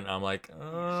Valorant. I'm like,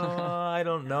 I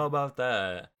don't know about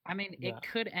that. I mean, Yeah. it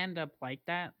could end up like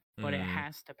that, but it Mm.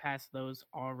 has to pass those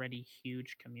already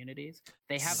huge communities.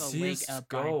 They have a leg up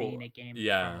by CS:GO, being a game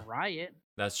yeah. from Riot,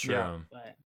 That's true. Yeah.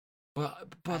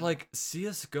 but But like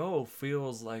CS:GO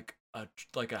feels like a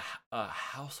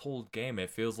household game. It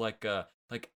feels like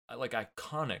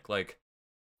iconic. Like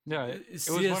Yeah, it was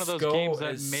one of those games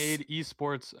that made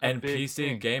esports a and big PC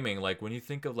thing. gaming. Like when you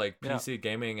think of like Yeah. PC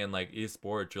gaming and like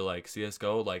esports, you're like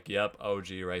CS:GO. Like yep,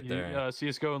 OG right there.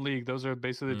 CS:GO and League, those are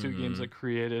basically the two games Mhm. that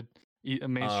created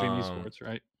mainstream esports,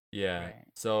 right? Yeah. Right.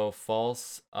 So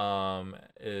false.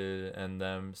 And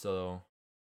them. So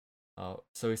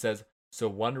he says, so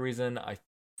one reason I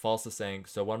false is saying,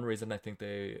 so one reason I think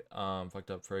they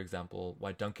fucked up, for example,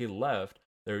 why Donkey left,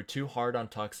 they were too hard on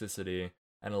toxicity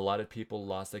and a lot of people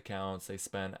lost accounts. They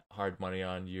spent hard money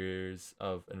on years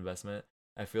of investment.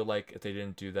 I feel like if they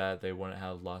didn't do that, they wouldn't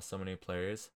have lost so many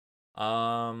players.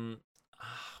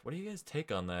 What do you guys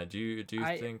take on that? Do you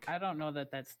think I don't know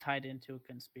that that's tied into a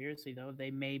conspiracy though.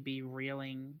 They may be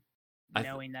reeling, I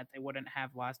th- knowing that they wouldn't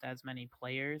have lost as many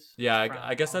players. yeah, I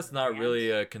from guess all that's the not really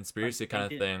bans, a but conspiracy they kind of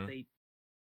didn't- thing.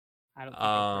 I don't think they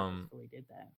Um, purposefully did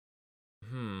that.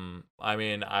 I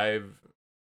mean, I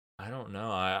don't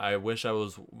know. I wish I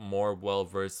was more well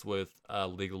versed with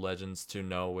League of Legends to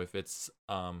know if it's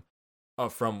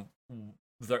from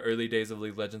the early days of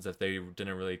League of Legends, if they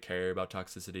didn't really care about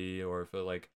toxicity or if it,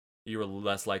 like you were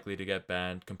less likely to get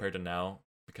banned compared to now,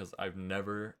 because I've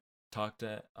never talked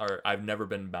to, or I've never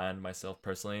been banned myself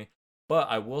personally, but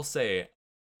I will say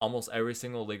almost every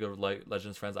single League of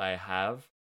Legends friends I have,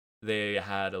 they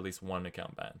had at least one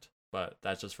account banned. But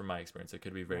that's just from my experience. It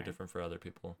could be very Right. different for other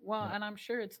people. Well, Yeah. and I'm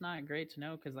sure it's not great to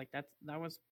know because like that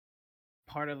was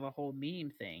part of the whole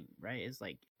meme thing, right? Is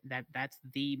like that's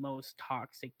the most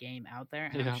toxic game out there,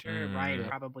 and I'm Yeah. sure Riot Mm.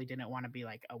 probably didn't want to be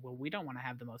like, oh well, we don't want to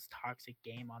have the most toxic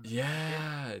game on the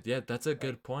market. Yeah, that's a Like,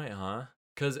 good point, huh?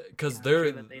 Cause yeah, I'm they're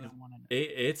sure that they don't want to.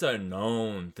 it's a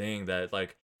known thing that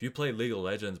like if you play League of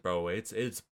Legends, bro, it's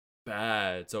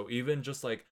bad. So even just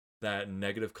like that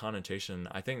negative connotation,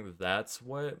 I think that's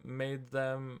what made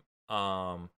them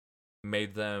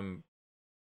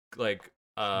like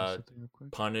Something real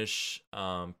quick. punish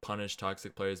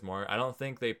toxic players more. I don't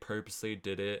think they purposely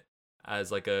did it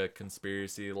as like a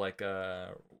conspiracy, like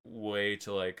a way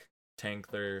to like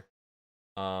tank their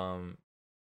um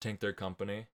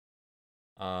company.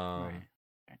 Right.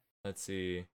 Let's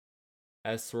see.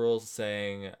 Esrol's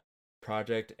saying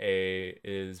Project A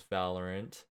is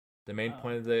Valorant. The main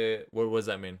point of the what does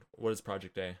that mean? What is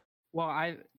Project A? Well,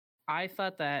 I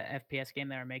thought that FPS game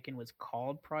they were making was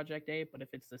called Project A, but if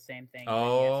it's the same thing, then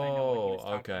yes, I know what he was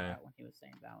Oh, talking okay. about when he was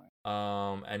saying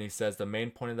Valorant. And he says the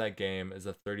main point of that game is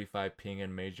a 35 ping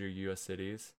in major US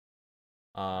cities.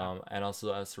 And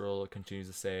also Esrol continues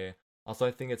to say, also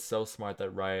I think it's so smart that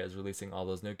Riot is releasing all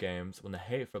those new games when the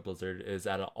hate for Blizzard is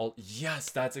at an all.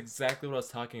 Yes, that's exactly what I was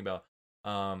talking about.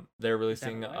 They're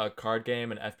releasing what? a card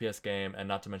game, an FPS game, and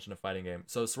not to mention a fighting game.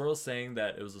 So Swirl's saying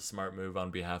that it was a smart move on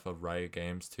behalf of Riot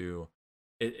Games to.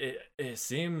 It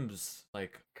seems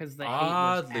like Because the hate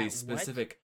was oddly at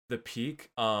specific. The peak.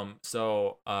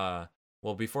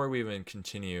 Well, before we even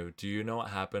continue, do you know what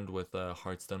happened with a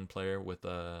Hearthstone player with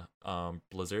a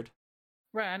Blizzard?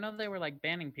 What? Right, I know they were like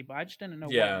banning people. I just didn't know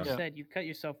Yeah. what you Yeah. said. You cut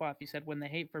yourself off. You said when the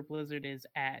hate for Blizzard is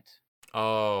at.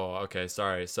 Oh, okay,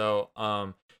 sorry. So,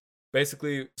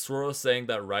 basically, Swirl is saying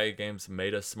that Riot Games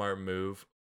made a smart move,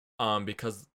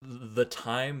 because the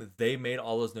time they made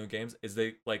all those new games is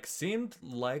they like seemed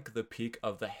like the peak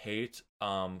of the hate,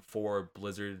 for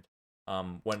Blizzard,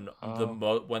 when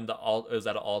when the all it was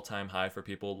at an all-time high for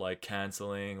people like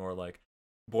canceling or like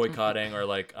boycotting or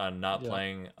like not Yeah.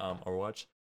 playing Overwatch,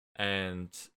 and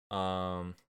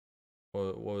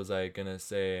what was I gonna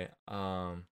say?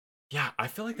 Yeah, I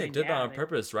feel like they mean, did that yeah, on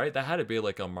purpose, right? That had to be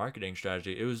like a marketing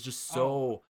strategy. It was just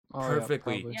so Oh, yeah,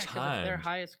 perfectly probably. Yeah, because if their timed.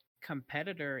 highest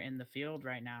competitor in the field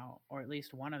right now, or at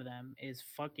least one of them, is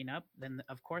fucking up, then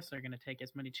of course they're going to take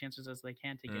as many chances as they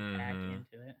can to get back Mhm.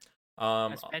 into it.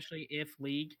 Um, Especially if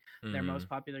League, their mhm. most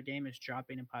popular game, is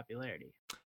dropping in popularity.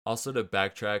 Also, to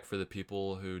backtrack for the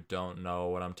people who don't know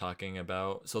what I'm talking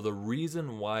about, so the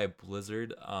reason why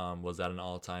Blizzard was at an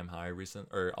all-time high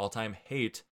all-time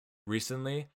hate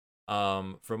recently,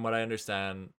 from what I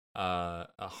understand, a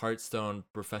Hearthstone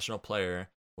professional player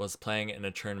was playing in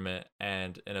a tournament,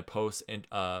 and in a post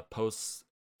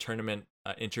tournament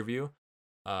interview,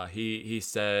 he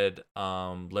said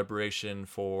liberation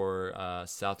for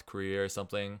South Korea or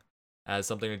something, has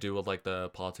something to do with like the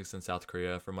politics in South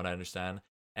Korea, from what I understand.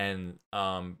 And I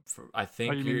Oh,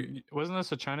 think you you're. mean wasn't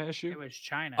this a China issue? It was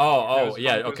China. Oh, was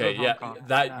yeah, Hong- it was okay, with yeah. Hong Kong.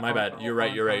 That Yeah, my Hong bad. Kong- You're right.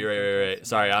 Hong You're right. Kong You're right. You're right. protests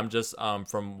Sorry, and I'm just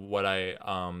from what I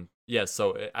yeah.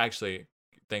 So actually,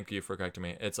 thank you for correcting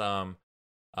me. It's Hong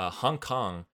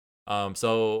Kong.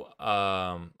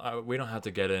 We don't have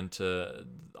to get into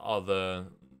all the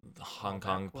Hong that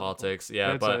Kong political. politics.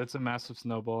 Yeah, it's but a massive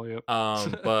snowball. Yep.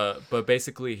 but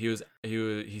basically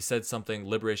he said something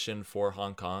liberation for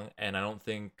Hong Kong, and I don't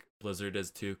think Blizzard is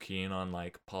too keen on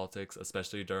like politics,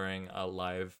 especially during a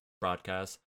live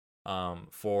broadcast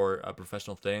for a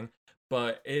professional thing.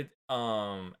 But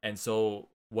and so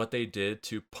what they did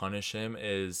to punish him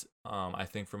is I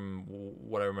think from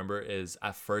what I remember is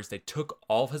at first they took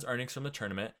all of his earnings from the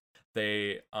tournament.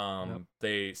 They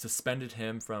suspended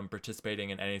him from participating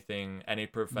in any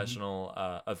professional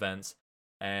events,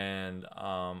 and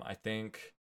I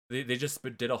think they just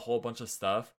did a whole bunch of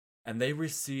stuff, and they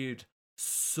received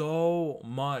so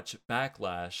much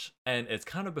backlash, and it's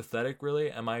kind of pathetic, really,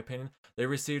 in my opinion. They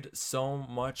received so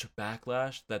much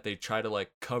backlash that they try to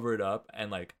like cover it up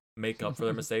and like make up for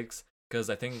their mistakes, because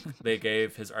I think they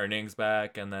gave his earnings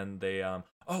back, and then they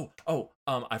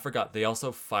I forgot, they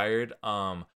also fired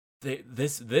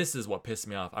this is what pissed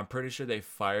me off. I'm pretty sure they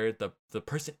fired the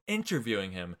person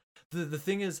interviewing him. The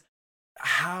thing is,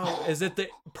 how is it the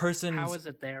person's How is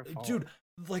it their fault? dude,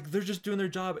 like they're just doing their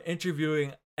job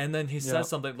interviewing, and then he Yep. says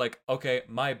something like, okay,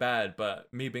 my bad,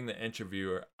 but me being the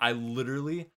interviewer, I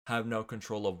literally have no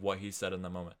control of what he said in the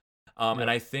moment. And Yep.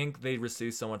 I think they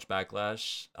received so much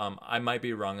backlash. I might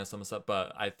be wrong on some stuff,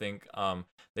 but I think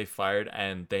they fired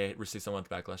and they received so much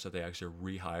backlash that they actually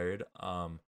rehired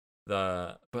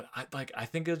I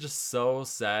think it's just so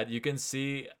sad. You can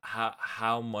see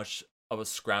how much of a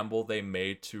scramble they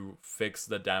made to fix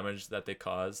the damage that they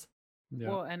caused. Yeah.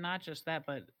 Well, and not just that,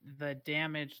 but the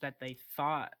damage that they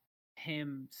thought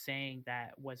him saying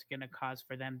that was going to cause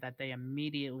for them, that they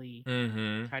immediately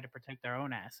Mm-hmm. tried to protect their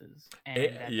own asses,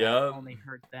 and that Yep. only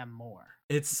hurt them more.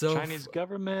 It's so Chinese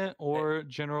government or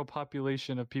general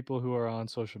population of people who are on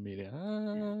social media.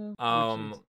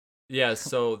 Which is- Yeah,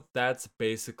 so that's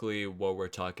basically what we're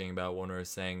talking about when we're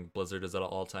saying Blizzard is at an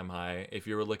all-time high. If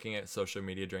you were looking at social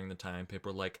media during the time,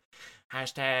 people were like,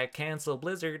 hashtag cancel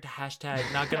Blizzard,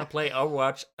 hashtag not gonna play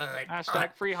Overwatch,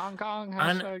 hashtag free Hong Kong.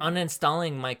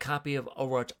 uninstalling my copy of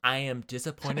Overwatch. I am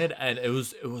disappointed, and it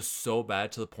was so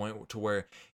bad to the point to where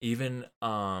even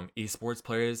esports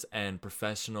players and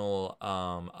professional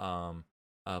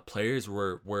players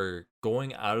were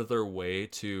going out of their way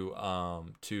to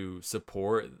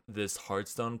support this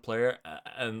Hearthstone player,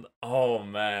 and oh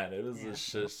man, it was a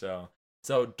shit show.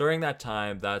 So during that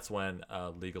time, that's when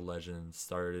League of Legends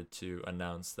started to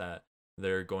announce that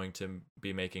they're going to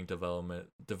be making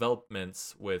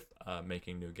developments with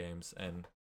making new games and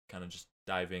kind of just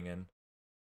diving in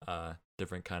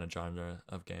different kind of genre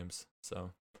of games.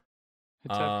 So Hey,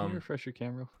 Ted, can you refresh your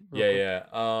camera? real yeah, quick?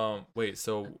 yeah. Wait,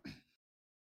 so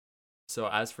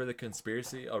as for the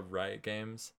conspiracy of Riot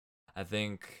Games, I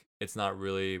think it's not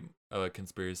really a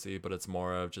conspiracy, but it's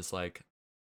more of just like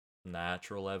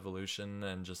natural evolution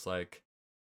and just like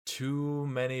too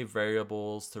many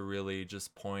variables to really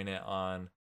just point it on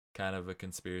kind of a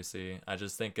conspiracy. I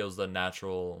just think it was the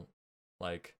natural,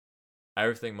 like,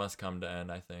 everything must come to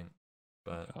end, I think.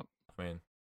 But Yep. I mean,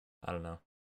 I don't know.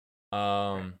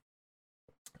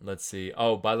 Let's see.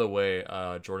 Oh, by the way,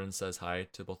 Jordan says hi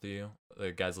to both of you.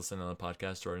 The guys listening on the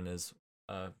podcast, Jordan is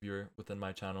a viewer within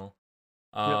my channel.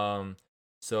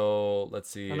 So let's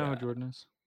see. I know who Jordan is.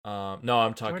 No,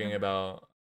 I'm talking Jordan? about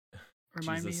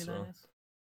Remind Jesus, me who well, that is.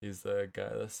 he's the guy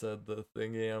that said the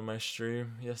thingy on my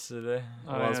stream yesterday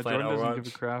Oh while I was yeah, playing Jordan doesn't give a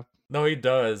Overwatch. crap. No, he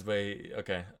does, but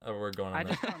okay, we're going I on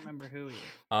just that. don't remember who he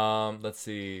is. Let's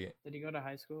see. Did he go to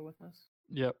high school with us?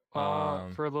 Yep.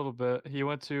 For a little bit, he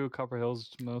went to Copper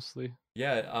Hills mostly.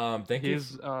 Yeah. Thank you.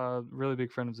 He's a really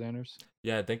big friend of Xander's.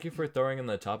 Yeah, thank you for throwing in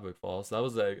the topic, Falls. That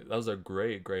was a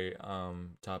great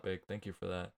topic. Thank you for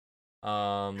that.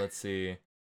 Let's see.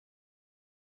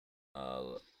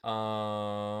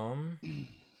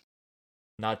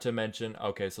 Not to mention,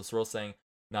 okay, so Swirl's saying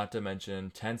not to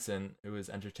mention Tencent, who is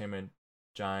entertainment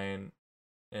giant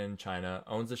in China,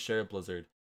 owns a share of Blizzard.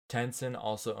 Tencent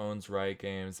also owns Riot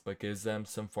Games, but gives them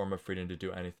some form of freedom to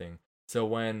do anything. So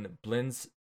when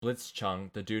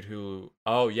Blitzchung, the dude who,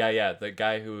 oh yeah, the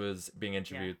guy who was being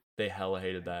interviewed, they hella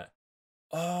hated that.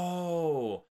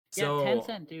 Oh, so yeah,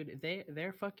 Tencent, dude,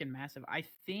 they're fucking massive. I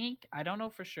think, I don't know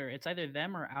for sure. It's either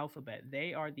them or Alphabet.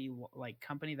 They are the like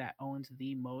company that owns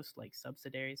the most like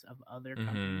subsidiaries of other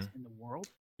companies in the world.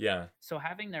 Yeah. So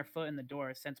having their foot in the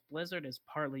door, since Blizzard is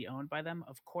partly owned by them,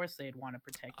 of course they'd want to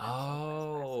protect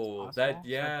themselves as possible. So if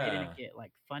they didn't get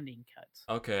like funding cuts.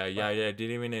 Okay, yeah, I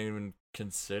didn't even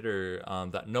consider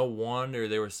that. No wonder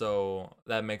they were so.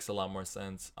 That makes a lot more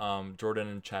sense. Jordan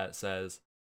in chat says,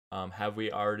 have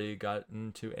we already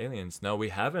gotten to aliens? No, we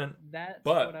haven't. That's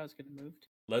but what I was gonna move to.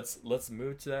 Let's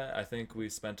move to that. I think we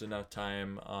spent enough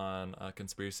time on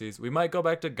conspiracies. We might go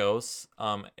back to ghosts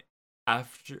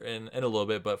after in a little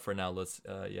bit, but for now let's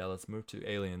move to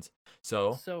aliens.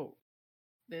 So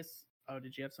this, oh,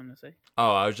 did you have something to say?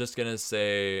 Oh, I was just gonna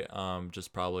say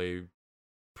just probably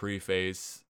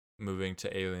preface moving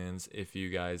to aliens if you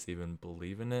guys even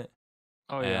believe in it.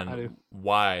 Oh yeah, I do.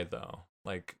 Why though?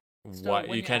 Like, So what?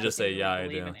 You can't just say yeah, I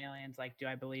believe do. in aliens. Like, do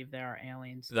I believe there are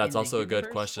aliens? That's in also the a good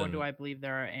universe, question. Or do I believe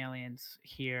there are aliens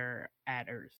here at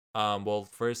Earth? Well,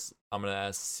 first I'm gonna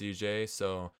ask CJ.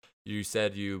 So you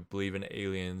said you believe in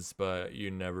aliens, but you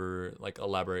never like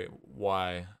elaborate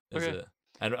why is it,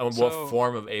 and what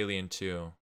form of alien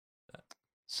too?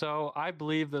 So I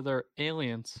believe that they're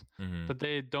aliens, but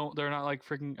they're not like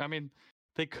freaking. I mean,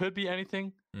 they could be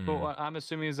anything, but what I'm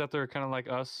assuming is that they're kind of like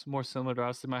us, more similar to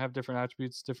us. They might have different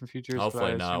attributes, different features.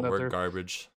 Hopefully not. We're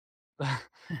garbage.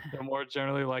 They're more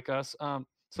generally like us.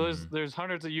 So there's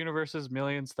hundreds of universes,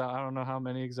 millions. That I don't know how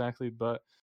many exactly, but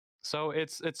so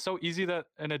it's so easy that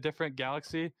in a different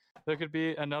galaxy there could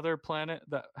be another planet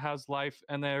that has life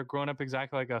and they're grown up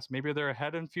exactly like us. Maybe they're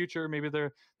ahead in future, maybe they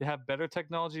have better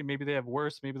technology, maybe they have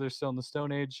worse, maybe they're still in the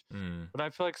Stone Age. But I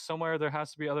feel like somewhere there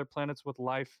has to be other planets with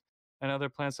life and other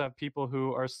planets have people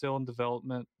who are still in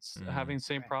development, having the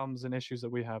same Right. problems and issues that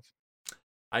we have.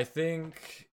 I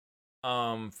think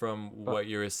from what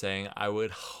you were saying, I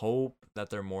would hope that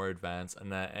they're more advanced,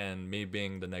 and me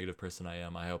being the negative person I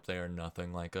am, I hope they are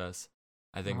nothing like us.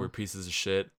 I think we're pieces of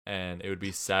shit, and it would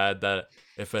be sad that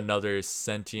if another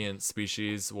sentient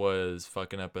species was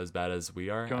fucking up as bad as we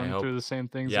are. I Going hope. through the same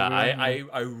things. Yeah, that we are.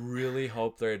 I really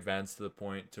hope they're advanced to the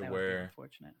point to That would be where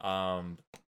unfortunate.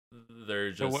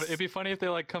 they're So just it'd be funny if they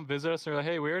like come visit us and they're like,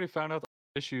 hey, we already found out the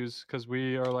issues because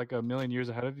we are like a million years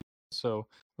ahead of you. So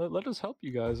let us help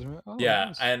you guys. And we're like, "Oh, yeah,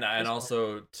 nice. and That's cool."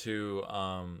 also to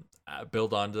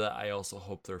build onto that, I also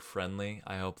hope they're friendly.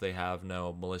 I hope they have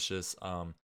no malicious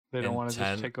They don't want to just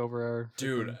intent. take over our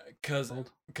Dude, freaking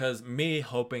world. cause me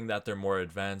hoping that they're more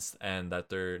advanced and that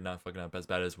they're not fucking up as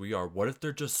bad as we are. What if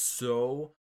they're just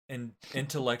so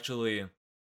intellectually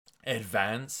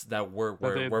advanced that we're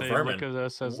They vermin? look at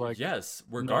us as like yes,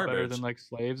 we're no garbage. better than like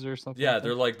slaves or something. Yeah, like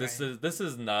they're that. like, this Right.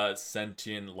 is not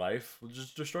sentient life. We'll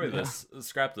just destroy Yeah. this.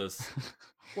 Scrap this.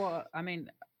 Well, I mean,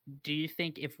 do you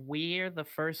think if we're the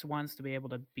first ones to be able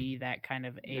to be that kind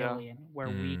of Yeah. alien where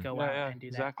we Mm. go Yeah, out yeah, and do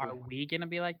exactly. that, are we gonna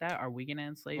be like that? Are we gonna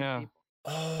enslave Yeah. people?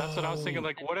 That's what I was thinking. Oh,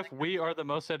 Like, what if we are the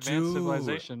most advanced dude,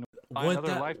 civilization? Find wouldn't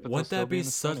other life, but they'll wouldn't still that be be in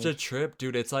the Stone such a Age. trip,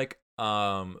 dude? It's like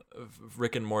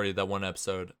Rick and Morty, that one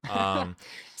episode.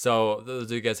 So those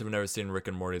of you guys who've never seen Rick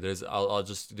and Morty, I'll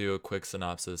just do a quick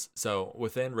synopsis. So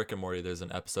within Rick and Morty, there's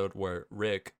an episode where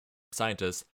Rick,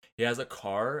 scientist, he has a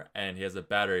car and he has a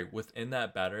battery. Within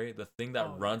that battery, the thing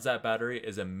that runs that battery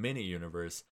is a mini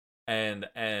universe. And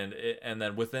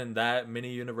then within that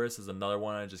mini universe is another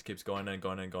one, and it just keeps going and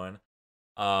going and going.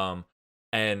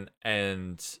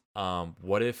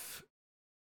 What if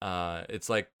it's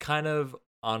like kind of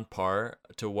on par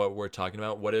to what we're talking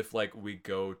about? What if like we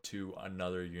go to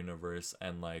another universe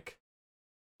and like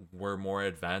we're more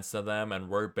advanced than them, and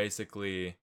we're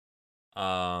basically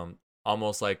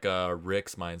almost like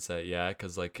Rick's mindset, yeah,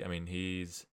 because like I mean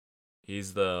he's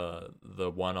the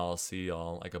one all see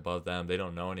all, like above them. They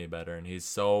don't know any better, and he's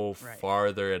so Right.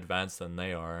 farther advanced than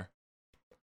they are.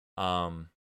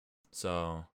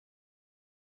 So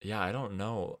yeah, I don't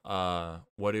know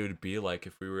what it would be like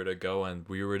if we were to go and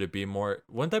we were to be more.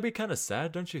 Wouldn't that be kind of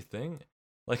sad, don't you think?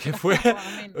 Like if we're Well,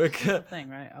 I mean, we here's the could, thing,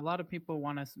 right? A lot of people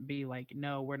want us to be like,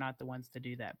 no, we're not the ones to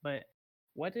do that. But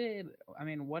what did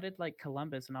like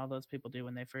Columbus and all those people do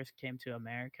when they first came to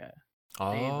America? They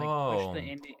like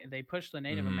pushed they pushed the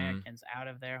Native mhm. Americans out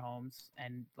of their homes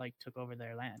and like took over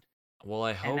their land. Well,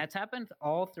 I And hope that's happened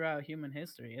all throughout human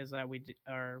history. Is that we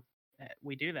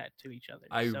do that to each other.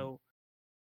 I So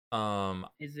um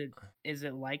is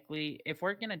it likely if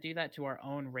we're gonna do that to our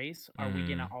own race, are we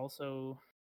gonna also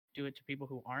do it to people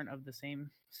who aren't of the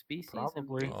same species? and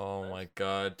Probably. race oh as my us?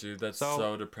 god, dude, that's So,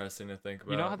 so depressing to think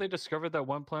about. You know how they discovered that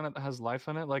one planet that has life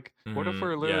on it? Like, what if Mhm,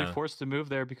 we're literally yeah. forced to move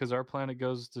there because our planet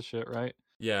goes to shit, right?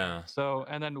 Yeah. So,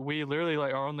 and then we literally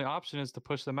like our only option is to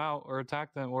push them out or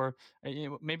attack them, or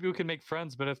maybe we can make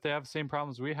friends. But if they have the same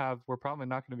problems we have, we're probably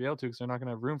not going to be able to because they're not going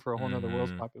to have room for a whole nother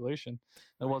world's Mhm. population,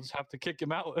 and we'll Right. just have to kick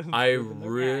them out. And I live in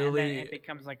their- Yeah, and then really it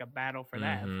becomes like a battle for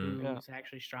that of Mhm. Yeah. who's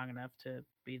actually strong enough to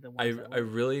be the I ones that I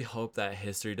win. really hope that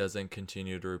history doesn't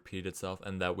continue to repeat itself,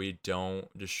 and that we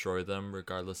don't destroy them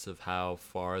regardless of how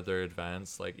far they're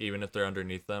advanced. Like even if they're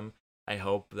underneath them, I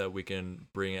hope that we can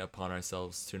bring it upon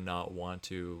ourselves to not want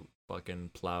to fucking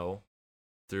plow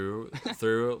through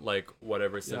like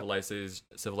whatever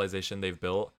civilization they've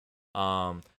built.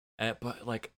 But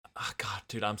like God,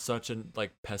 dude, I'm such a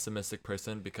like pessimistic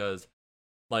person because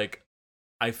like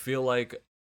I feel like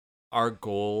our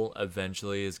goal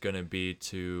eventually is going to be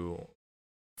to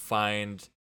find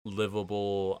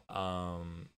livable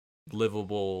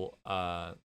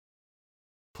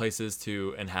places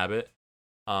to inhabit,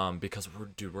 because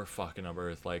we're fucking up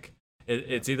Earth. Like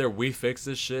it's either we fix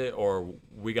this shit or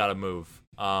we gotta move.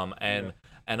 And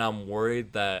I'm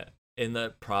worried that in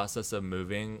the process of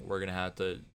moving we're gonna have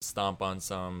to stomp on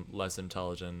some less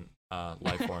intelligent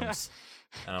life forms,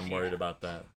 and I'm worried Yeah. about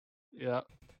that. Yeah.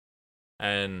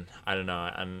 And I don't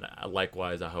know, and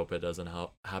likewise I hope it doesn't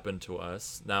happen to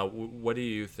us. Now what do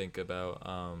you think about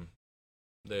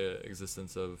the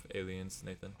existence of aliens,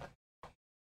 Nathan?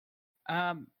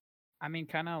 I mean,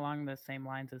 kind of along the same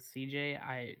lines as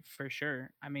CJ. For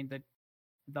sure. I mean,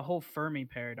 the whole Fermi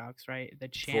paradox, right? The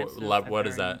chances What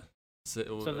is there are that?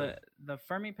 So the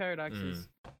Fermi paradox Mm. is,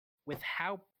 with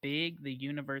how big the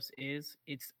universe is,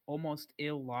 it's almost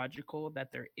illogical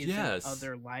that there isn't Yes.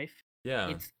 other life. Yeah.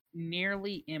 It's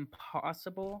nearly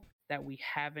impossible that we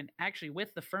haven't actually,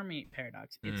 with the Fermi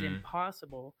paradox, it's Mhm.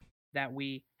 impossible that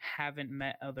we haven't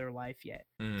met other life yet.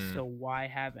 Mhm. So why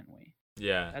haven't we?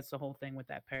 Yeah. That's the whole thing with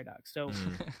that paradox. So,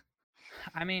 Mhm.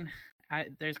 I mean,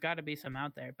 there's got to be some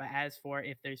out there. But as for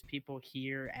if there's people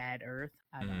here at Earth,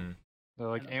 I don't. Mhm. They're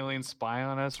like don't aliens think spying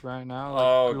on us right now.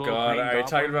 Oh Like little god, green are you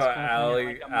talking goblins about kind of thing?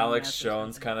 Like Among Alex Us or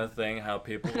Jones something. kind of thing? How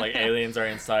people like aliens are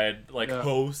inside like Yeah.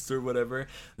 hosts or whatever?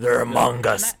 They're among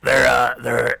Yeah. us.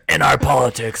 They're in our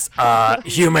politics.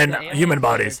 Human The aliens human that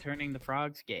are bodies. turning the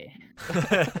frogs gay.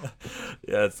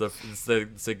 Yeah, it's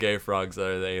the gay frogs that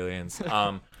are the aliens.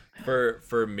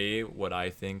 For me, what I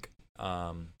think,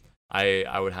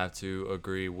 I would have to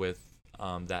agree with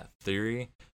that theory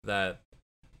that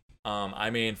I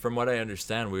mean, from what I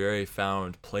understand, we already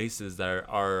found places that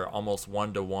are almost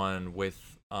 1-to-1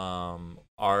 with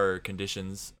our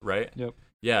conditions, right? Yep.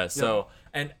 Yeah. So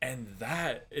and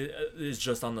that is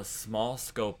just on the small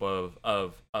scope of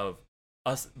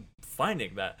us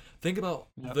finding that. Think about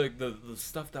Yep. the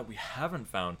stuff that we haven't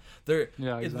found. There,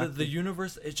 Yeah, exactly. the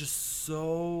universe is just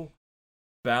so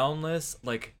boundless.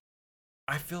 Like,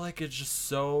 I feel like it's just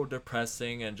so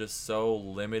depressing and just so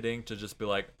limiting to just be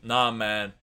like, nah,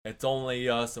 man, it's only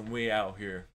us and we out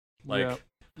here. Like, Yep.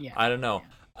 Yeah. I don't know.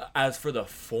 As for the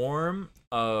form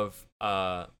of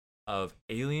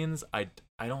aliens, I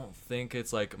don't think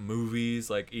it's like movies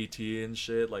like E.T. and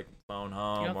shit, like Phone You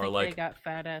Home, don't or think like they got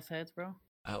fat ass heads, bro?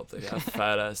 I hope they have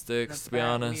fat ass dicks. To be fat,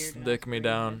 honest, weird-ass dick me green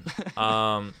down.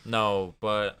 heads. No,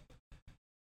 but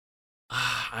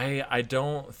I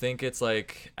don't think it's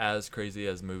like as crazy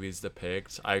as movies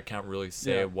depict. I can't really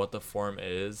say Yeah. what the form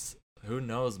is. Who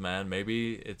knows, man?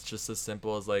 Maybe it's just as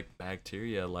simple as like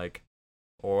bacteria, like,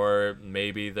 or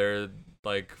maybe they're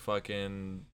like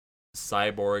fucking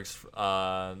cyborgs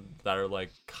that are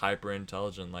like hyper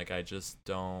intelligent. Like, I just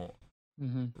don't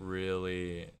Mm-hmm.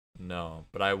 really know,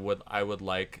 but I would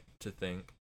like to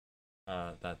think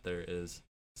that there is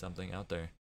something out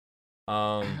there.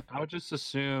 I would just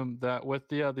assume that with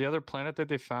the other planet that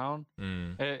they found,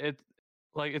 mm, it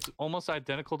like it's almost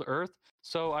identical to Earth.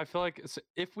 So I feel like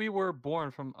if we were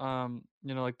born from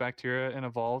like bacteria and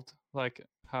evolved like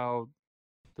how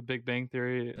the Big Bang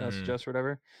Theory Mhm. suggests or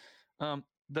whatever,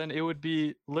 then it would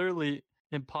be literally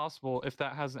impossible if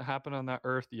that hasn't happened on that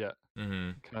Earth yet,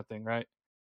 mhm, kind of thing, right?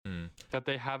 mm. That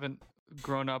they haven't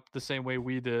grown up the same way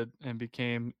we did and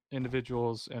became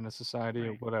individuals in a society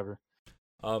or Right. whatever.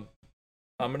 I'm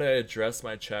gonna address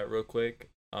my chat real quick.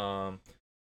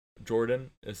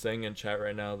 Jordan is saying in chat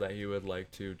right now that he would like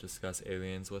to discuss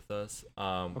aliens with us.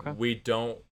 Okay. We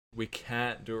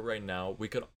can't do it right now. We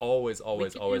could always We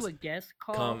could do a guest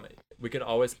call. we could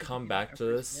always Should we come do back our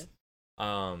to first this. guest?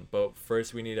 But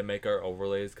first we need to make our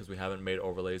overlays because we haven't made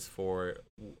overlays for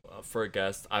a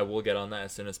guest. I will get on that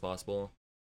as soon as possible.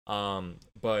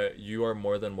 But you are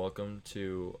more than welcome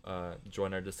to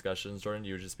join our discussions, Jordan.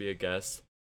 You would just be a guest.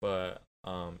 But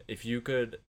if you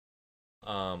could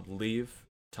leave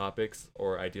topics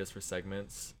or ideas for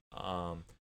segments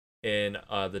in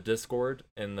the Discord,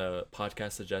 in the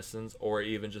podcast suggestions, or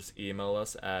even just email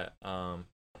us at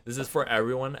this is for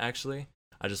everyone actually.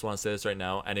 I just want to say this right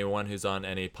now. Anyone who's on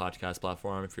any podcast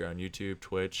platform, if you're on YouTube,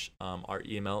 Twitch, our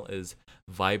email is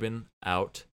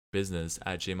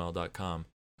vibinoutbusiness@gmail.com.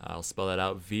 I'll spell that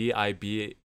out: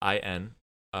 VIBIN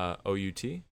OUT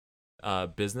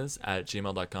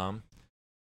business@gmail.com.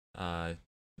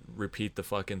 Repeat the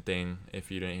fucking thing if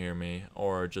you didn't hear me,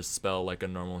 or just spell like a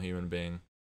normal human being.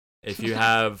 If you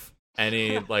have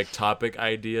any like topic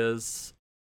ideas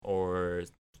or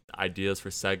ideas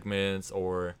for segments,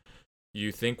 or you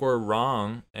think we're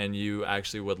wrong and you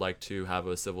actually would like to have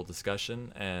a civil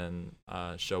discussion and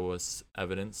show us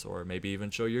evidence, or maybe even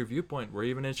show your viewpoint, we're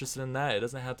even interested in that. It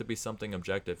doesn't have to be something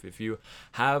objective. If you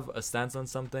have a stance on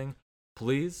something,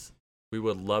 please, we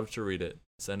would love to read it.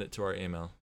 Send it to our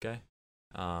email, okay?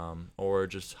 Or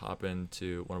just hop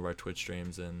into one of our Twitch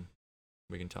streams and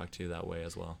we can talk to you that way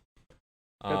as well.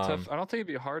 I don't think it'd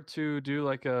be hard to do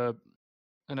like an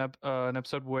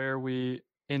episode where we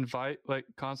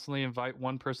constantly invite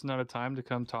one person at a time to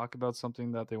come talk about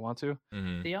something that they want to.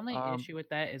 Mhm. The only Um, issue with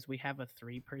that is we have a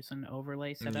 3-person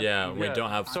overlay set up. Yeah, we Yeah, don't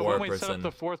have So four when we set up person.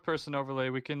 the fourth person overlay,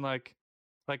 we can like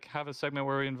have a segment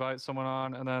where we invite someone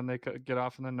on and then they get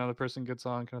off and then another person gets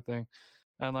on, kind of thing.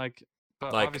 And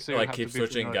but Like- obviously it would like have keep to be for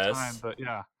switching another time, guests? but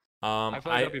yeah, I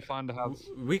feel like that'd be fun to have.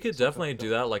 We could something definitely like do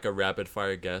that. that, like a rapid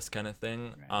fire guest kind of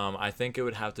thing. Right. I think it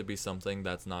would have to be something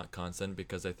that's not constant,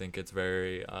 because I think it's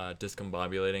very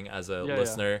discombobulating as a Yeah,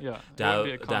 listener yeah. to It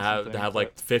wouldn't be a have constant thing,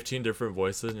 like but 15 different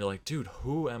voices, and you're like, dude,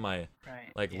 who am I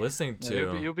Right. like yeah. listening yeah,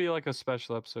 to? it'll be like a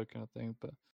special episode kind of thing,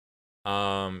 but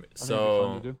I think it'd be fun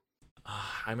So to do.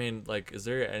 I mean, like, is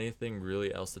there anything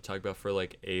really else to talk about for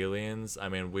like aliens? I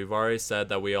mean, we've already said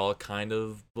that we all kind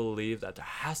of believe that there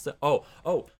has to. Oh,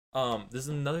 This is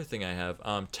another thing I have.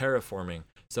 Terraforming.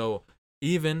 So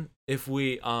even if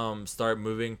we start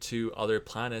moving to other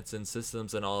planets and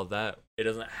systems and all of that, it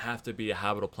doesn't have to be a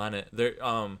habitable planet. There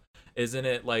isn't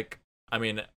it like, I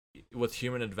mean, with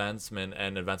human advancement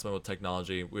and advancement with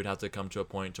technology, we'd have to come to a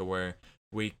point to where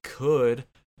we could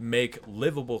make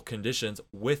livable conditions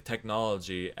with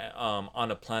technology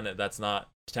on a planet that's not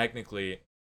technically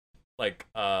like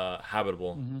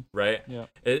habitable, right? Yeah.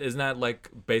 Isn't that like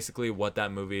basically what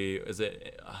that movie is?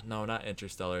 It no, not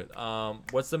Interstellar.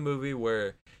 What's the movie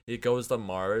where he goes to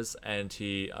Mars and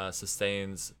he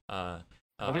sustains I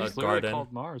think a it's literally garden?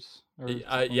 called Mars. Or Yeah, something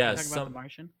like You yeah, talking about The some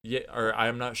Martian? yeah, or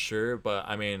I'm not sure, but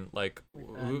I mean, like,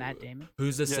 With Matt Damon?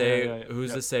 who's to Yeah, say yeah, yeah,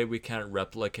 who's yeah. to say we can't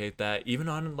replicate that? Even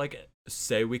on like,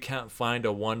 say we can't find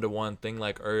a one-to-one thing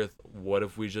like Earth. What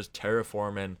if we just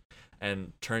terraform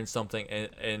and turn something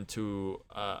into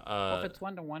Well, if it's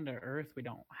 1-to-1 to Earth, we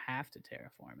don't have to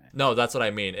terraform it. No, that's what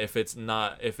I mean. If it's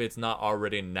not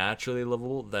already naturally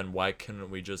livable, then why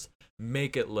couldn't we just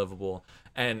make it livable?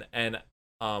 And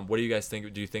what do you guys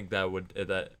think? Do you think that would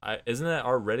isn't that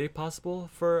already possible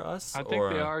for us? I think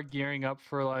they are gearing up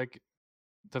for like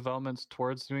developments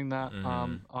towards doing that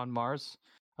Mhm. on Mars.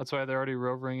 That's why they're already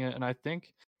rovering it, and I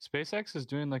think SpaceX is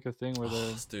doing like a thing where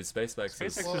they're Dude, SpaceX SpaceX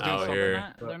is is doing out something,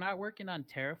 here. They're not working on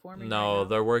terraforming right No, now,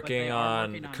 they're but working they are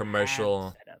on working on commercial.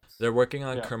 hab setups. They're working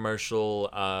on Yeah. commercial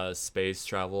space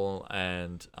travel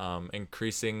and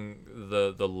increasing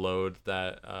the load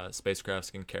that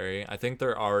spacecrafts can carry. I think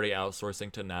they're already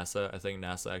outsourcing to NASA. I think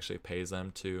NASA actually pays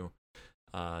them to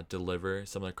deliver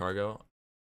some of their cargo.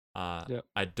 Yep.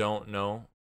 I don't know.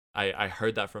 I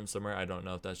heard that from somewhere. I don't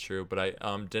know if that's true, but I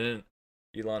didn't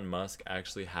Elon Musk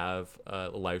actually have a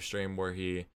live stream where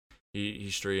he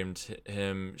streamed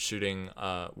him shooting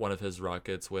one of his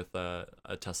rockets with a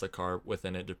Tesla car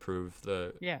within it to prove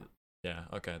the Yeah,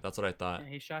 okay, that's what I thought. yeah,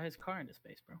 he shot his car into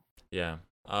space, bro. Yeah.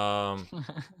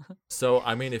 So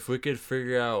I mean, if we could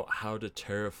figure out how to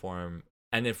terraform,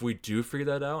 and if we do figure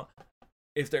that out,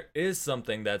 if there is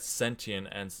something that's sentient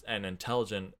and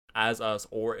intelligent as us,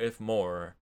 or if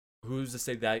more, who's to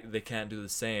say that they can't do the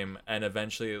same? And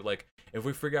eventually, like, if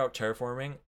we figure out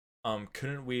terraforming,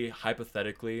 couldn't we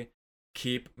hypothetically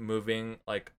keep moving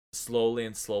like slowly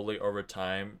and slowly over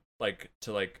time, like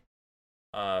to like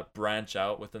branch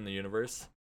out within the universe?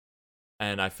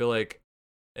 And I feel like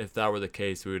if that were the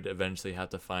case, we would eventually have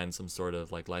to find some sort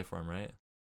of like life form, right?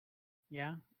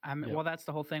 Yeah, I mean, Yep. well, that's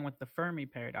the whole thing with the Fermi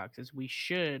paradox. Is we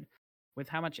should, with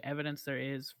how much evidence there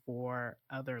is for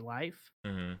other life,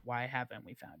 Mm-hmm. why haven't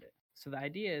we found it? So the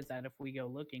idea is that if we go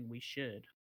looking, we should.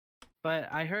 But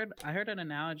I heard an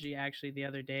analogy actually the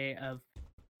other day of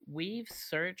we've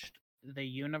searched the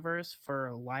universe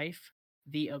for life,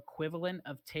 the equivalent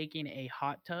of taking a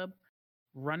hot tub,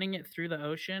 running it through the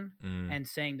ocean, and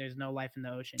saying there's no life in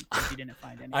the ocean because you didn't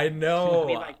find anything. I know. I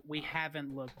mean, like, we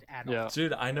haven't looked at all. Yeah.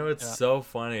 Dude, I know it's Yeah. so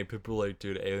funny. People like,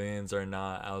 dude, aliens are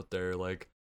not out there. Like,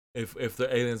 if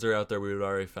the aliens are out there, we would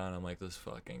already found them. Like, this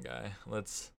fucking guy.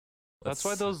 Let's. That's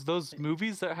why those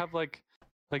movies that have like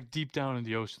deep down in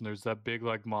the ocean, there's that big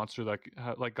like monster like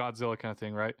Godzilla kind of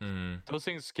thing, right? Those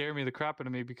things scare me the crap out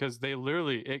of me because there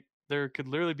could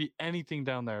literally be anything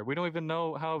down there. We don't even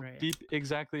know how Right. deep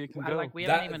exactly it can go. Like, we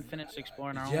haven't even finished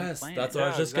exploring our own Yes, planet. that's what I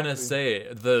was Yeah, just gonna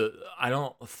exactly. say. I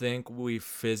don't think we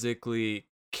physically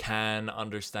can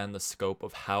understand the scope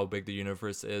of how big the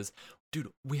universe is. Dude,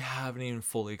 we haven't even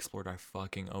fully explored our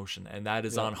fucking ocean, and that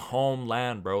is Yeah. on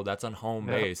homeland, bro. That's on home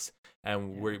Yeah. base,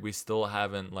 and Yeah. we still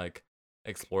haven't like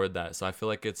explored that. So I feel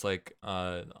like it's like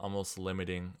almost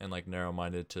limiting and like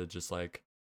narrow-minded to just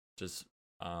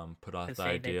put off To the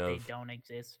say that idea they of. don't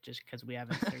exist just because we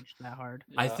haven't searched that hard.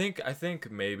 I Yeah.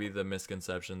 think maybe the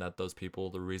misconception that those people,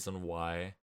 the reason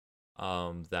why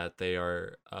that they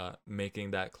are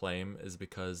making that claim is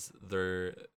because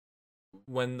they're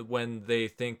when they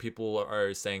think people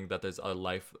are saying that there's a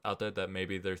life out there, that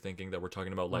maybe they're thinking that we're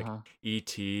talking about like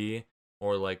ET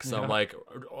or like some Yeah. like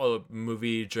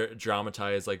movie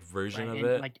dramatized like version Right, of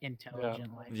it. like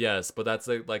intelligent life. Yes, but that's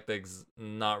like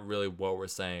not really what we're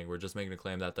saying. We're just making a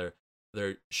claim that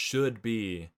there should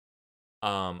be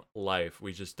life.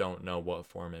 We just don't know what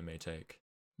form it may take.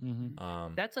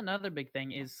 Mm-hmm. That's another big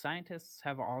thing is scientists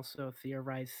have also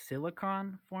theorized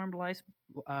silicon formed life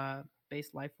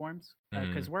based life forms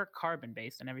because we're carbon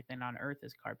based and everything on Earth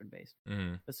is carbon based.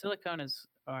 Mm-hmm. But silicon is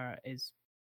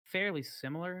fairly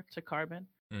similar to carbon,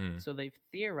 Mm-hmm. so they've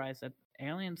theorized that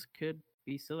aliens could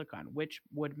be silicon, which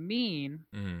would mean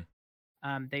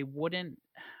Mm-hmm. they wouldn't.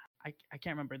 I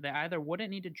can't remember. They either wouldn't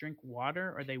need to drink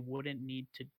water or they wouldn't need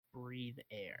to breathe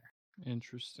air.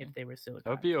 Interesting. if they were silicon.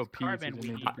 That would be 'cause OP if you carbon didn't we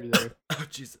need to need. breathe air. Oh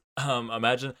jeez.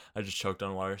 Imagine I just choked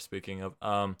on water. Speaking of,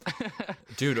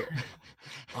 dude.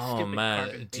 Oh Stupid man,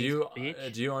 carbon-based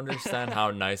bitch. do you understand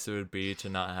how nice it would be to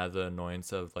not have the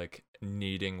annoyance of like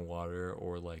needing water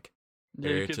or like Yeah,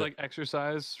 air you could to like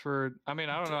exercise for. I mean,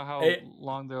 I don't know how eh,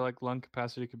 long their like lung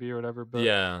capacity could be or whatever, but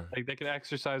yeah. like they could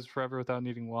exercise forever without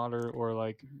needing water or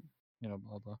like, blah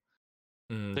blah.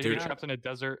 They could be Dude, trapped in a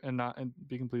desert and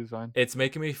be completely fine. it's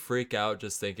making me freak out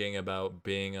just thinking about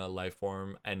being a life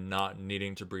form and not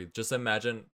needing to breathe. Just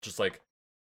imagine, just like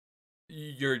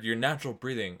your natural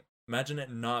breathing. Imagine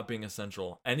it not being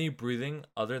essential. Any breathing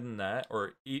other than that,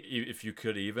 or if you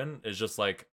could even, is just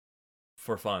like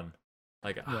for fun.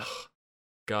 Like, Yeah.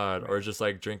 God, or Right. just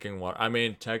like drinking water. I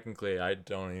mean, technically, I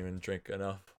don't even drink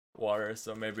enough water,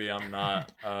 so maybe I'm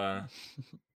not.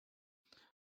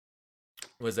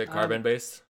 Was it Um, carbon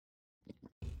based?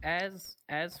 As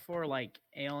for like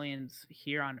aliens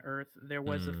here on Earth, there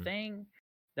was a Mm. thing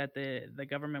that the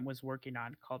government was working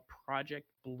on called Project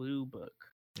Blue Book,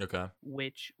 Okay,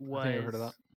 which I think I've heard of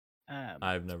was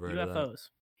I've never heard of that. UFOs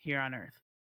here on Earth.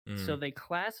 So Mm, they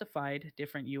classified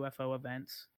different UFO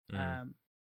events mm,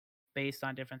 based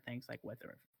on different things, like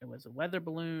whether it was a weather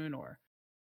balloon or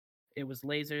it was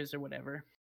lasers or whatever.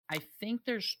 I think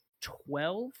there's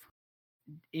 12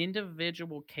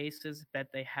 individual cases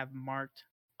that they have marked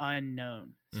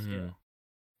unknown still. mhm.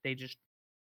 They just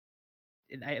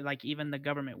like even the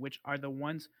government, which are the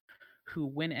ones who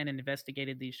went and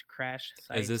investigated these crash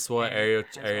sites. Is this what and Area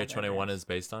has all Area the 21 evidence. is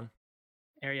based on?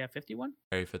 Area 51?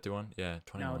 Area 51? Yeah,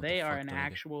 21. No, what the they are fuck an do I get?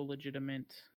 actual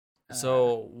legitimate.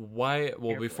 So why?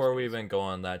 Well, Air Force before we base. even go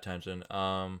on that tangent,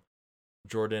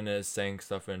 Jordan is saying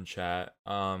stuff in chat.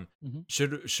 Mhm.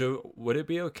 Should would it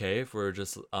be okay if we're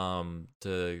just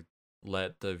to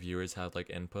let the viewers have like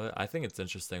input? I think it's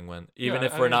interesting when even Yeah,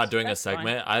 if I we're think not it's- doing a That's fine.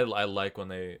 segment, I like when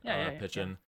they Yeah, pitch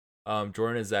yeah. in.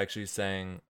 Jordan is actually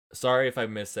saying, sorry if I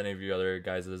missed any of you other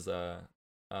guys'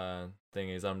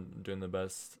 thingies. I'm doing the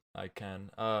best I can.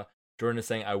 Jordan is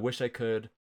saying, I wish I could.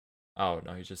 Oh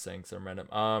no, he's just saying some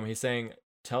random. He's saying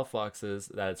tell foxes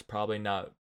that it's probably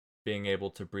not being able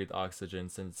to breathe oxygen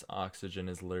since oxygen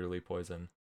is literally poison.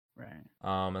 Right.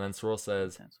 And then Swirl Makes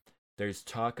says sense. there's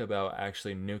talk about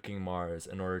actually nuking Mars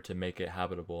in order to make it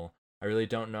habitable. I really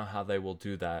don't know how they will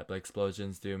do that, but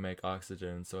explosions do make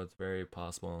oxygen, so it's very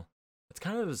possible. It's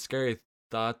kind of a scary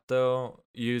thought though,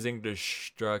 using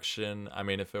destruction. I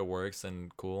mean, if it works, then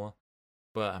cool.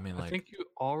 But I mean, I like, think you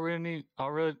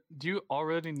do you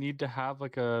already need to have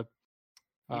like You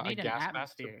a need an gas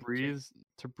mask atmosphere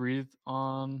to breathe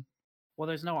on Well,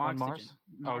 there's no on oxygen. Mars?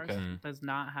 Mars Okay. does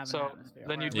not have So an atmosphere.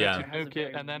 then or you'd at Yeah. need least to it has a nuke it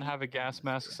very and then have a weak gas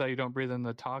mask atmosphere. so you don't breathe in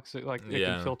the toxic, like it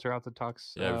Yeah. can filter out the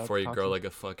tox. yeah, before you grow toxins. like a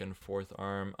fucking fourth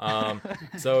arm.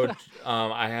 So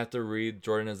I have to read.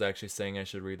 Jordan is actually saying I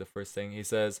should read the first thing. He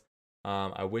says,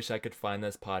 I wish I could find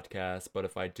this podcast, but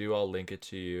if I do, I'll link it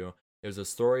to you. It was a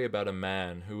story about a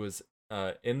man who was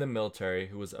in the military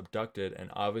who was abducted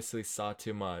and obviously saw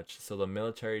too much, so the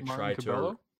military Martin tried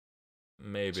Cabello? to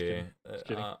maybe Just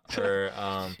kidding. or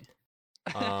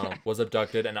was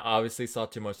abducted and obviously saw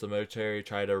too much. The military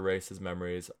tried to erase his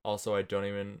memories. Also, I don't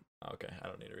even. Okay, I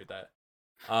don't need to read that.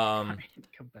 Martin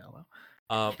Cabello.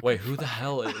 Wait, who the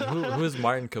hell? Who is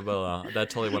Martin Cabello? That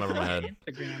totally went over my head.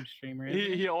 Instagram streamer.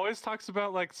 isn't He always talks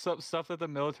about like stuff that the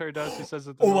military does. He says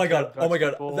that the Oh my military god! Oh my abducts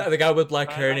god! people. The guy with black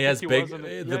I- hair I and he think has he big, was in the-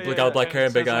 the yeah, guy yeah, with black and hair it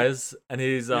and big says, like- eyes, and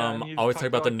he's Yeah, and he's always talking talking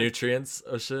about about, the like, the- nutrients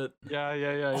of shit. Yeah.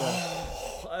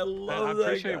 Oh, I And love I'm that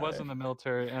pretty sure guy. he was in the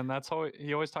military, and that's how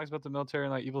he always talks about the military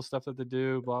and like evil stuff that they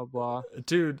do, blah blah.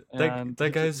 Dude, And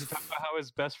that guy's he talks about how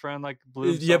his best friend like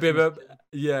blew Yep, himself. yep, in his yep.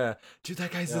 Yeah. Dude,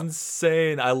 that guy's Yeah.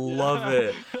 insane. I love it.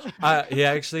 Yeah. He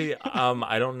actually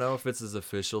I don't know if it's his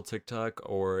official TikTok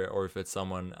or if it's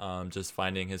someone just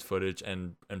finding his footage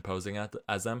and posing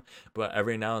as them, but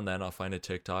every now and then I'll find a new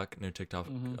TikTok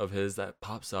Mhm. of his that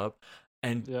pops up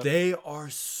and Yep. they are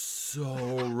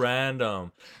so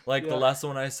random. Like the Yeah. last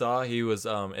one I saw, he was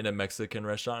in a Mexican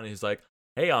restaurant and he's like,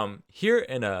 "Hey, here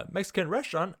in a Mexican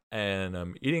restaurant and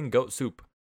I'm eating goat soup.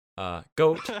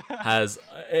 Goat has,"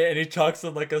 and he talks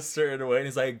in like a certain way and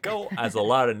he's like, goat has a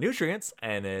lot of nutrients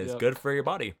and is Yep. good for your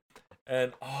body.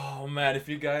 And oh man, if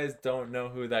you guys don't know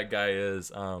who that guy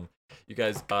is, you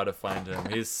guys gotta find him.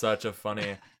 He's such a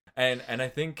funny, and I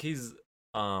think he's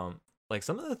like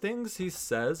some of the things he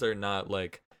says are not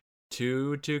like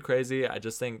too crazy. I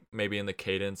just think maybe in the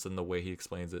cadence and the way he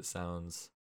explains it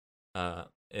sounds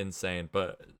insane.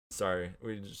 But sorry,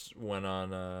 we just went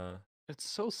on It's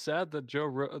so sad that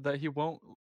that he won't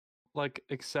like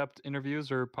accept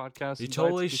interviews or podcast He invites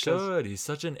totally because should. He's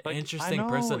such an like I interesting know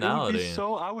it would be personality.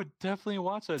 so. I would definitely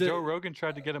watch that. The- Joe Rogan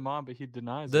tried to get him on, but he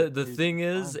denies The it. the He thing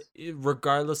is, declines.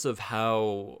 regardless of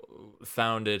how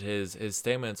founded his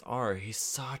statements are, he's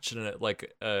such an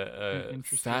like a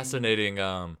Interesting. fascinating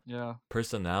Yeah.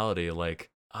 personality. Like,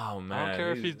 oh I don't man,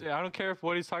 care if he's- he's. I don't care if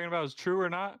what he's talking about is true or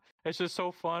not. It's just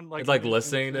so fun. Like it's like and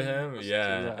listening to entertaining him. listen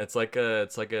Yeah, to, it's like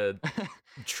a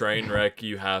train wreck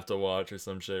you have to watch or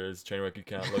some shit. Or it's a train wreck you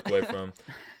can't look away from.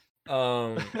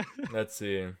 Let's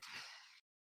see.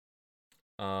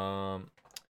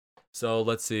 So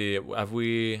let's see. Have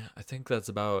we? I think that's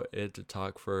about it to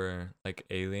talk for like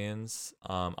aliens.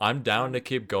 I'm down to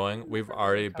keep going. We've Never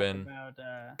already talked been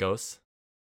about ghosts.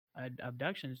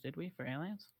 abductions, did we, for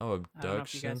aliens? Oh, I don't know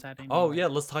if you guys abductions. had any, Oh like- yeah,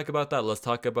 let's talk about that. Let's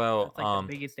talk about That's like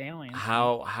the biggest alien.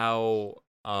 how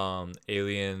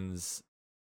aliens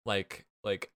like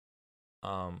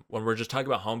when we're just talking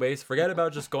about home base, forget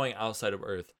about just going outside of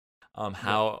Earth.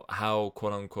 How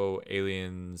quote unquote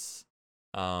aliens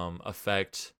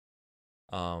affect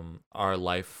our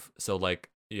life. So like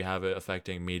you have it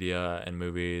affecting media and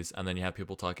movies, and then you have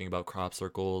people talking about crop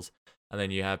circles, and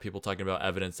then you have people talking about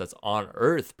evidence that's on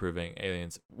Earth proving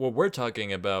aliens. What we're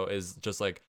talking about is just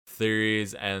like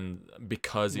theories, and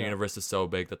because the Yeah. universe is so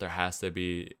big that there has to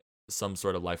be some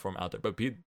sort of life form out there. But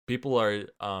people are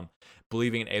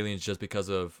believing in aliens just because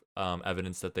of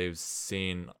evidence that they've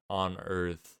seen on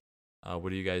Earth. What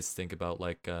do you guys think about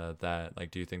like that?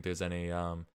 Like, do you think there's any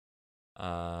what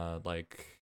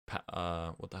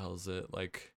the hell is it,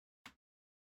 like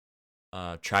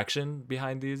traction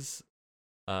behind these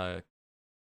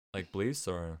like beliefs?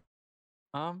 Or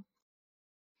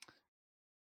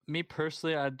Me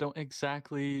personally, I don't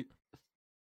exactly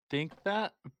think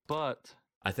that, but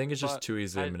I think it's just but too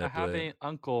easy to I have manipulate. an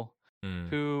uncle Mm.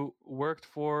 who worked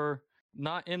for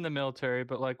not in the military,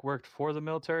 but like worked for the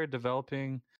military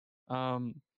developing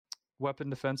weapon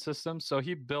defense systems. So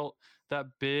he built that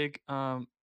big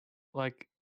like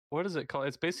what is it called?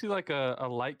 It's basically like a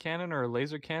light cannon or a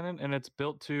laser cannon, and it's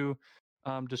built to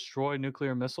destroy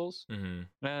nuclear missiles.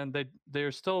 Mm-hmm. And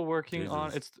they're still working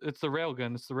on Jesus. it's the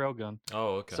railgun. It's the railgun.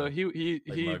 Oh, okay. So he Like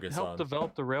he Metal Gear helped Solid.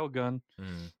 develop the railgun,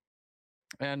 Mm.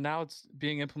 and now it's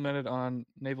being implemented on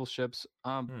naval ships.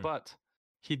 But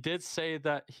he did say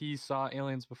that he saw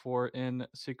aliens before in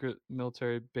secret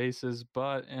military bases.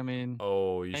 But I mean,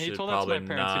 Oh, you and he should told that to probably my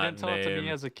parents. He not didn't tell it to me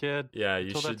name. as a kid. Yeah, He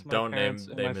you told that should to my don't parents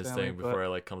name and my his family, thing before it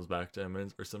like comes back to him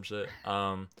or some shit.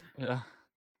 Yeah,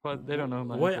 but they don't know who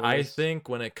my What uncle I is. think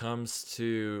when it comes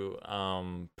to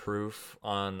proof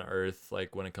on Earth,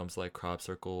 like when it comes to like crop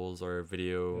circles or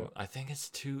video, Yeah. I think it's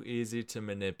too easy to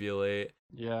manipulate.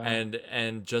 Yeah,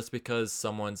 And just because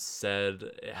someone said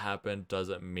it happened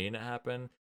doesn't mean it happened.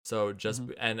 So just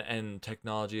Mhm. and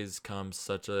technology has come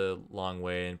such a long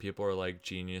way, and people are like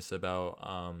genius about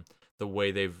the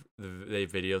way they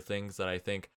video things, that I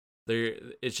think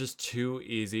it's just too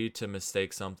easy to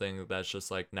mistake something that's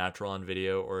just like natural on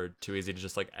video, or too easy to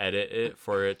just like edit it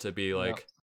for it to be Yeah. like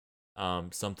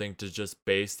something to just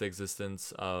base the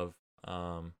existence of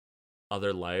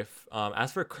other life.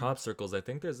 As for crop circles, I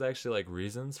think there's actually like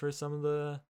reasons for some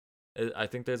of I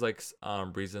think there's like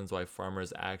reasons why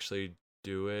farmers actually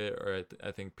do it, or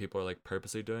I think people are like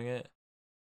purposely doing it.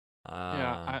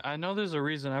 yeah. I know there's a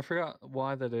reason. I forgot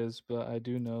why that is, but I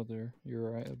do know you're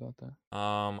right about that.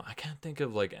 I can't think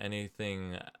of like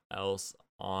anything else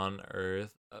on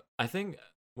Earth. I think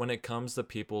when it comes to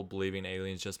people believing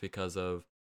aliens just because of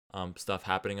stuff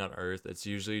happening on Earth, it's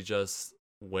usually just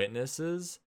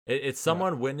witnesses. It's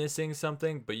someone witnessing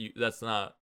something, but that's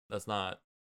not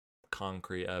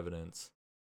concrete evidence.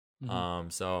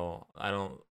 Mhm. So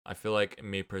I feel like,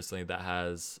 me personally, that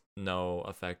has no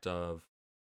effect on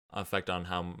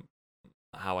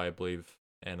how I believe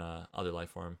in other life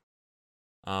form.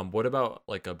 What about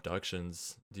like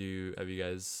abductions? Have you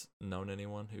guys known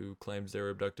anyone who claims they were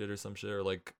abducted or some shit, or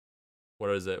like, what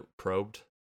is it, probed?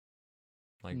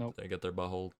 Like, Nope. they get their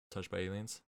butthole touched by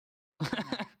aliens?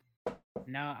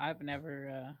 No, I've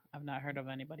not heard of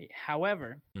anybody.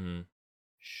 However, Mm-hmm.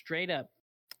 straight up,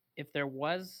 if there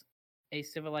was a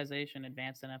civilization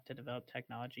advanced enough to develop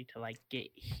technology to like get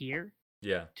here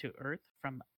Yeah. to Earth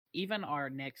from even our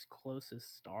next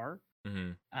closest star,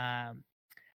 Mm-hmm.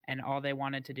 and all they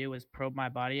wanted to do was probe my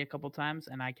body a couple times,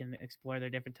 and I can explore their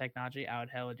different technology, I would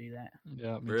hella do that.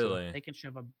 Yeah, me too. Really? They can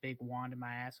shove a big wand in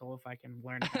my asshole if I can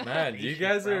learn. about Man, space you shit,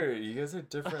 guys bro. are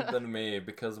different than me,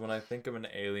 because when I think of an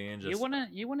alien, You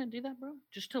wanna do that, bro?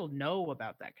 Just to know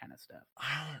about that kind of stuff.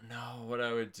 I don't know what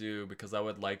I would do, because I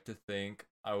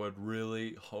would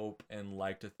really hope and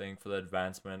like to think for the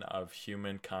advancement of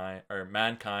humankind or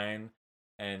mankind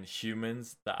and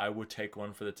humans that I would take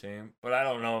one for the team. But I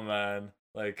don't know, man.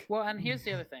 Like, Well, and here's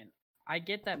the other thing. I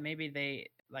get that maybe they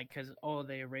like because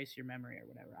they erase your memory or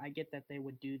whatever. I get that they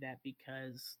would do that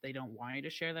because they don't want you to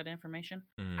share that information.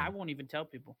 I mm, won't even tell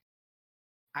people.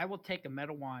 I will take a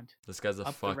metal wand this guy's a up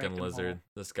the fucking rectum lizard. hole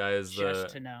This guy is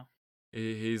just to know.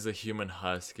 he's a human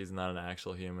husk. He's not an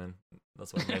actual human.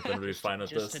 That's why Nathan would be fine with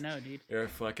Just this. to know, dude. You're a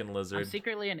fucking I'm lizard.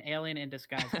 secretly an alien in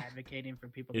disguise advocating for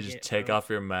people You to just get take rogue. off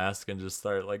your mask and just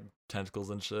start like tentacles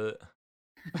and shit.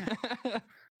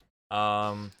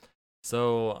 Um,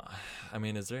 so I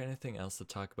mean, is there anything else to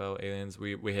talk about aliens?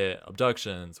 We hit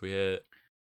abductions. We hit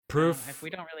proof. If we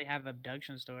don't really have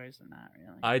abduction stories, then not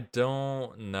really. I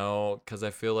don't know, because I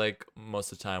feel like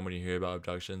most of the time when you hear about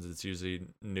abductions, it's usually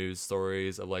news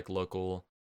stories of like local,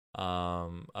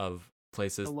 of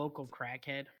places. The local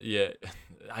crackhead Yeah,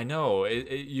 I know. It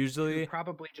who usually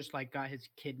probably just like got his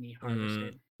kidney Mhm.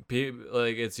 harvested.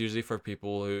 like it's usually for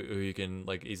people who you can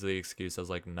like easily excuse as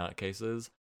like nutcases.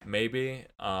 Maybe.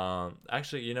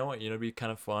 Actually, you know what? It'd be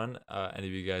kind of fun. Any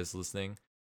of you guys listening,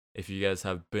 if you guys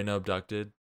have been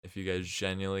abducted, if you guys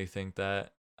genuinely think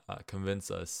that, convince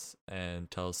us and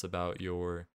tell us about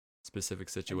your specific And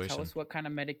situation tell us what kind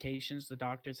of medications the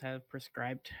doctors have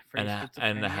prescribed for and your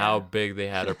and how schizophrenia big they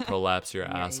had to prolapse your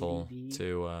and your asshole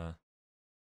ADD.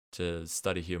 to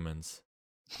study humans.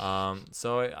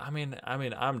 So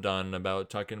I'm done about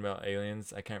talking about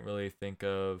aliens. I can't really think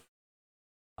of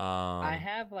I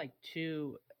have like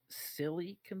two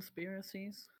silly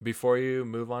conspiracies. before you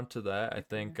move on to that, I Okay.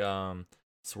 think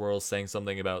Swirl's saying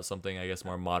something about something I guess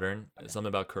more modern, Okay. something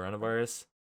about coronavirus.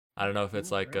 I don't know if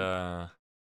it's Ooh, like great.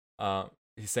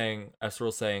 he's saying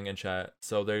Swirl's saying in chat.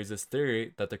 So there's this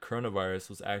theory that the coronavirus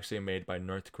was actually made by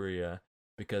North Korea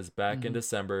because back in Mhm.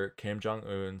 December, Kim Jong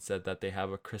Un said that they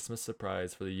have a Christmas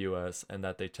surprise for the U.S. and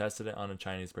that they tested it on a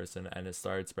Chinese person and it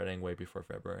started spreading way before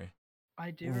February. I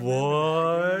do remember that.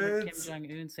 I do remember Kim What?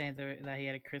 Jong Un saying that he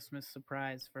had a Christmas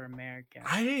surprise for America.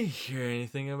 I didn't hear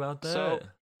anything about that. So-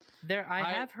 I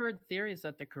I- have heard theories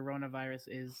that the coronavirus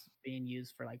is being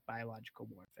used for like biological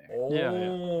warfare. Yeah, yeah.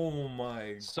 Oh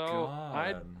my So,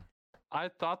 god. I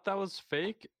thought that was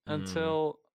fake Mm.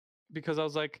 until because I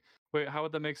was like, wait, how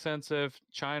would that make sense if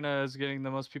China is getting the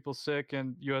most people sick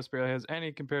and US barely has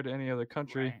any compared to any other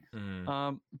country? Right.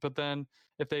 Mm, But then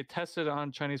if they tested it on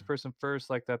a Chinese person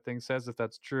first, like that thing says, if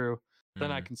that's true,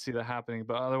 then I mm. can see that happening.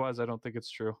 But otherwise, I don't think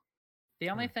it's true. The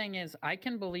only Hmm. thing is, I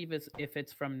can believe is if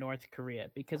it's from North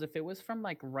Korea, because if it was from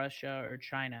like Russia or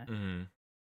China, Mm.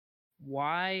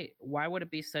 why would it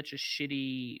be such a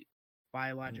shitty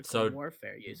biological So-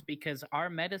 warfare use? Because our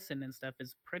medicine and stuff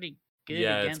is pretty good.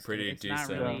 Yeah, it's against pretty it. It's decent.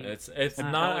 Not really, It's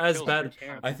not not really as kills bad.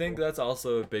 pretty I think terrible. that's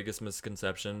also the biggest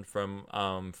misconception from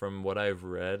what I've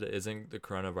read. Isn't the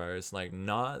coronavirus like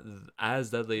not as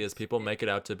deadly as people make it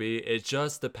out to be? It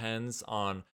just depends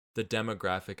on the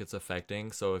demographic it's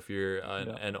affecting. So if you're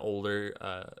an older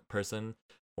person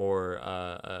or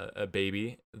a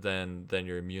baby, then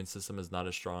your immune system is not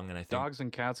as strong. And I think Dogs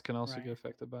and cats can also Right. get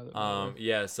affected by that. by the way.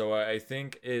 yeah, so I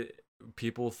think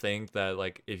people think that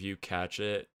like if you catch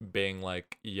it being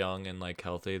like young and like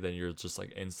healthy, then you're just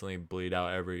like instantly bleed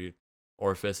out every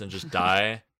orifice and just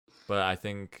die. But I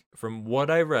think from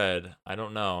what I read, I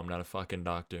don't know, I'm not a fucking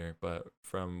doctor, but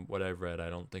from what I've read, I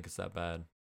don't think it's that bad.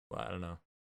 Well, I don't know.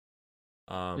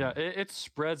 Yeah, it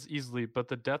spreads easily, but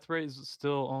the death rate is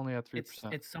still only at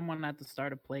 3%. it's someone at the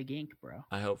start of Plague Inc., bro.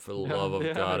 I hope for the Yeah, love of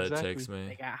yeah, God exactly. it takes They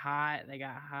me. got high. They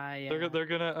got high. They're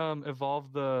gonna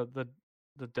evolve the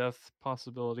death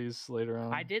possibilities later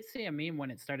on. I did see a meme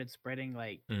when it started spreading.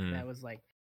 Like Mhm. that was like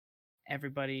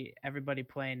everybody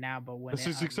playing now, but when This it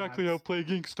is exactly how unlocks- Plague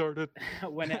Inc. started.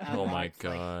 when it Oh my unlocks,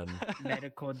 like, god.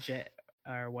 medical jet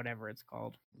or whatever it's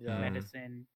called, Yeah.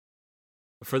 medicine.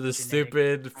 For the Genetic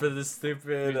stupid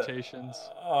Mutations.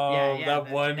 that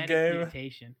the one genetic game.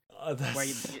 mutation Oh, where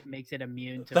that's it makes it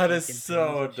immune to. that fucking is pills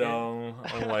so and shit. dumb.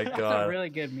 Oh my That's god. a really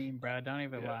good meme, bro. Don't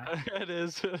even lie. Yeah, it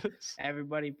is.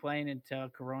 Everybody playing until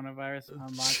coronavirus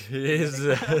unlocks.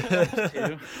 Jesus.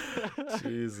 Too.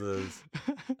 Jesus.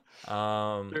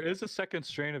 There is a second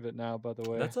strain of it now, by the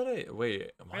way. That's what I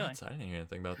wait. What? Really? I didn't hear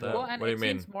anything about that. Well, and What do it you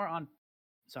mean? seems more on.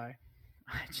 Sorry.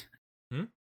 Hmm?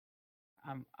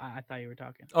 I thought you were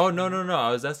talking. Oh no. I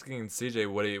was asking CJ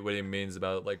what he means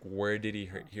about like where did he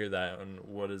hear that and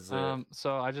what is it?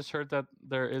 So I just heard that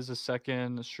there is a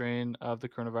second strain of the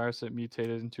coronavirus that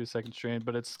mutated into a second strain,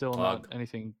 but it's still not Fuck.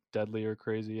 anything deadly or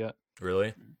crazy yet.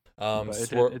 Really? But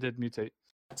it did mutate.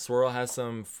 Swirl has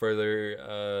some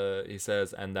further, he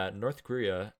says, and that North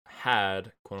Korea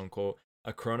had, quote unquote,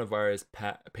 a coronavirus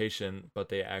patient, but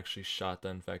they actually shot the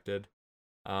infected.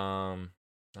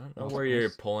 I don't know That's where you're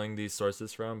nice. pulling these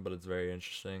sources from, but it's very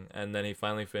interesting. And then he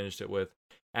finally finished it with,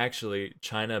 actually,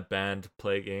 China banned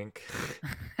Plague Inc.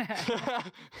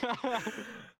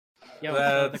 Yo, so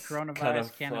the That's coronavirus kinda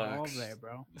can evolve fucked. there,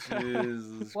 bro.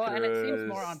 Jesus Well, and it seems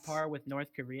more on Christ. par with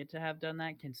North Korea to have done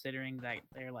that, considering that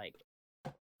their like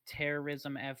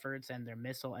terrorism efforts and their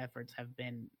missile efforts have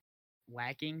been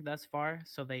lacking thus far.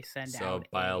 So they send So out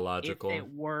biological. if it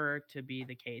were to be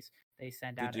the case, they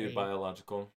send They out do a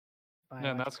biological.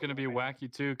 Yeah, and that's gonna be weapon.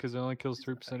 wacky too, because it only kills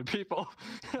 3% of people.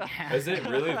 Yeah. Is it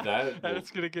really that? And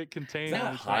it's gonna get contained. that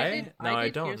every high? time. No, I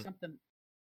hear don't. something.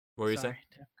 What were you saying?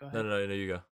 Sorry, Jeff, go No, ahead. no, you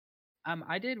go.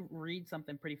 I did read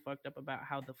something pretty fucked up about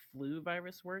how the flu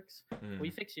virus works. Will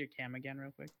you fix your cam again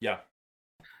real quick? Yeah.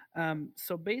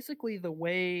 So basically, the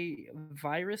way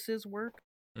viruses work,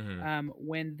 Mm-hmm.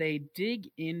 when they dig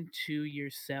into your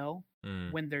cell,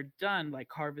 Mm-hmm. when they're done,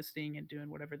 like harvesting and doing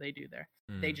whatever they do there,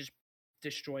 they just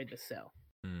destroy the cell,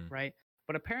 Mm-hmm. right?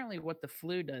 But apparently, what the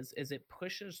flu does is it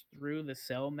pushes through the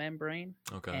cell membrane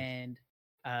Okay. and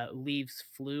leaves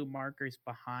flu markers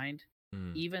behind,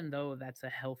 even though that's a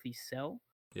healthy cell.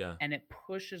 Yeah. And it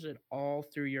pushes it all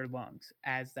through your lungs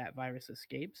as that virus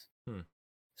escapes. Hmm.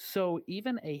 So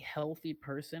even a healthy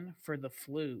person for the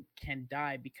flu can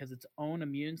die because its own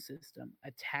immune system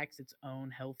attacks its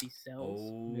own healthy cells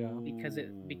Oh. because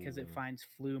it finds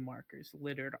flu markers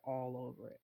littered all over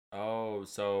it. Oh,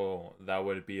 so that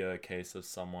would be a case of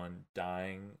someone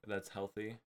dying that's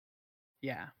healthy?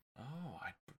 Yeah. Oh,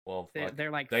 well, They're, fuck.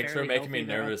 they're like Thanks for fairly making me healthy,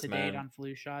 they're nervous, up to date man. on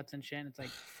flu shots and shit. It's like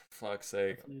Fuck's the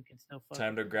sake. flu can still fuck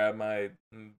Time to with you. grab my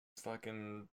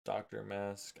fucking doctor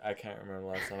mask. I can't remember the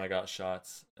last time I got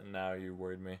shots, and now you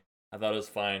worried me. I thought it was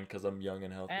fine because I'm young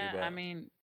and healthy, but I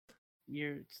mean,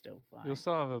 you're still fine. You'll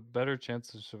still have a better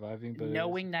chance of surviving, but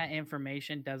Knowing that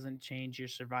information doesn't change your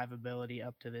survivability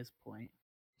up to this point.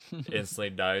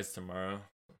 instantly dies tomorrow.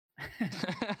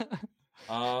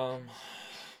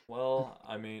 Well,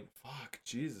 I mean, fuck,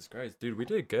 Jesus Christ, dude, we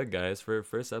did good, guys. For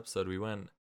first episode, we went,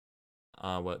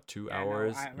 what, 2 Yeah, no,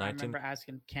 hours, I 19. remember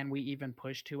asking, can we even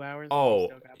push 2 hours? Oh,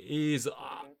 We still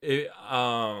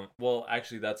got- well,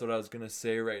 actually, that's what I was gonna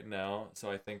say right now. So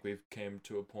I think we've came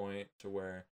to a point to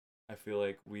where I feel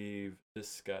like we've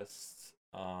discussed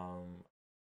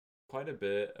quite a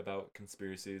bit about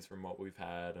conspiracies from what we've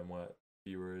had and what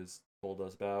viewers told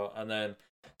us about, and then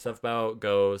stuff about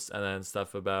ghosts, and then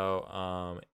stuff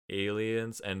about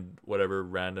aliens and whatever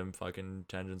random fucking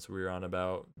tangents we were on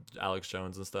about Alex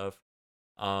Jones and stuff.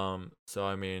 So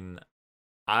I mean,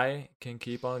 I can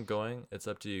keep on going. It's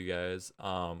up to you guys.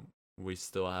 We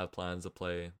still have plans to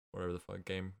play whatever the fuck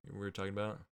game we were talking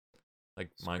about, like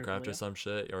Minecraft or Scribblia? some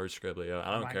shit, or Scribbly.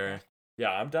 I don't care. Minecraft.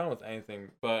 Yeah, I'm down with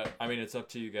anything, but I mean, it's up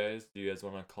to you guys. Do you guys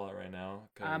want to call it right now?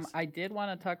 'Cause- I did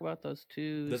want to talk about those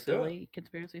two Let's do it. silly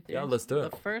conspiracy theories. Yeah, let's do it.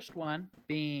 The first one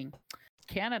being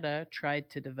Canada tried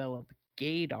to develop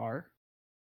gaydar.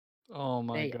 oh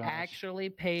my They gosh. actually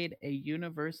paid a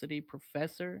university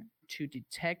professor to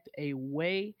detect a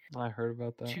way I heard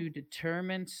about that. to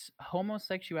determine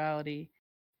homosexuality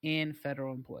in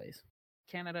federal employees.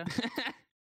 Canada,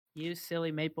 you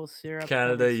silly maple syrup.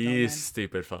 Canada, fucking you snowman.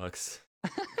 stupid fucks.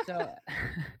 So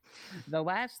the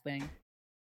last thing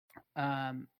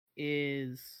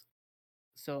is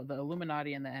so the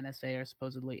Illuminati and the NSA are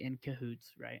supposedly in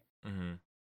cahoots, right? Mm-hmm.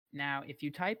 Now, if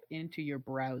you type into your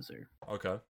browser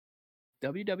Okay.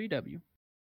 www.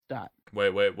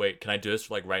 Wait. Can I do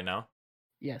this like right now?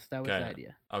 Yes, that was the Okay.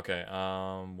 idea. Okay.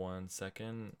 1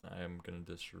 second. I am gonna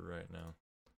do this right now.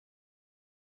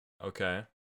 Okay.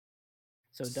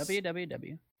 So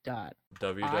www.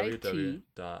 www.it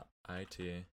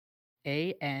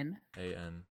ANIM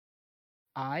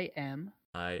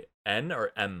A-N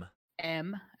or M?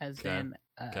 as Okay, in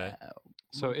okay.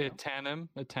 So Itanim.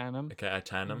 Okay,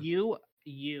 Atanum. U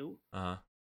Uh-huh.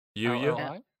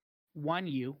 LLI? one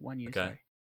U Okay. sorry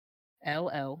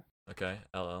LL Okay,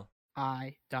 LL.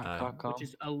 I.com, .com. which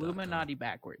is Illuminati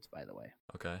backwards, by the way.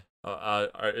 Okay.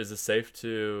 Is it safe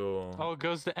to... Oh, it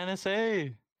goes to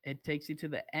NSA. It takes you to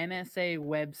the NSA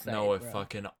website. No, it bro.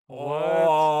 fucking... What?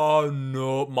 Oh,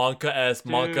 no. Monka S.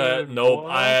 Monka. Dude, Nope.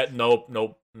 what?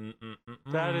 Nope.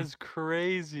 That is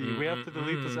crazy. We have to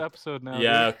delete this episode now.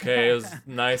 Yeah, dude. okay. It was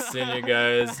nice seeing you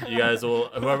guys. You guys will...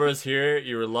 Whoever's here,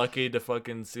 you were lucky to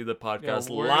fucking see the Yeah, podcast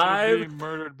we're gonna be live.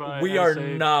 murdered by We are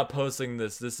NSA. not posting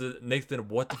this. This is... Nathan,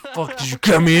 what the fuck did you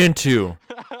get me into?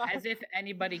 As if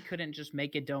anybody couldn't just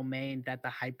make a domain that the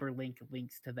hyperlink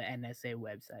links to the NSA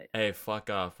website. Hey, fuck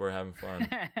off. We're having fun.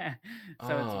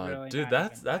 So it's really Dude,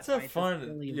 not that's even a that.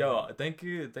 fun. It's Yo,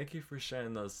 silly. thank you for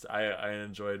sharing those. I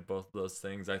enjoyed both those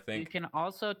things. I You think can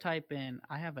also type in.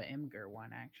 I have an Imgur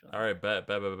one actually. All right, bet.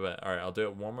 All right, I'll do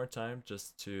it one more time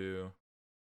just to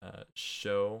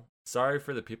show. Sorry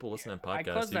for the people listening to I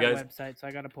podcasts. closed You that guys. website, so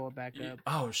I gotta pull it back up.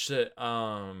 Oh shit.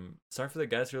 Sorry for the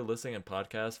guys who are listening in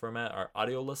podcast format. Our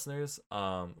audio listeners.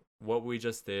 What we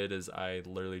just did is I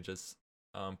literally just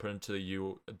put into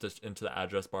the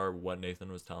address bar what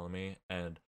Nathan was telling me,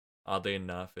 and oddly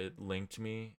enough, it linked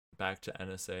me back to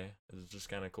NSA. It's just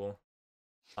kind of cool.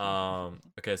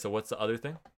 Okay, so what's the other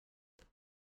thing,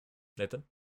 Nathan?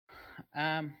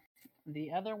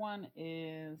 The other one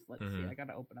is let's see. Mhm. I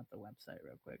gotta open up the website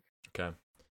real quick. Okay.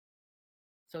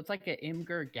 So it's like an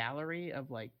Imgur gallery of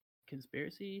like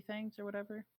conspiracy things or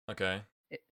whatever. Okay.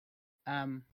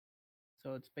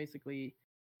 So it's basically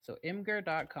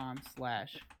imgur.com Mm.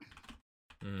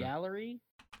 /gallery.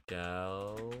 Okay,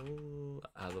 Gallery,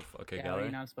 gallery.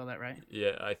 you know how to spell that right?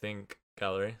 Yeah, I think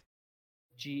gallery.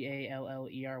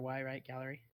 GALLERY, right?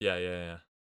 Gallery. Yeah.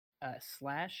 /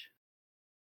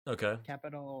 Okay.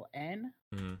 capital N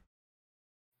Mm.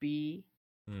 B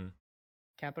Mm.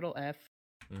 capital F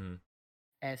Mm.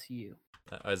 SU.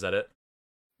 Is that it?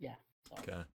 Yeah. So.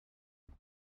 Okay.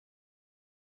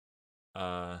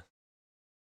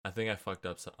 I think I fucked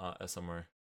up somewhere.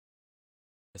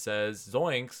 It says,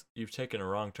 "Zoinks, you've taken a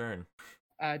wrong turn."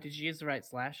 Did you use the right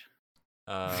slash?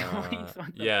 Zoinks,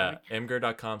 what the Yeah, fuck?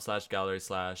 imgur.com/gallery/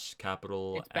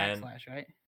 capital It's N backslash, right?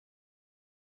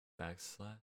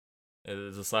 backslash.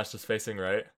 Is the slash just facing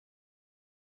right?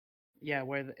 Yeah,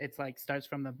 where it's like starts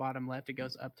from the bottom left, it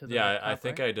goes up to the Yeah, top I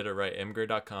think right. I did it right.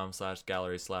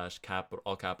 imgur.com/gallery/ capital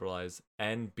all capitalized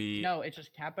NB. No, it's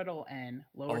just capital N,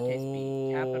 lowercase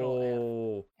b,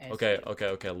 capital F. Okay, SU.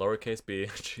 okay. Lowercase b.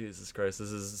 Jesus Christ,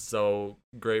 this is so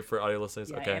great for audio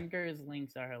listeners. Yeah, Okay. Imgur's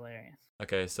links are hilarious.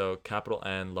 Okay, so capital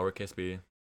N, lowercase b.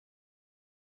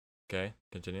 Okay,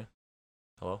 continue.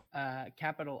 Hello?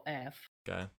 Capital F,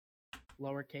 Okay,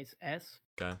 lowercase s,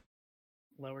 okay.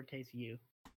 lowercase u.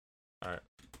 Alright.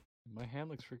 My hand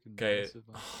looks freaking Okay. massive.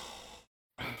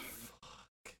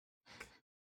 Fuck.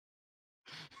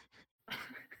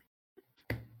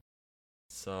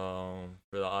 So,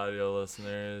 for the audio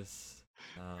listeners,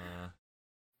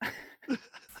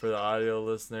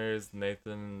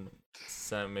 Nathan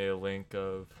sent me a link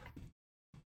of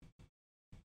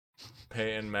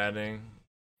Peyton Manning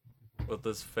with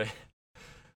this face,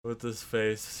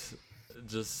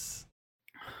 just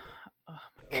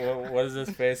what is his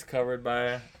face covered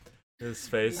by? His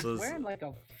face He's was wearing like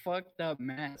a fucked up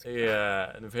mask. bro.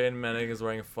 yeah. And Peyton Manning is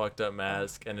wearing a fucked up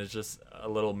mask, and it's just a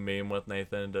little meme with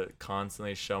Nathan to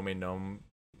constantly show me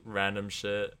random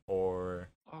shit or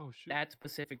Oh shoot. That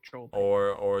specific troll. pic.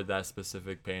 or that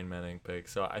specific Peyton Manning pick.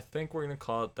 So I think we're gonna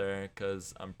call it there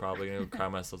because I'm probably gonna cry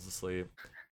myself to sleep.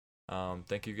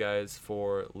 Thank you guys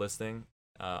for listening.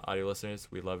 Audio listeners,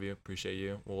 we love you, appreciate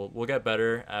you. We'll get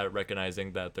better at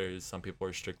recognizing that there's some people who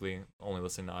are strictly only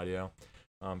listening to audio.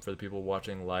 For the people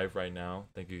watching live right now,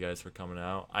 thank you guys for coming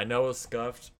out. I know it's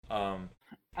scuffed.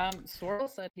 Swirl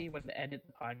said he would edit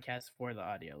the podcast for the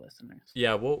audio listeners.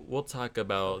 Yeah, we'll talk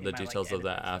about he the might, like, details of edit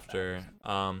that some stuff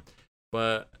out after.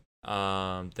 But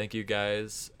thank you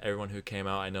guys, everyone who came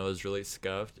out. I know it was really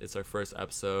scuffed. It's our first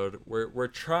episode. We're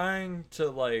trying to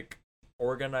like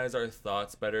organize our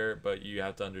thoughts better, but you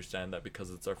have to understand that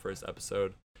because it's our first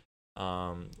episode,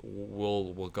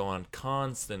 we'll go on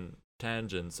constant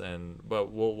tangents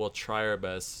but we'll try our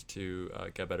best to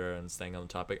get better and staying on the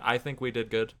topic. I think we did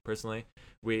good personally.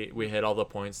 We hit all the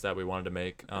points that we wanted to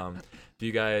make. If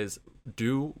you guys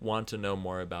do want to know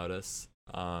more about us,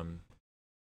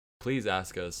 please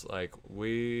ask us. Like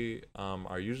we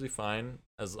are usually fine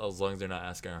as long as they're not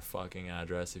asking our fucking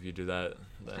address. If you do that,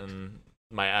 then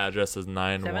my address is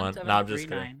 91. No, I'm just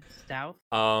kidding. 7739 South.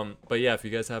 But yeah, if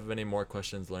you guys have any more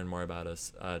questions, learn more about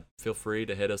us, feel free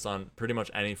to hit us on pretty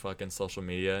much any fucking social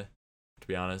media. To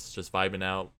be honest, just vibing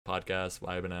out podcast,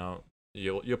 vibing out.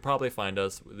 You'll probably find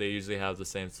us. They usually have the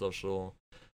same social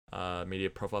media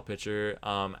profile picture.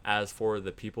 As for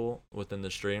the people within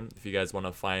the stream, if you guys want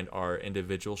to find our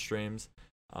individual streams,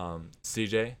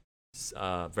 CJ,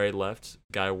 very left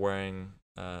guy wearing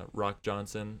Rock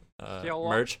Johnson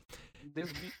merch.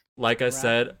 Like I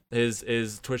said,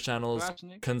 his Twitch channel is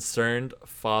Concerned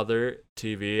Father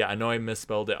TV. I know I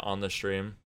misspelled it on the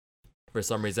stream. For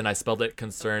some reason, I spelled it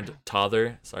Concerned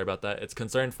Tother. Sorry about that. It's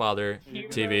Concerned Father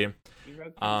TV.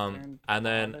 And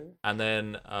then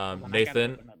Nathan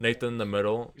in the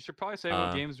middle. We should probably say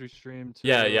what games we stream. Too,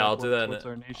 Yeah, like I'll do that. what's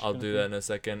our niche I'll kinda do thing. that in a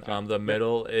second. Okay. The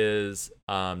middle is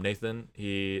Nathan.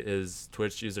 His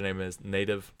Twitch username is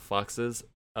Native Foxes.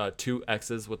 2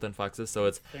 X's within Foxes, so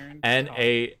it's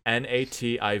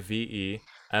NATIVE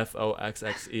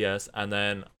FOXXES, and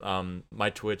then my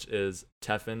Twitch is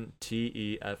Teffen,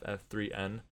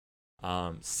 TEFF3N.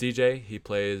 CJ, he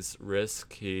plays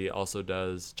Risk. He also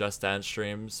does Just Dance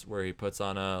streams where he puts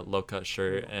on a low cut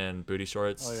shirt and booty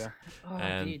shorts. Oh yeah. Oh,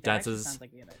 And dude, that actually dances. sounds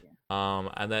like a good idea.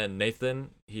 And then Nathan,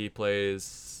 he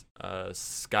plays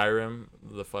Skyrim,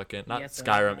 the fucking not ESO.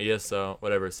 Skyrim, ESO,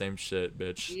 whatever, same shit,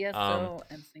 bitch. ESO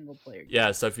and single player.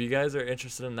 Yeah, so if you guys are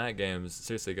interested in that games,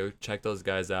 seriously, go check those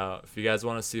guys out. If you guys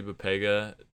want to see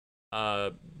Bapega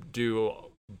do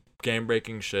game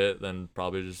breaking shit, then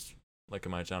probably just look at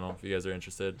my channel if you guys are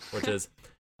interested, which is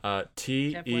Jeff, when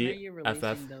are you TEFF.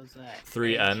 releasing those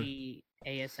 3N. AG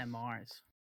ASMRs?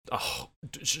 Oh,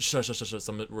 shut.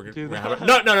 We're Dude, gonna have it.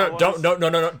 No,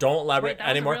 that don't elaborate Wait, that was a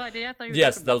anymore. real idea? I thought you were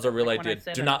Yes, talking that was a about real like when I idea.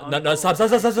 said Do an not, no, uncle stop.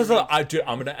 or Dude,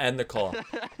 I'm gonna end the call.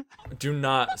 Do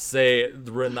not say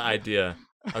ruin the idea.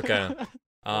 Okay.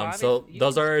 Well, So obviously, you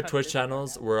those can are just our cut Twitch this part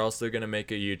channels. out. We're also gonna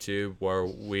make a YouTube where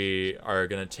we are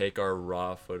gonna take our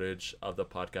raw footage of the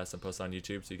podcast and post on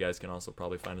YouTube, so you guys can also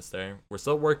probably find us there. We're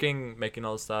still working, making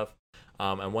all this stuff.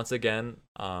 And once again,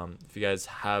 if you guys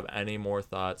have any more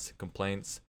thoughts,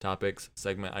 complaints, topics,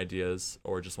 segment ideas,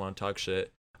 or just want to talk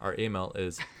shit, our email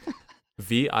is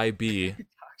VIBINOUT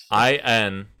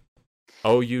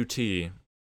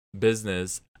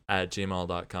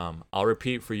business@gmail.com. I'll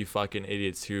repeat for you fucking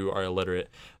idiots who are illiterate.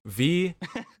 VIBINOUT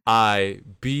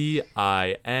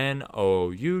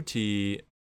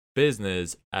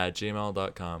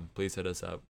business@gmail.com. Please hit us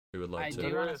up. We would love I to. do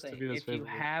It want to is say, to be his if you favorite.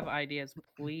 have ideas,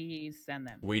 please send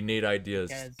them. We need ideas.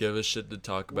 Because Give us shit to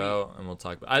talk we- about, and we'll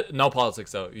talk about. No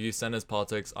politics though. You send us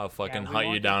politics, I'll Yeah, fucking we hunt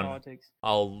won't you do down. politics.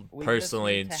 I'll We just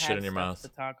personally need to shit have in your stuff mouth. to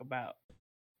talk about.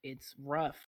 It's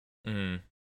rough. Mm.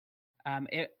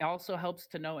 It also helps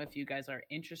to know if you guys are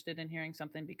interested in hearing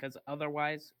something, because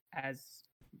otherwise, as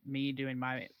me doing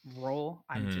my role,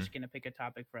 I'm Mhm. just gonna pick a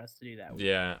topic for us to do that. with.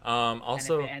 Yeah. And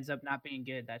Also, if it ends up not being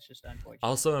good, that's just unfortunate.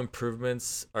 also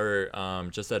improvements or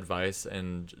just advice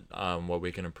and what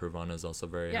we can improve on is also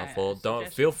very Yeah, helpful. Don't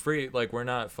feel suggestions. free. Like, we're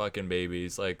not fucking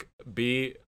babies. Like,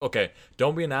 be okay.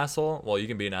 Don't be an asshole. Well, you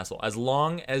can be an asshole as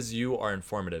long as you are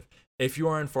informative. If you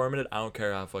are informative, I don't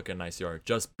care how fucking nice you are.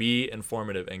 Just be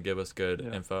informative and give us good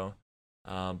Yeah. info.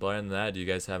 But other than that, do you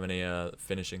guys have any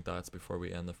finishing thoughts before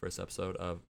we end the first episode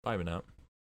of Vibing Out?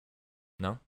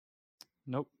 No?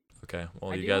 Nope. Okay. Well,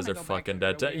 I you do guys wanna are go back fucking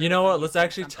to dead. earlier You know when what? you Let's said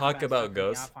actually something talk about sucking me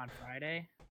ghosts. off on Friday.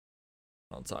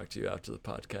 I'll talk to you after the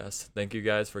podcast. Thank you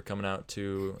guys for coming out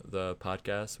to the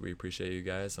podcast. We appreciate you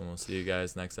guys, and we'll see you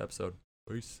guys next episode.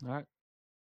 Peace. All right.